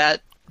like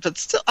that, but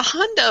still, a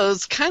hundo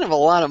is kind of a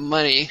lot of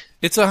money.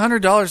 It's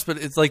 $100, but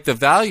it's like the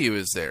value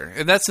is there,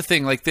 and that's the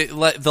thing. Like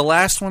the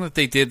last one that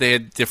they did, they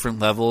had different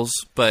levels,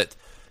 but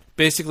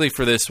basically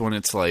for this one,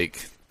 it's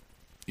like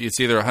it's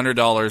either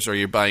 $100 or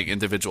you're buying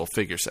individual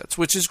figure sets,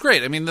 which is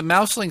great. I mean, the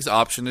Mouselings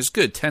option is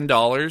good,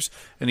 $10,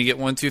 and you get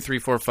 1, 2, 3,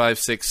 4, 5,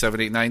 6, 7,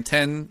 8, 9,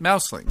 10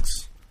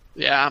 Mouselings.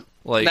 Yeah,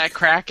 like that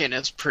Kraken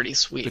is pretty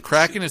sweet. The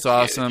Kraken is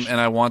awesome,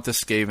 and I want the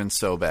Skaven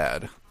so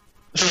bad.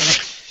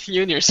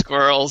 You and your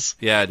squirrels.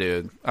 Yeah,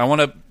 dude. I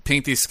want to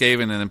paint these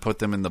Skaven and then put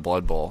them in the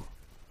Blood Bowl.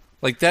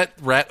 Like, that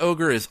Rat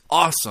Ogre is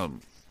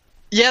awesome.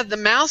 Yeah, the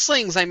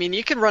Mouselings, I mean,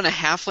 you could run a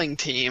Halfling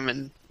team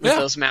with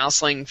those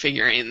Mouseling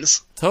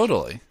figurines.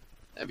 Totally.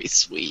 That'd be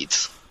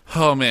sweet.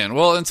 Oh, man.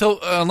 Well,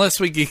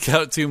 unless we geek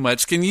out too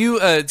much, can you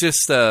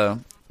just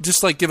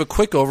give a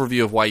quick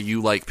overview of why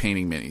you like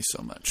painting minis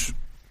so much?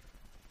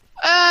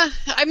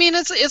 I mean,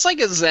 it's like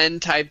a Zen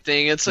type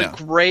thing. It's a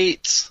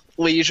great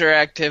leisure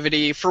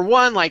activity. For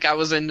one, I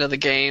was into the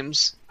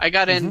games. I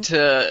got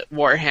into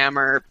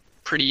Warhammer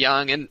pretty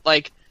young, and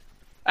I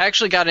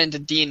actually got into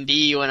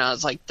D&D when I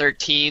was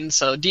 13.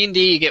 So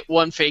D&D, you get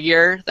one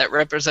figure that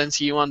represents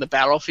you on the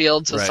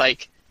battlefield. So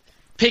it's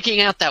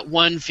picking out that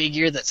one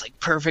figure that's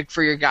perfect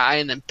for your guy,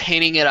 and then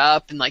painting it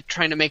up and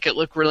trying to make it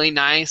look really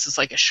nice. It's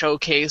like a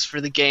showcase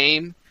for the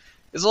game.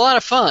 It's a lot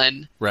of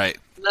fun. Right.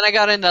 And then I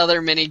got into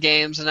other mini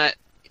games, and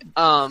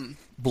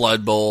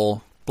Blood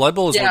Bowl. Blood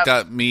Bowl is what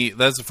got me.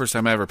 That's the first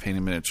time I ever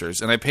painted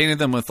miniatures, and I painted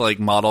them with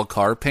model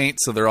car paint,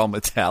 so they're all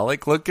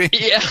metallic looking.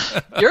 Yeah,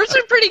 yours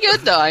are pretty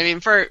good though. I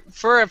mean, for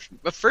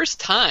a first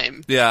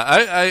time. Yeah,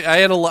 I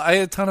had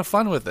a ton of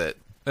fun with it,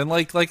 and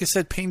like I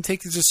said, paint and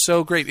take is just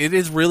so great. It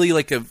is really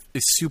a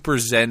super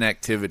zen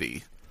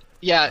activity.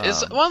 Yeah,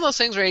 it's one of those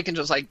things where you can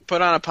just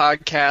put on a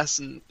podcast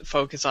and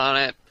focus on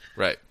it.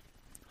 Right.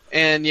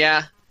 And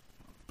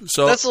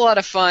so that's a lot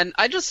of fun.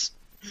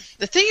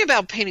 The thing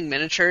about painting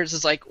miniatures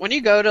is when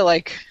you go to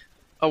a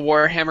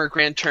Warhammer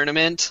Grand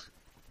Tournament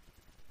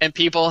and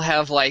people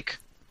have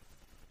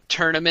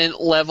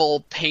tournament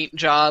level paint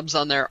jobs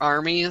on their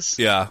armies.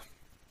 Yeah.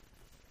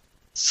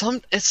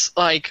 Sometimes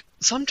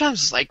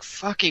it's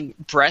fucking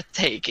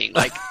breathtaking.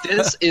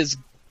 This is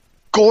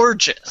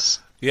gorgeous.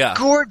 Yeah.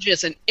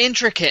 Gorgeous and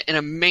intricate and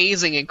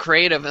amazing and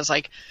creative. It's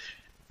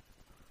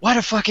what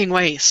a fucking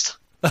waste.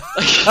 Like,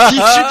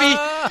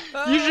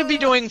 you should be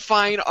doing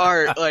fine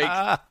art.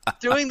 Like,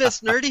 doing this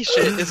nerdy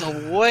shit is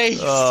a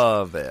waste.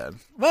 Oh man.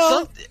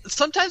 Well,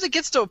 sometimes it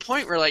gets to a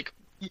point where like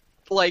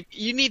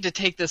you need to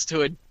take this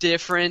to a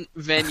different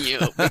venue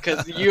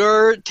because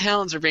your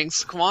talents are being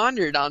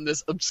squandered on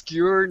this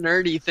obscure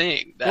nerdy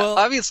thing that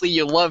obviously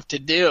you love to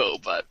do,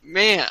 but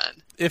man.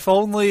 If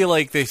only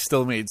like they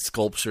still made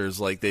sculptures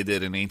like they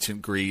did in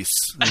ancient Greece,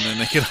 and then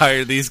they could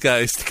hire these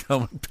guys to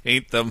come and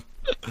paint them.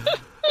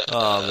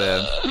 Oh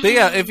man. But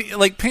yeah, if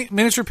like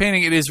miniature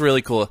painting, it is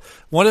really cool.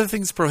 One of the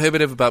things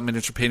prohibitive about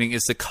miniature painting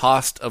is the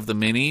cost of the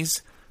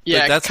minis.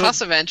 Yeah, that's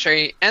cost of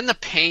entry and the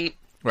paint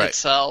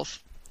itself.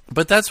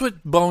 But that's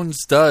what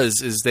Bones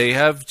does, is they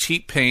have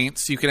cheap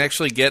paints. You can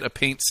actually get a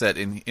paint set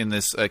in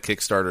this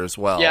Kickstarter as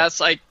well. Yeah, it's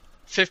like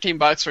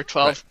 $15 for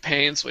 12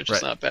 paints, which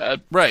is not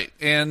bad. Right,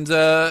 and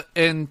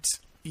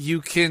you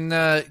can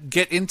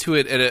get into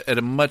it at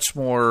a much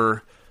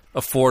more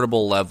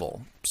affordable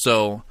level.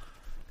 So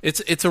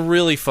it's a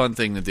really fun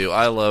thing to do.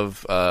 I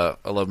love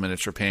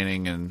miniature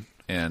painting,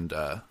 and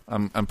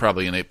I'm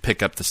probably gonna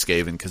pick up the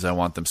Skaven because I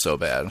want them so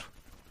bad.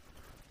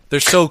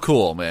 They're so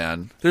cool,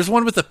 man. There's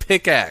one with a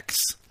pickaxe.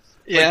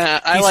 Yeah,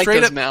 I like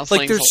those mouselings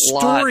like there's a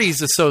lot.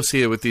 stories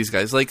associated with these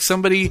guys. Like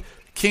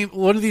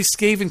one of these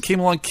Skaven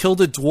came along,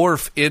 killed a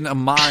dwarf in a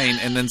mine,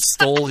 and then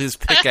stole his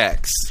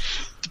pickaxe.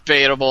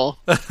 Debatable.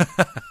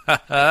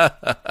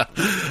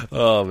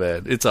 Oh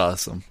man, it's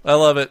awesome. I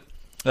love it.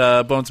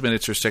 Bones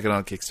Miniatures, check it out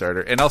on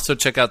Kickstarter. And also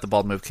check out the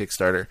Bald Move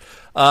Kickstarter.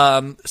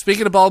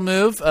 Speaking of Bald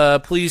Move,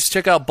 please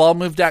check out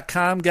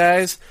baldmove.com,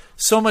 guys.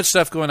 So much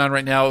stuff going on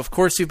right now. Of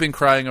course, you've been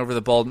crying over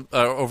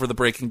the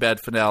Breaking Bad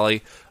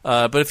finale.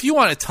 But if you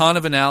want a ton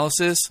of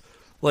analysis,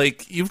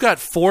 like you've got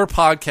 4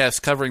 podcasts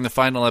covering the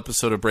final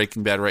episode of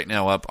Breaking Bad right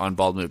now up on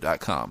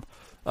baldmove.com.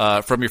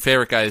 From your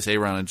favorite guys,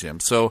 Aaron and Jim.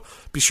 So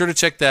be sure to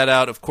check that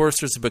out. Of course,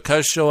 there's a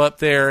Because show up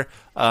there.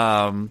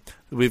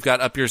 We've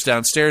got Up Yours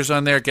Downstairs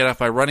on there. Get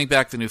Off My Running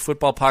Back, the new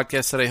football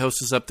podcast that I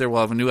host, is up there.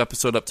 We'll have a new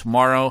episode up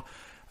tomorrow.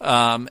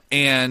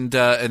 And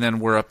then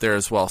we're up there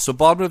as well. So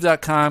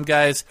baldmove.com,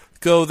 guys.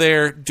 Go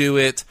there. Do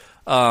it.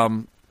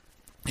 It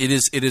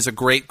is a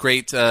great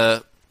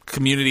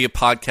community of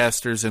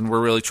podcasters, and we're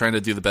really trying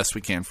to do the best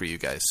we can for you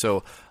guys.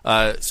 So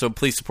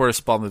please support us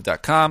at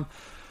baldmove.com.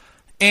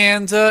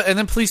 And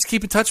then please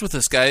keep in touch with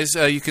us, guys.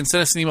 You can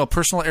send us an email,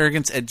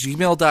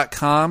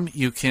 personalarrogance@gmail.com.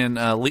 You can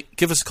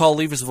give us a call,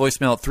 leave us a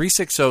voicemail at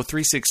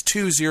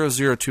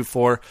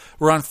 360-362-0024.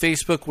 We're on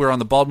Facebook. We're on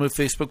the Bald Move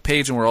Facebook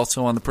page, and we're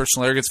also on the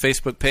Personal Arrogance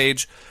Facebook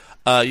page.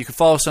 You can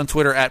follow us on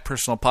Twitter at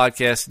Personal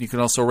Podcast, and you can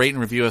also rate and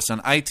review us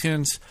on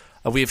iTunes.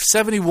 We have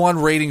 71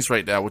 ratings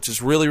right now, which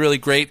is really, really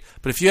great.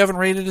 But if you haven't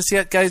rated us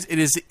yet, guys, it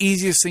is the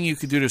easiest thing you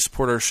can do to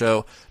support our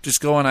show.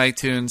 Just go on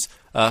iTunes,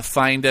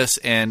 find us,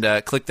 and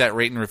click that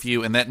rate and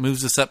review, and that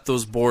moves us up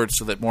those boards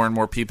so that more and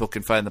more people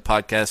can find the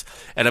podcast,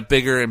 and a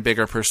bigger and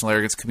bigger Personal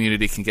Arrogance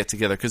community can get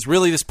together. Because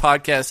really, this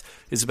podcast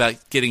is about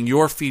getting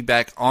your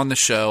feedback on the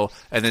show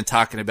and then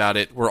talking about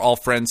it. We're all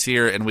friends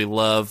here, and we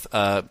love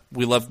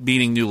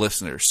meeting new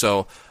listeners.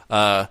 So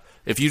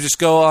if you just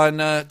go on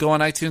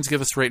iTunes,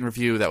 give us a rate and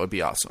review, that would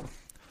be awesome.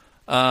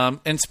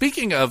 And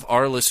speaking of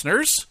our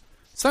listeners,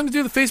 it's time to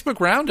do the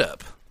Facebook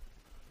Roundup.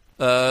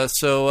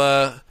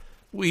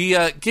 We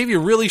gave you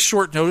really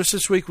short notice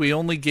this week. We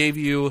only gave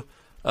you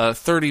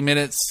 30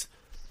 minutes,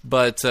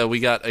 but we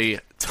got a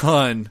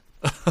ton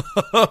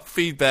of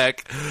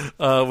feedback,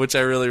 which I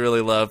really,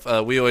 really love.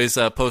 We always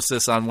post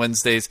this on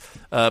Wednesdays,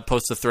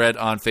 post a thread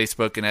on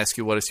Facebook and ask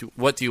you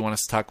what do you want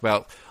us to talk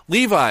about.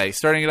 Levi,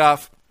 starting it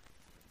off.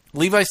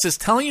 Levi says,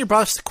 telling your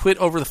boss to quit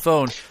over the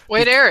phone.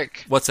 Wait,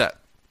 Eric. What's that?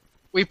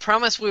 We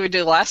promised we would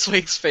do last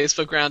week's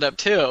Facebook Roundup,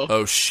 too.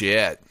 Oh,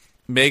 shit.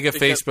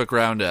 Facebook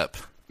Roundup.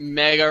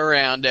 Mega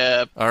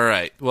Roundup. All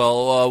right.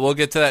 Well, we'll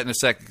get to that in a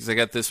second because I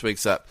got this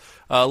week's up.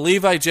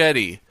 Levi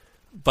Jetty,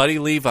 Buddy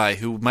Levi,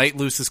 who might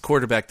lose his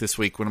quarterback this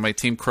week when my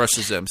team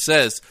crushes him,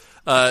 says,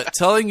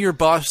 telling your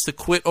boss to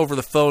quit over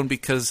the phone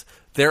because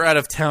they're out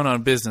of town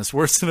on business.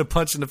 Worse than a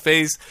punch in the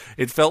face.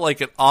 It felt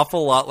like an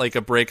awful lot like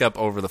a breakup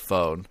over the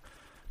phone.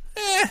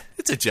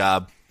 It's a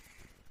job.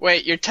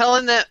 Wait, you're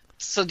telling that...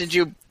 So did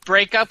you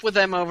break up with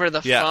them over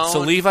the phone? Yeah, so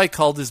Levi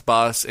called his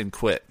boss and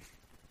quit.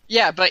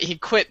 Yeah, but he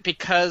quit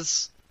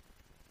because...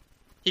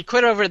 He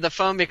quit over the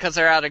phone because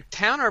they're out of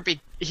town, or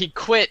he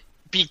quit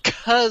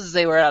because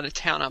they were out of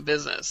town on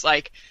business?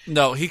 Like,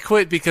 no, he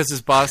quit because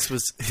his boss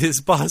was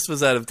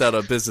out of town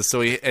on business,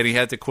 so he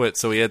had to quit.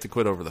 So he had to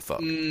quit over the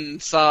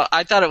phone. So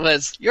I thought it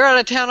was, you're out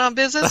of town on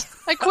business.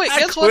 I quit.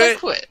 Guess what? I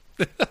quit.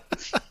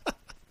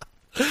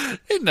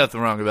 Ain't nothing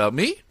wrong about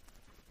me.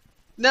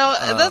 No,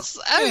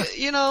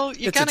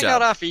 you kind of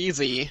got off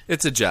easy.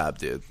 It's a job,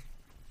 dude.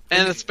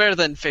 And it's better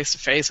than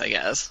face-to-face, I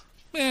guess.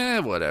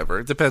 Whatever.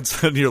 It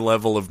depends on your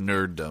level of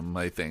nerddom,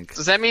 I think.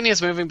 Does that mean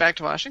he's moving back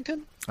to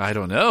Washington? I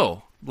don't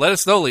know. Let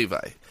us know,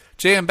 Levi.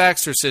 J.M.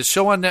 Baxter says,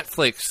 show on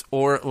Netflix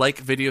or like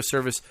video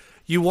service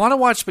you want to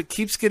watch but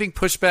keeps getting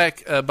pushed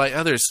back by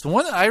others. The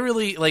one that I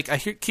really like,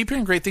 keep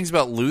hearing great things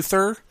about,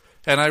 Luther.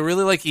 And I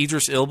really like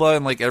Idris Elba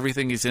and like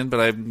everything he's in, but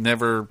I've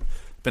never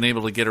been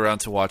able to get around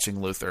to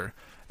watching Luther.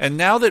 And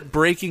now that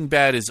Breaking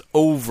Bad is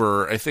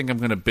over, I think I'm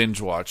going to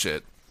binge watch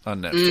it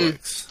on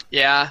Netflix.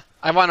 Yeah,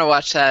 I want to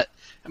watch that.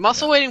 I'm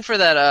also waiting for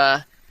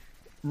that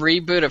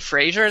reboot of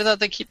Frasier that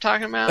they keep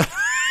talking about.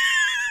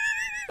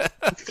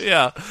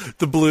 Yeah,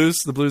 the Blues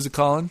are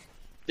calling.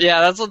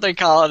 Yeah, that's what they're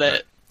calling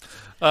it.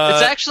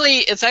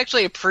 It's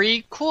actually a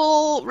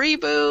prequel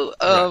reboot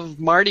of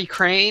Marty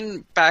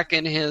Crane back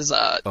in his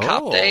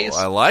cop days.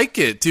 I like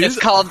it, dude.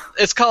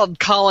 It's called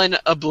Calling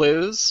a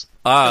Blues.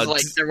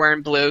 Like they're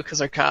wearing blue because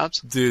they're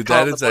cops. Dude,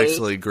 that is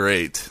actually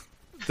great.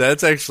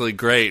 That's actually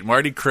great.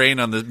 Marty Crane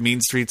on the mean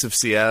streets of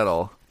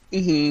Seattle.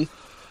 Mm-hmm.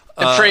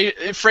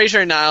 And Frasier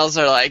and Niles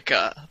are like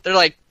they're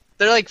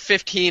like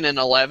 15 and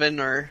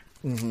 11 or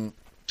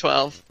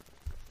 12.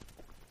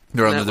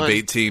 They're on the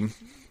debate team.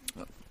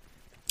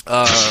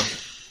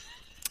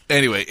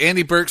 Anyway,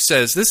 Andy Burke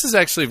says, this is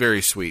actually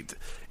very sweet.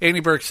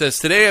 Andy Burke says,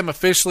 today I'm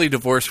officially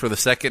divorced for the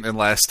second and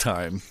last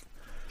time.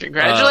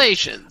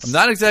 Congratulations. I'm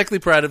not exactly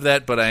proud of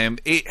that, but I am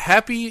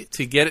happy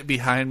to get it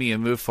behind me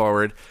and move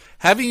forward.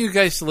 Having you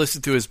guys to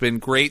listen to has been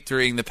great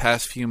during the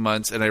past few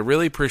months, and I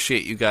really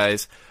appreciate you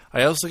guys.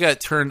 I also got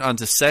turned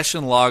onto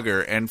Session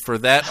Logger, and for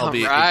that I'll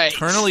be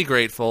eternally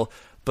grateful.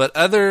 But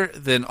other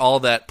than all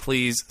that,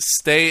 please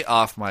stay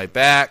off my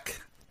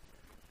back.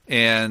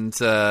 And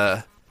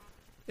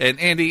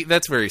Andy,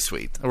 that's very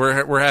sweet.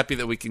 We're happy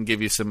that we can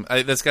give you some.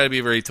 That's got to be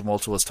a very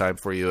tumultuous time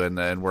for you,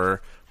 and we're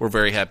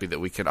very happy that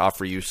we can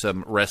offer you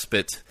some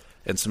respite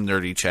and some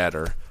nerdy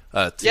chatter.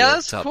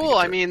 That's cool.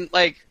 I mean,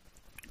 like,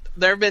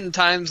 there have been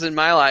times in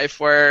my life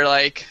where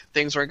like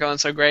things weren't going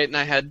so great, and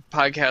I had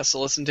podcasts to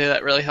listen to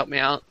that really helped me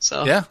out.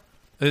 So yeah,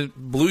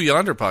 Blue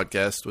Yonder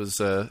podcast was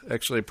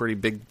actually a pretty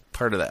big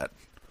part of that.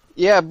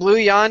 Yeah, Blue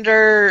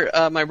Yonder,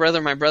 my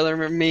brother,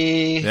 and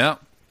me. Yeah,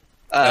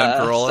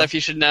 stuff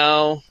you should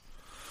know.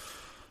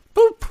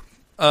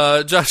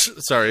 Boop. Josh,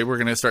 sorry, we're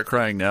gonna start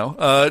crying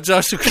now.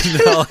 Joshua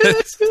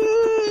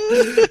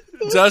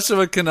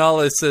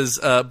Canales says,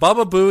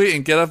 Baba Booey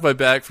and Get Off My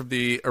Back from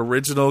the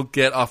original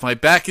Get Off My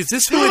Back. Is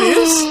this who it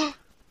is?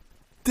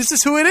 This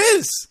is who it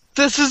is.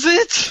 This is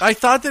it. I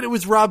thought that it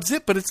was Rob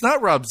Zip, but it's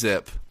not Rob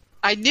Zip.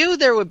 I knew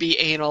there would be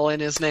anal in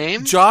his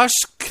name. Josh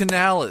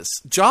Canales.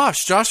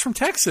 Josh from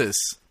Texas.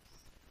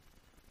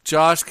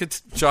 Josh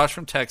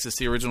from Texas,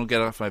 the original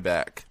Get Off My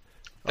Back.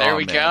 There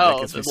we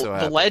go.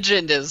 The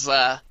legend is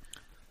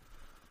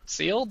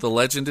sealed. The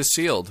legend is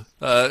sealed.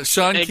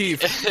 Sean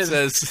Keefe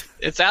says...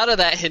 It's out of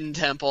that hidden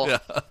temple. Yeah.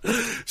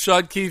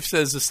 Sean Keefe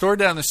says, the store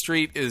down the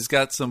street has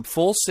got some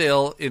Full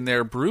Sail in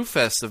their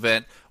Brewfest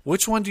event.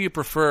 Which one do you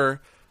prefer?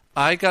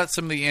 I got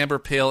some of the Amber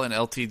Pale and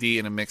LTD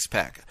in a mixed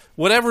pack.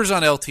 Whatever's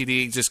on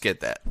LTD, just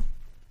get that.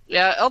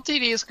 Yeah,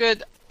 LTD is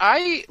good.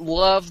 I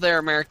love their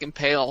American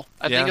Pale.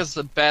 I think it's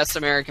the best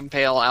American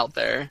Pale out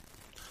there.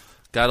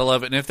 Gotta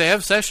love it. And if they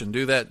have Session,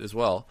 do that as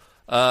well.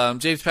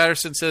 James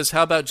Patterson says,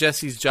 how about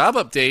Jesse's job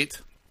update?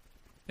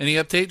 Any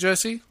update,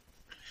 Jesse?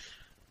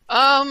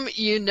 I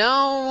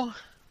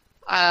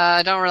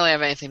don't really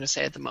have anything to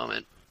say at the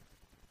moment.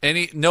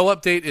 No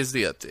update is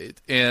the update.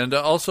 And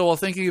also, while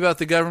thinking about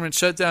the government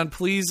shutdown,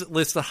 please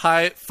list the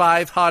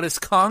 5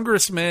 hottest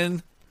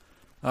congressmen.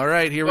 All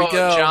right, here we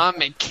go. John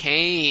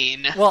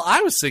McCain. Well,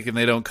 I was thinking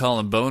they don't call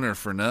him Boner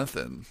for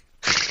nothing.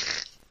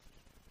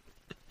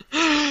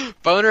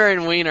 Boner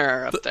and Wiener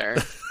are up there.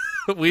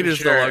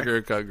 Wiener's no longer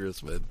a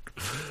congressman.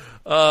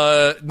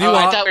 I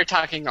thought we were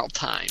talking all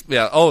time.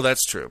 Yeah,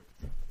 that's true.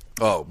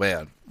 Oh,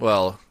 man.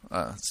 Well,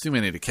 it's too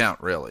many to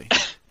count, really.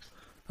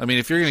 I mean,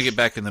 if you're going to get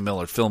back in the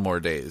Millard Fillmore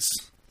days,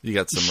 you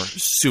got some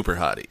super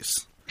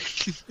hotties.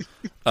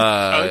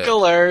 Unk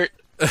alert.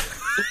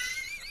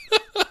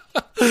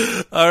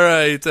 All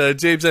right.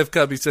 James F.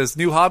 Cubby says,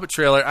 new Hobbit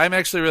trailer. I'm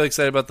actually really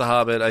excited about The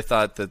Hobbit. I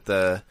thought that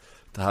the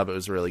Hobbit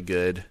was really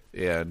good,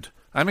 and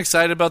I'm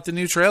excited about the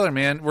new trailer,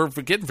 man. We're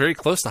getting very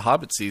close to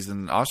Hobbit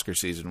season, Oscar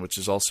season, which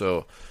is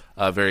also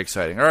very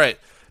exciting. All right.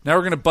 Now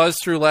we're going to buzz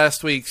through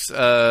last week's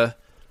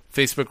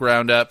Facebook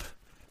roundup.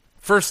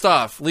 First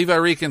off, Levi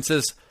Reekin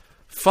says,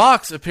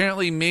 Fox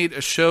apparently made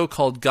a show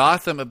called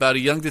Gotham about a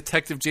young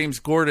detective, James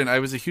Gordon. I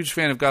was a huge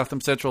fan of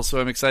Gotham Central,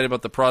 so I'm excited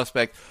about the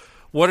prospect.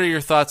 What are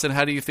your thoughts, and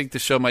how do you think the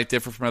show might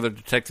differ from other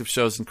detective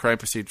shows and crime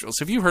procedurals?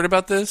 Have you heard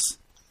about this?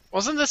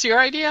 Wasn't this your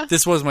idea?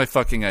 This was my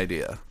fucking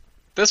idea.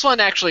 This one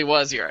actually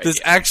was your idea. This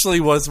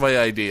actually was my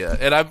idea.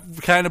 And I'm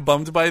kind of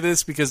bummed by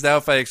this, because now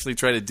if I actually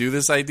try to do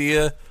this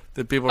idea,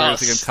 then people are going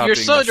to think I'm copying You're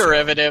so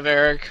derivative,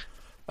 Eric.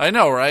 I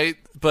know, right?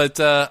 But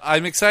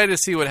I'm excited to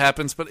see what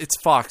happens, but it's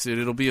Fox, dude.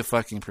 It'll be a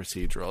fucking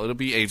procedural. It'll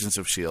be Agents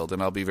of S.H.I.E.L.D.,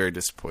 and I'll be very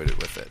disappointed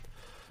with it.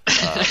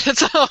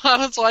 So I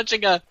was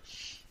watching a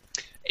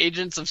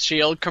Agents of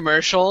S.H.I.E.L.D.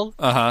 commercial,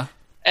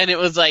 and it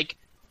was like,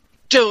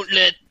 don't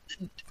let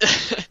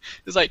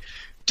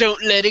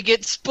it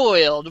get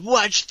spoiled.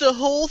 Watch the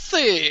whole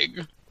thing.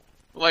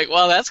 I'm like,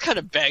 well, that's kind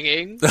of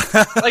begging.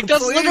 Like,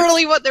 that's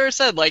literally what they were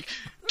said. Like,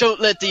 don't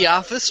let The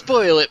Office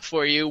spoil it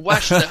for you.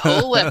 Watch the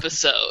whole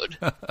episode.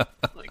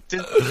 Like,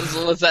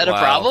 was that a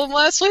problem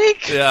last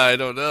week? Yeah, I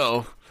don't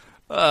know.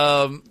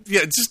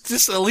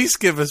 Just at least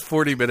give us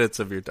 40 minutes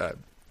of your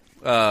time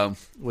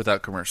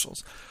without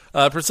commercials.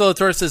 Priscilla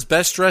Torres says,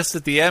 best dressed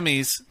at the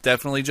Emmys,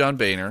 definitely John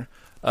Boehner.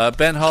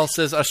 Ben Hall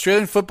says,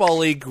 Australian Football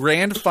League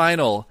Grand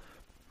Final,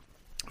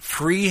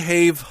 Free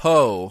Heave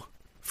Ho.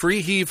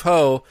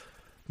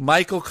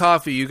 Michael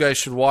Coffey, you guys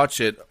should watch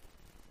it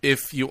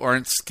if you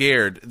aren't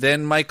scared.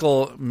 Then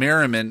Michael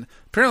Merriman,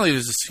 apparently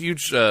there's this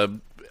huge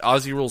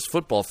Aussie Rules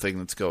football thing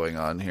that's going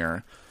on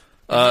here.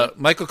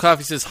 Michael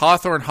Coffey says,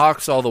 Hawthorne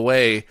Hawks all the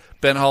way.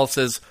 Ben Hall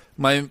says,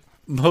 my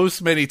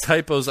most many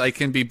typos I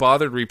can be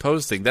bothered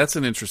reposting. That's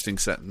an interesting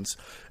sentence.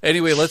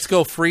 Anyway, let's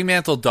go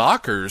Fremantle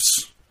Dockers.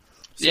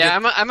 So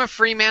I'm a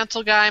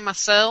Fremantle guy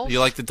myself. You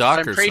like the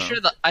Dockers? I'm pretty sure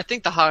I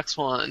think the Hawks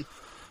won.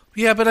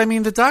 Yeah, but I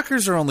mean, the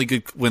Dockers are only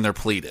good when they're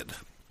pleated.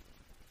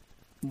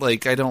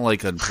 Like, I don't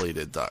like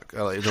unpleated Dock. I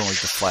don't like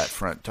the flat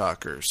front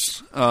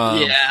Dockers.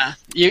 Yeah,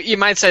 you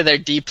might say they're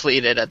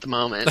depleted at the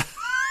moment.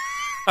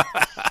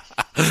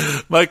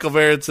 Michael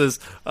Barrett says,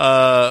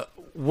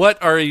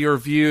 what are your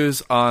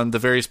views on the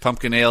various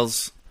pumpkin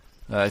ales?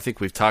 I think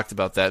we've talked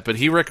about that, but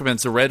he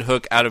recommends the Red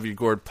Hook Out of Your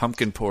Gourd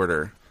Pumpkin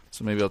Porter.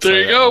 So maybe I'll try that.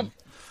 There you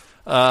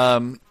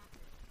go.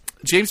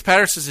 James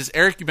Patterson says,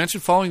 Eric, you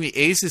mentioned following the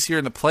A's this year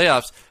in the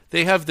playoffs.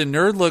 They have the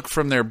nerd look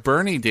from their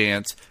Bernie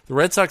dance. The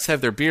Red Sox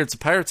have their beards. The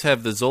Pirates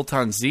have the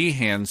Zoltan Z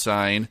hand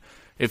sign.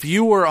 If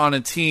you were on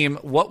a team,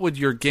 what would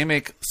your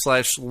gimmick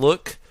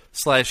 /look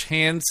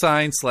 /hand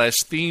sign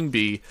 /theme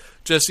be?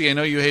 Jesse, I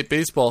know you hate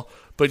baseball,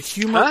 but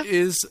humor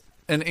is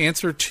an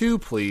answer too,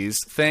 please.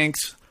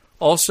 Thanks.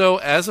 Also,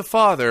 as a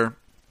father,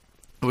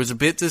 it was a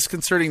bit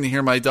disconcerting to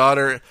hear my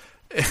daughter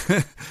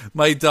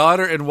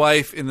and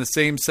wife in the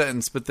same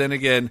sentence, but then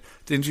again,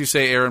 didn't you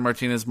say Aaron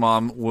Martinez's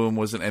mom womb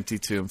was an empty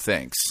tomb?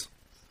 Thanks.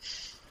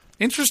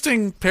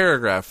 Interesting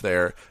paragraph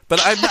there,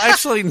 but I'm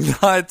actually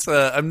not.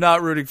 I'm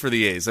not rooting for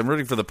the A's. I'm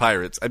rooting for the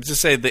Pirates. I'm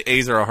just saying the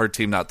A's are a hard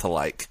team not to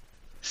like.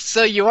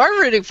 So you are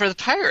rooting for the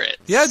Pirates?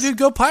 Yeah, dude,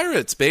 go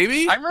Pirates,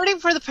 baby. I'm rooting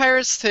for the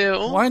Pirates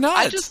too. Why not?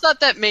 I just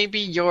thought that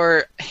maybe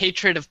your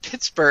hatred of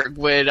Pittsburgh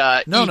would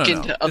eke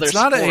into other It's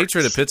not sports. a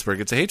hatred of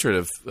Pittsburgh. It's a hatred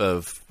of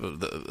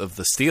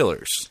the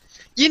Steelers.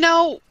 You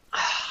know,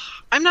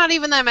 I'm not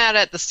even that mad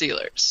at the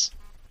Steelers.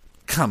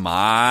 Come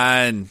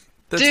on.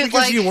 That's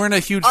because you weren't a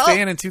huge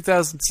fan in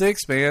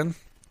 2006, man.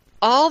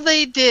 All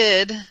they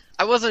did...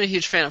 I wasn't a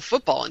huge fan of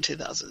football in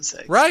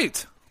 2006.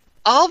 Right.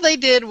 All they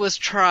did was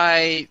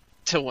try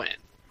to win.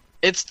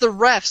 It's the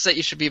refs that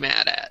you should be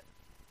mad at.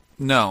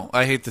 No,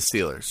 I hate the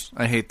Steelers.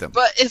 I hate them.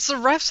 But it's the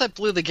refs that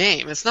blew the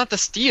game. It's not the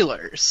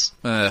Steelers.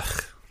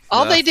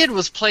 All they did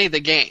was play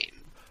the game.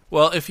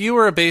 Well, if you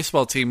were a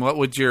baseball team,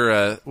 what's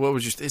your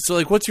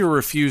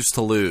refuse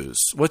to lose?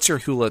 What's your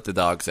who let the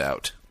dogs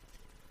out?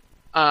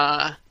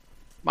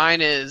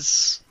 Mine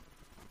is...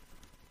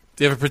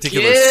 Do you have a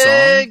particular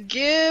song?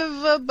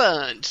 Give a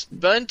bunt.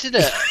 Bunt it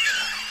up.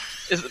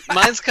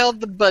 Mine's called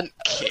the Bunt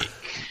Cake.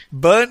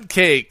 Bunt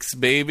cakes,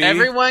 baby.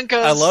 Everyone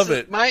goes... I love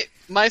it.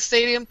 My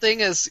stadium thing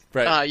is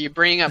you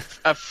bring a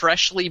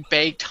freshly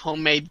baked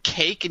homemade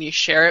cake and you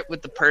share it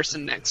with the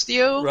person next to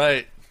you.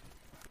 Right.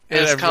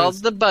 And it's called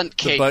the Bunt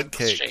Cake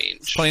Exchange.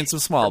 Exchange. Playing some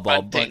small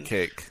ball, bunt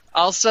cake.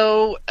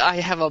 Also, I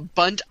have a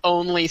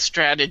bunt-only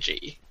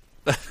strategy.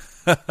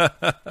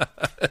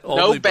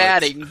 No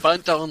batting,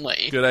 bunt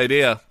only. Good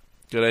idea.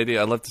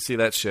 I'd love to see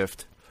that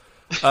shift.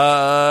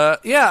 Yeah,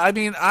 I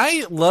mean,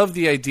 I love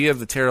the idea of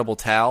the terrible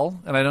towel,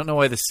 and I don't know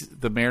why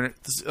the Mariners...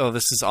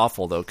 this is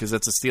awful, though, because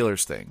that's a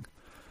Steelers thing.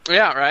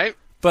 Yeah, right?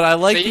 But I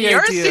like the idea...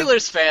 You're a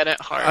Steelers fan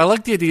at heart. I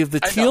like the idea of the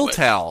teal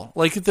towel.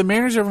 Like, if the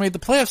Mariners ever made the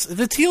playoffs,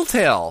 the teal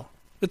towel.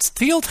 It's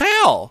teal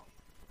towel.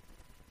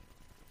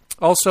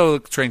 Also,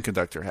 train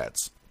conductor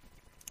hats.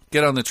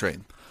 Get on the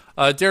train.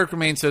 Derek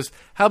Romaine says,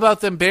 how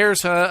about them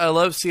Bears, huh? I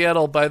love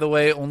Seattle. By the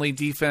way, only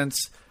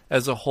defense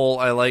as a whole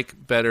I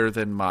like better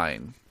than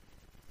mine.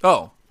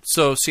 Oh,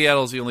 so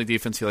Seattle's the only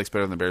defense he likes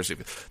better than the Bears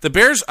defense. The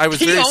Bears, I was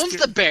He owns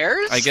the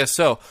Bears? I guess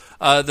so.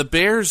 The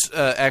Bears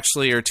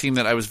actually are a team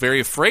that I was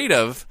very afraid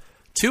of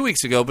 2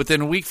 weeks ago, but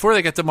then a week before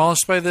they got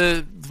demolished by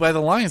the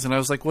Lions, and I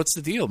was like, what's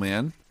the deal,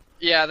 man?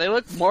 Yeah, they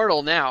look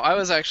mortal now. I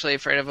was actually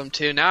afraid of them,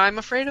 too. Now I'm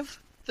afraid of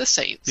the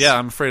Saints. Yeah,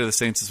 I'm afraid of the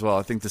Saints as well.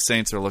 I think the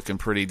Saints are looking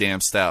pretty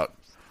damn stout.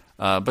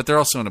 But they're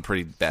also in a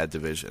pretty bad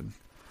division.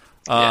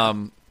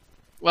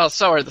 Well,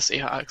 so are the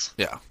Seahawks.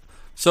 Yeah.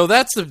 So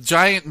that's the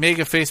giant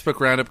mega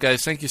Facebook roundup,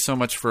 guys. Thank you so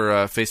much for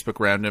Facebook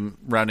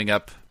rounding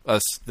up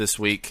us this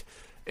week.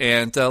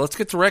 And let's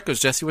get to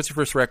recos. Jesse, what's your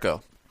first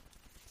reco?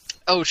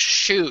 Oh,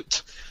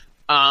 shoot.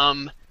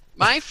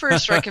 My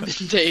first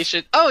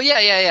recommendation... Oh,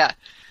 yeah.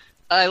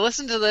 I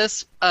listened to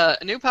this a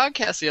new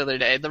podcast the other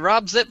day, the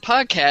Rob Zip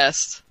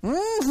podcast.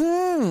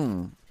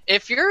 Mm-hmm.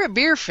 If you're a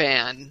beer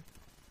fan...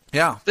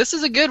 Yeah. This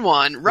is a good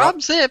one.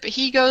 Rob Zip,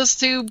 he goes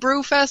to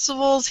brew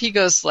festivals. He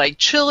goes to, like,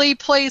 chili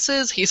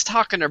places. He's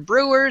talking to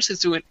brewers. He's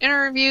doing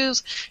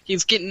interviews.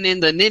 He's getting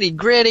in the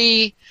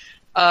nitty-gritty.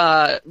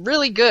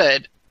 Really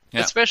good.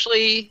 Yeah.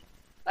 Especially,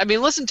 I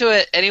mean, listen to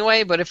it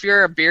anyway, but if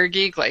you're a beer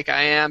geek like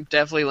I am,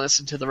 definitely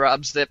listen to the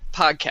Rob Zip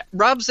podcast.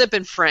 Rob Zip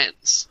and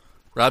Friends.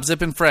 Rob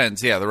Zip and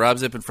Friends. Yeah, the Rob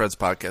Zip and Friends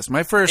podcast.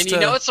 My first... And you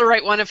know it's the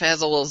right one if it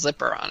has a little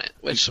zipper on it,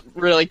 which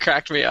really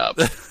cracked me up.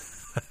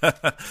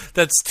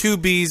 That's 2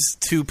 B's,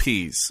 2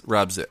 P's,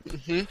 Rob Zip.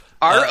 Mm-hmm.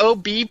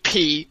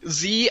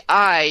 ROBPZIPP.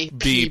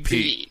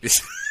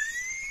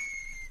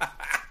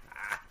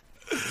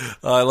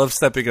 I love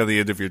stepping on the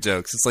end of your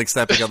jokes. It's like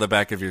stepping on the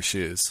back of your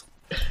shoes.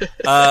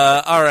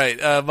 All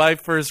right, my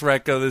first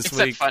reco this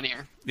week. Except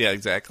funnier. Yeah,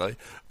 exactly.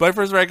 My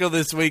first reco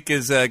this week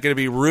is going to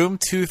be Room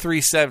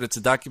 237. It's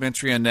a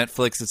documentary on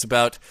Netflix. It's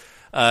about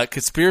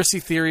conspiracy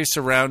theories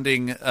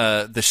surrounding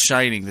The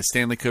Shining, the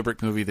Stanley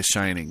Kubrick movie, The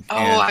Shining. Oh,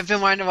 I've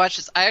been wanting to watch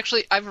this.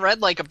 I've read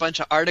like a bunch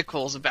of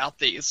articles about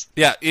these.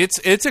 Yeah,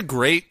 it's a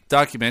great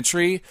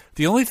documentary.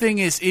 The only thing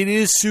is, it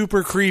is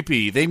super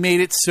creepy. They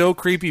made it so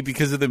creepy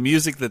because of the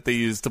music that they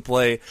used to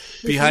play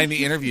behind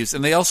the interviews.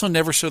 And they also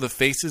never show the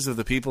faces of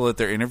the people that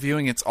they're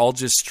interviewing. It's all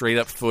just straight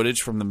up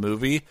footage from the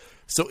movie.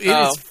 So it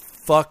is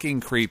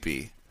fucking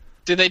creepy.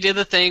 Do they do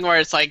the thing where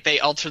it's like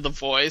they alter the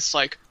voice,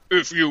 like,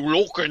 if you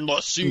look in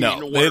the scene...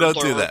 No, they don't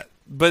do that.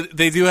 But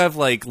they do have,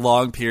 like,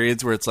 long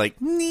periods where it's like...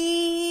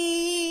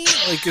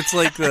 like, it's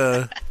like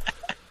the...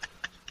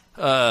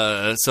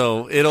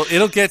 so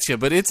it'll get you,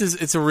 but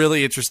it's a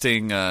really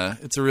interesting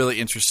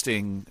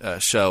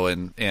show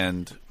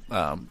and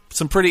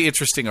some pretty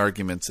interesting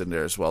arguments in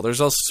there as well.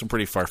 There's also some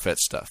pretty far-fetched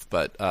stuff,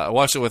 but I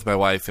watched it with my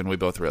wife and we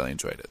both really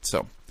enjoyed it.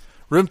 So,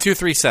 Room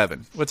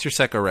 237. What's your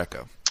secco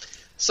reco?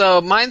 So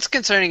mine's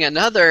concerning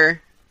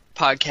another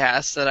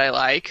podcast that I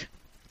like.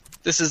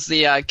 This is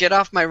the Get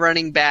Off My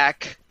Running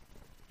Back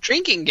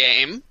drinking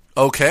game.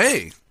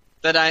 Okay.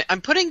 That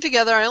I'm putting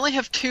together. I only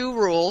have 2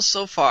 rules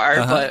so far,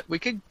 but we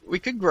could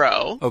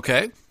grow.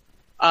 Okay.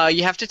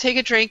 You have to take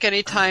a drink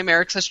anytime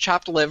Eric says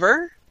chopped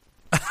liver.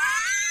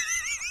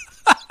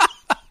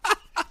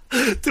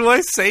 Do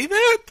I say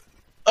that?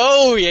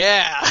 Oh,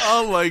 yeah.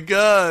 Oh, my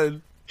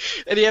God.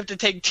 And you have to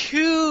take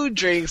 2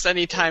 drinks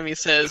anytime he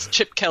says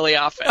Chip Kelly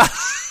offense.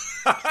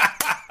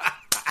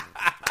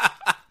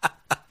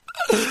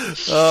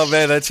 Oh,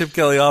 man, that Chip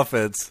Kelly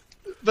offense.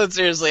 But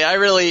seriously, I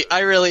really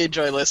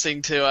enjoy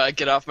listening to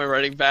Get Off My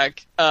Running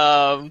Back.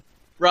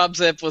 Rob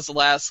Zip was the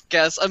last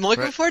guest. I'm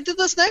looking forward to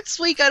this next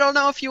week. I don't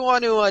know if you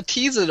want to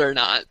tease it or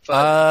not.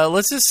 But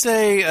let's just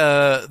say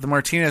the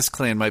Martinez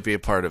clan might be a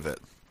part of it.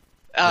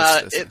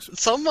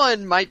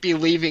 Someone might be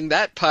leaving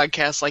that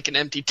podcast like an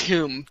empty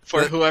tomb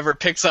for whoever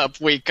picks up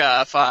week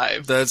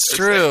 5. That's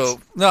true.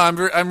 6. No,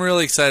 I'm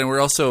really excited. We're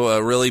also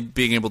really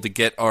being able to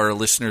get our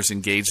listeners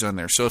engaged on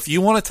there. So if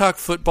you want to talk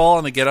football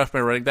on the Get Off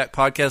My Running Back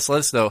podcast, let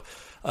us know.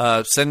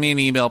 Send me an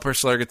email,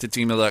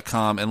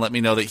 personalarget@gmail.com, and let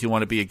me know that you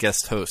want to be a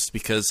guest host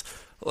because,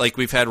 like,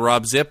 we've had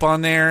Rob Zip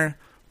on there.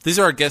 These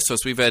are our guest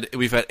hosts. We've had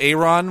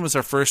Aaron was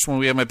our first one.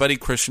 We had my buddy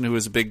Christian, who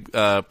was a big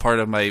part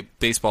of my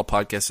baseball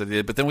podcast that I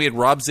did. But then we had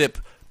Rob Zip,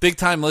 big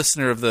time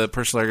listener of the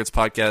Personal Arrogance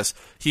podcast.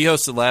 He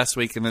hosted last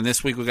week, and then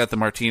this week we got the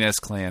Martinez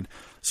clan.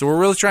 So we're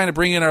really trying to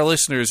bring in our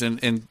listeners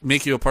and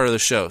make you a part of the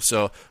show.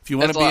 So if you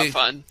want to be, a lot of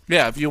fun.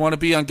 Yeah, if you want to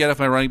be on Get Off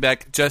My Running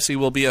Back, Jesse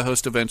will be a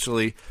host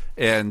eventually.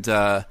 And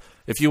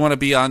if you want to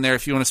be on there,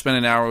 if you want to spend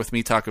an hour with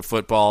me talking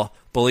football,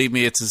 believe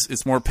me,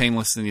 it's more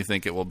painless than you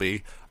think it will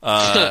be.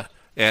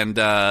 And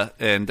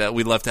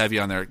we'd love to have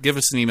you on there. Give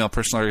us an email,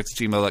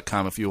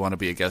 personalargets@gmail.com, if you want to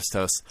be a guest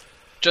host.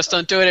 Just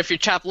don't do it if you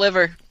chop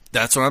liver.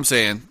 That's what I'm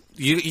saying.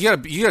 You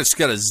just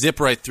gotta zip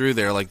right through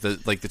there like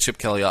the Chip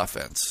Kelly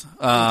offense.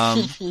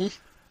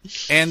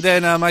 And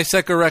then my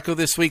second reco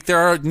this week, there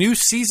are new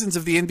seasons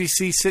of the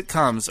NBC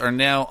sitcoms are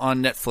now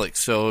on Netflix.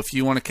 So if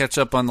you want to catch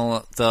up on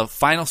the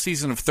final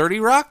season of 30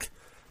 Rock,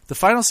 the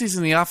final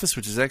season of The Office,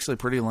 which is actually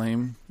pretty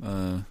lame.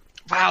 Wow,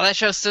 that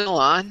show's still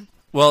on?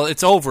 Well,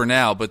 it's over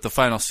now, but the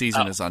final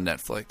season is on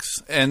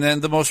Netflix. And then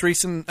the most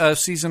recent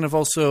season of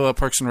also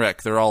Parks and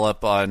Rec, they're all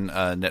up on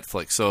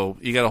Netflix. So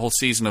you got a whole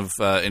season of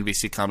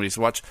NBC comedies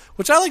to watch,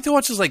 which I like to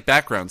watch as like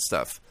background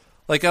stuff.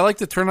 Like I like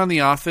to turn on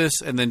The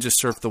Office and then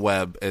just surf the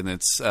web, and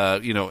it's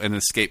and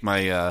escape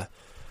my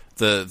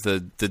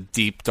the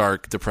deep,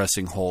 dark,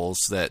 depressing holes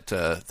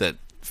that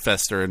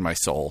fester in my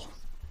soul.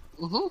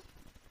 Mm-hmm.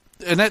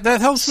 And that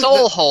helps.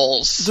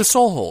 Holes. The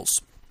soul holes.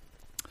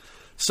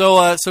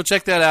 So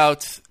check that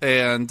out,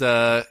 and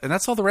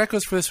that's all the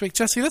recos for this week.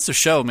 Jesse, that's a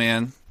show,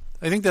 man.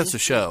 I think that's a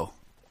show.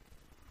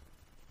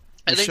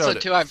 I think so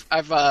too.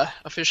 I've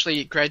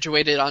officially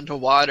graduated onto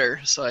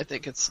water, so I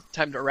think it's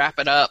time to wrap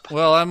it up.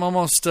 Well, I'm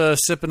almost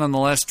sipping on the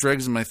last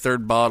dregs in my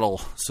 3rd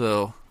bottle,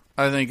 so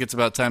I think it's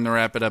about time to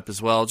wrap it up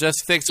as well.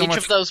 Jesse, thanks so much.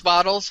 Each of those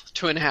bottles,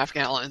 2.5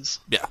 gallons.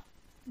 Yeah,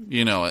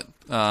 you know it.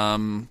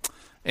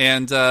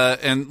 And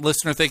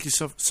listener, thank you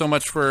so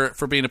much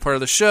for being a part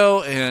of the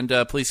show, and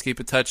please keep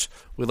in touch.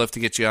 We'd love to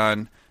get you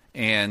on.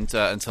 And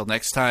until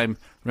next time,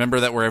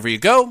 remember that wherever you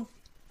go,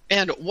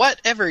 and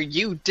whatever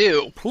you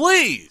do,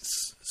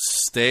 please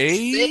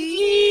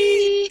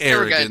stay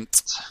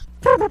arrogant.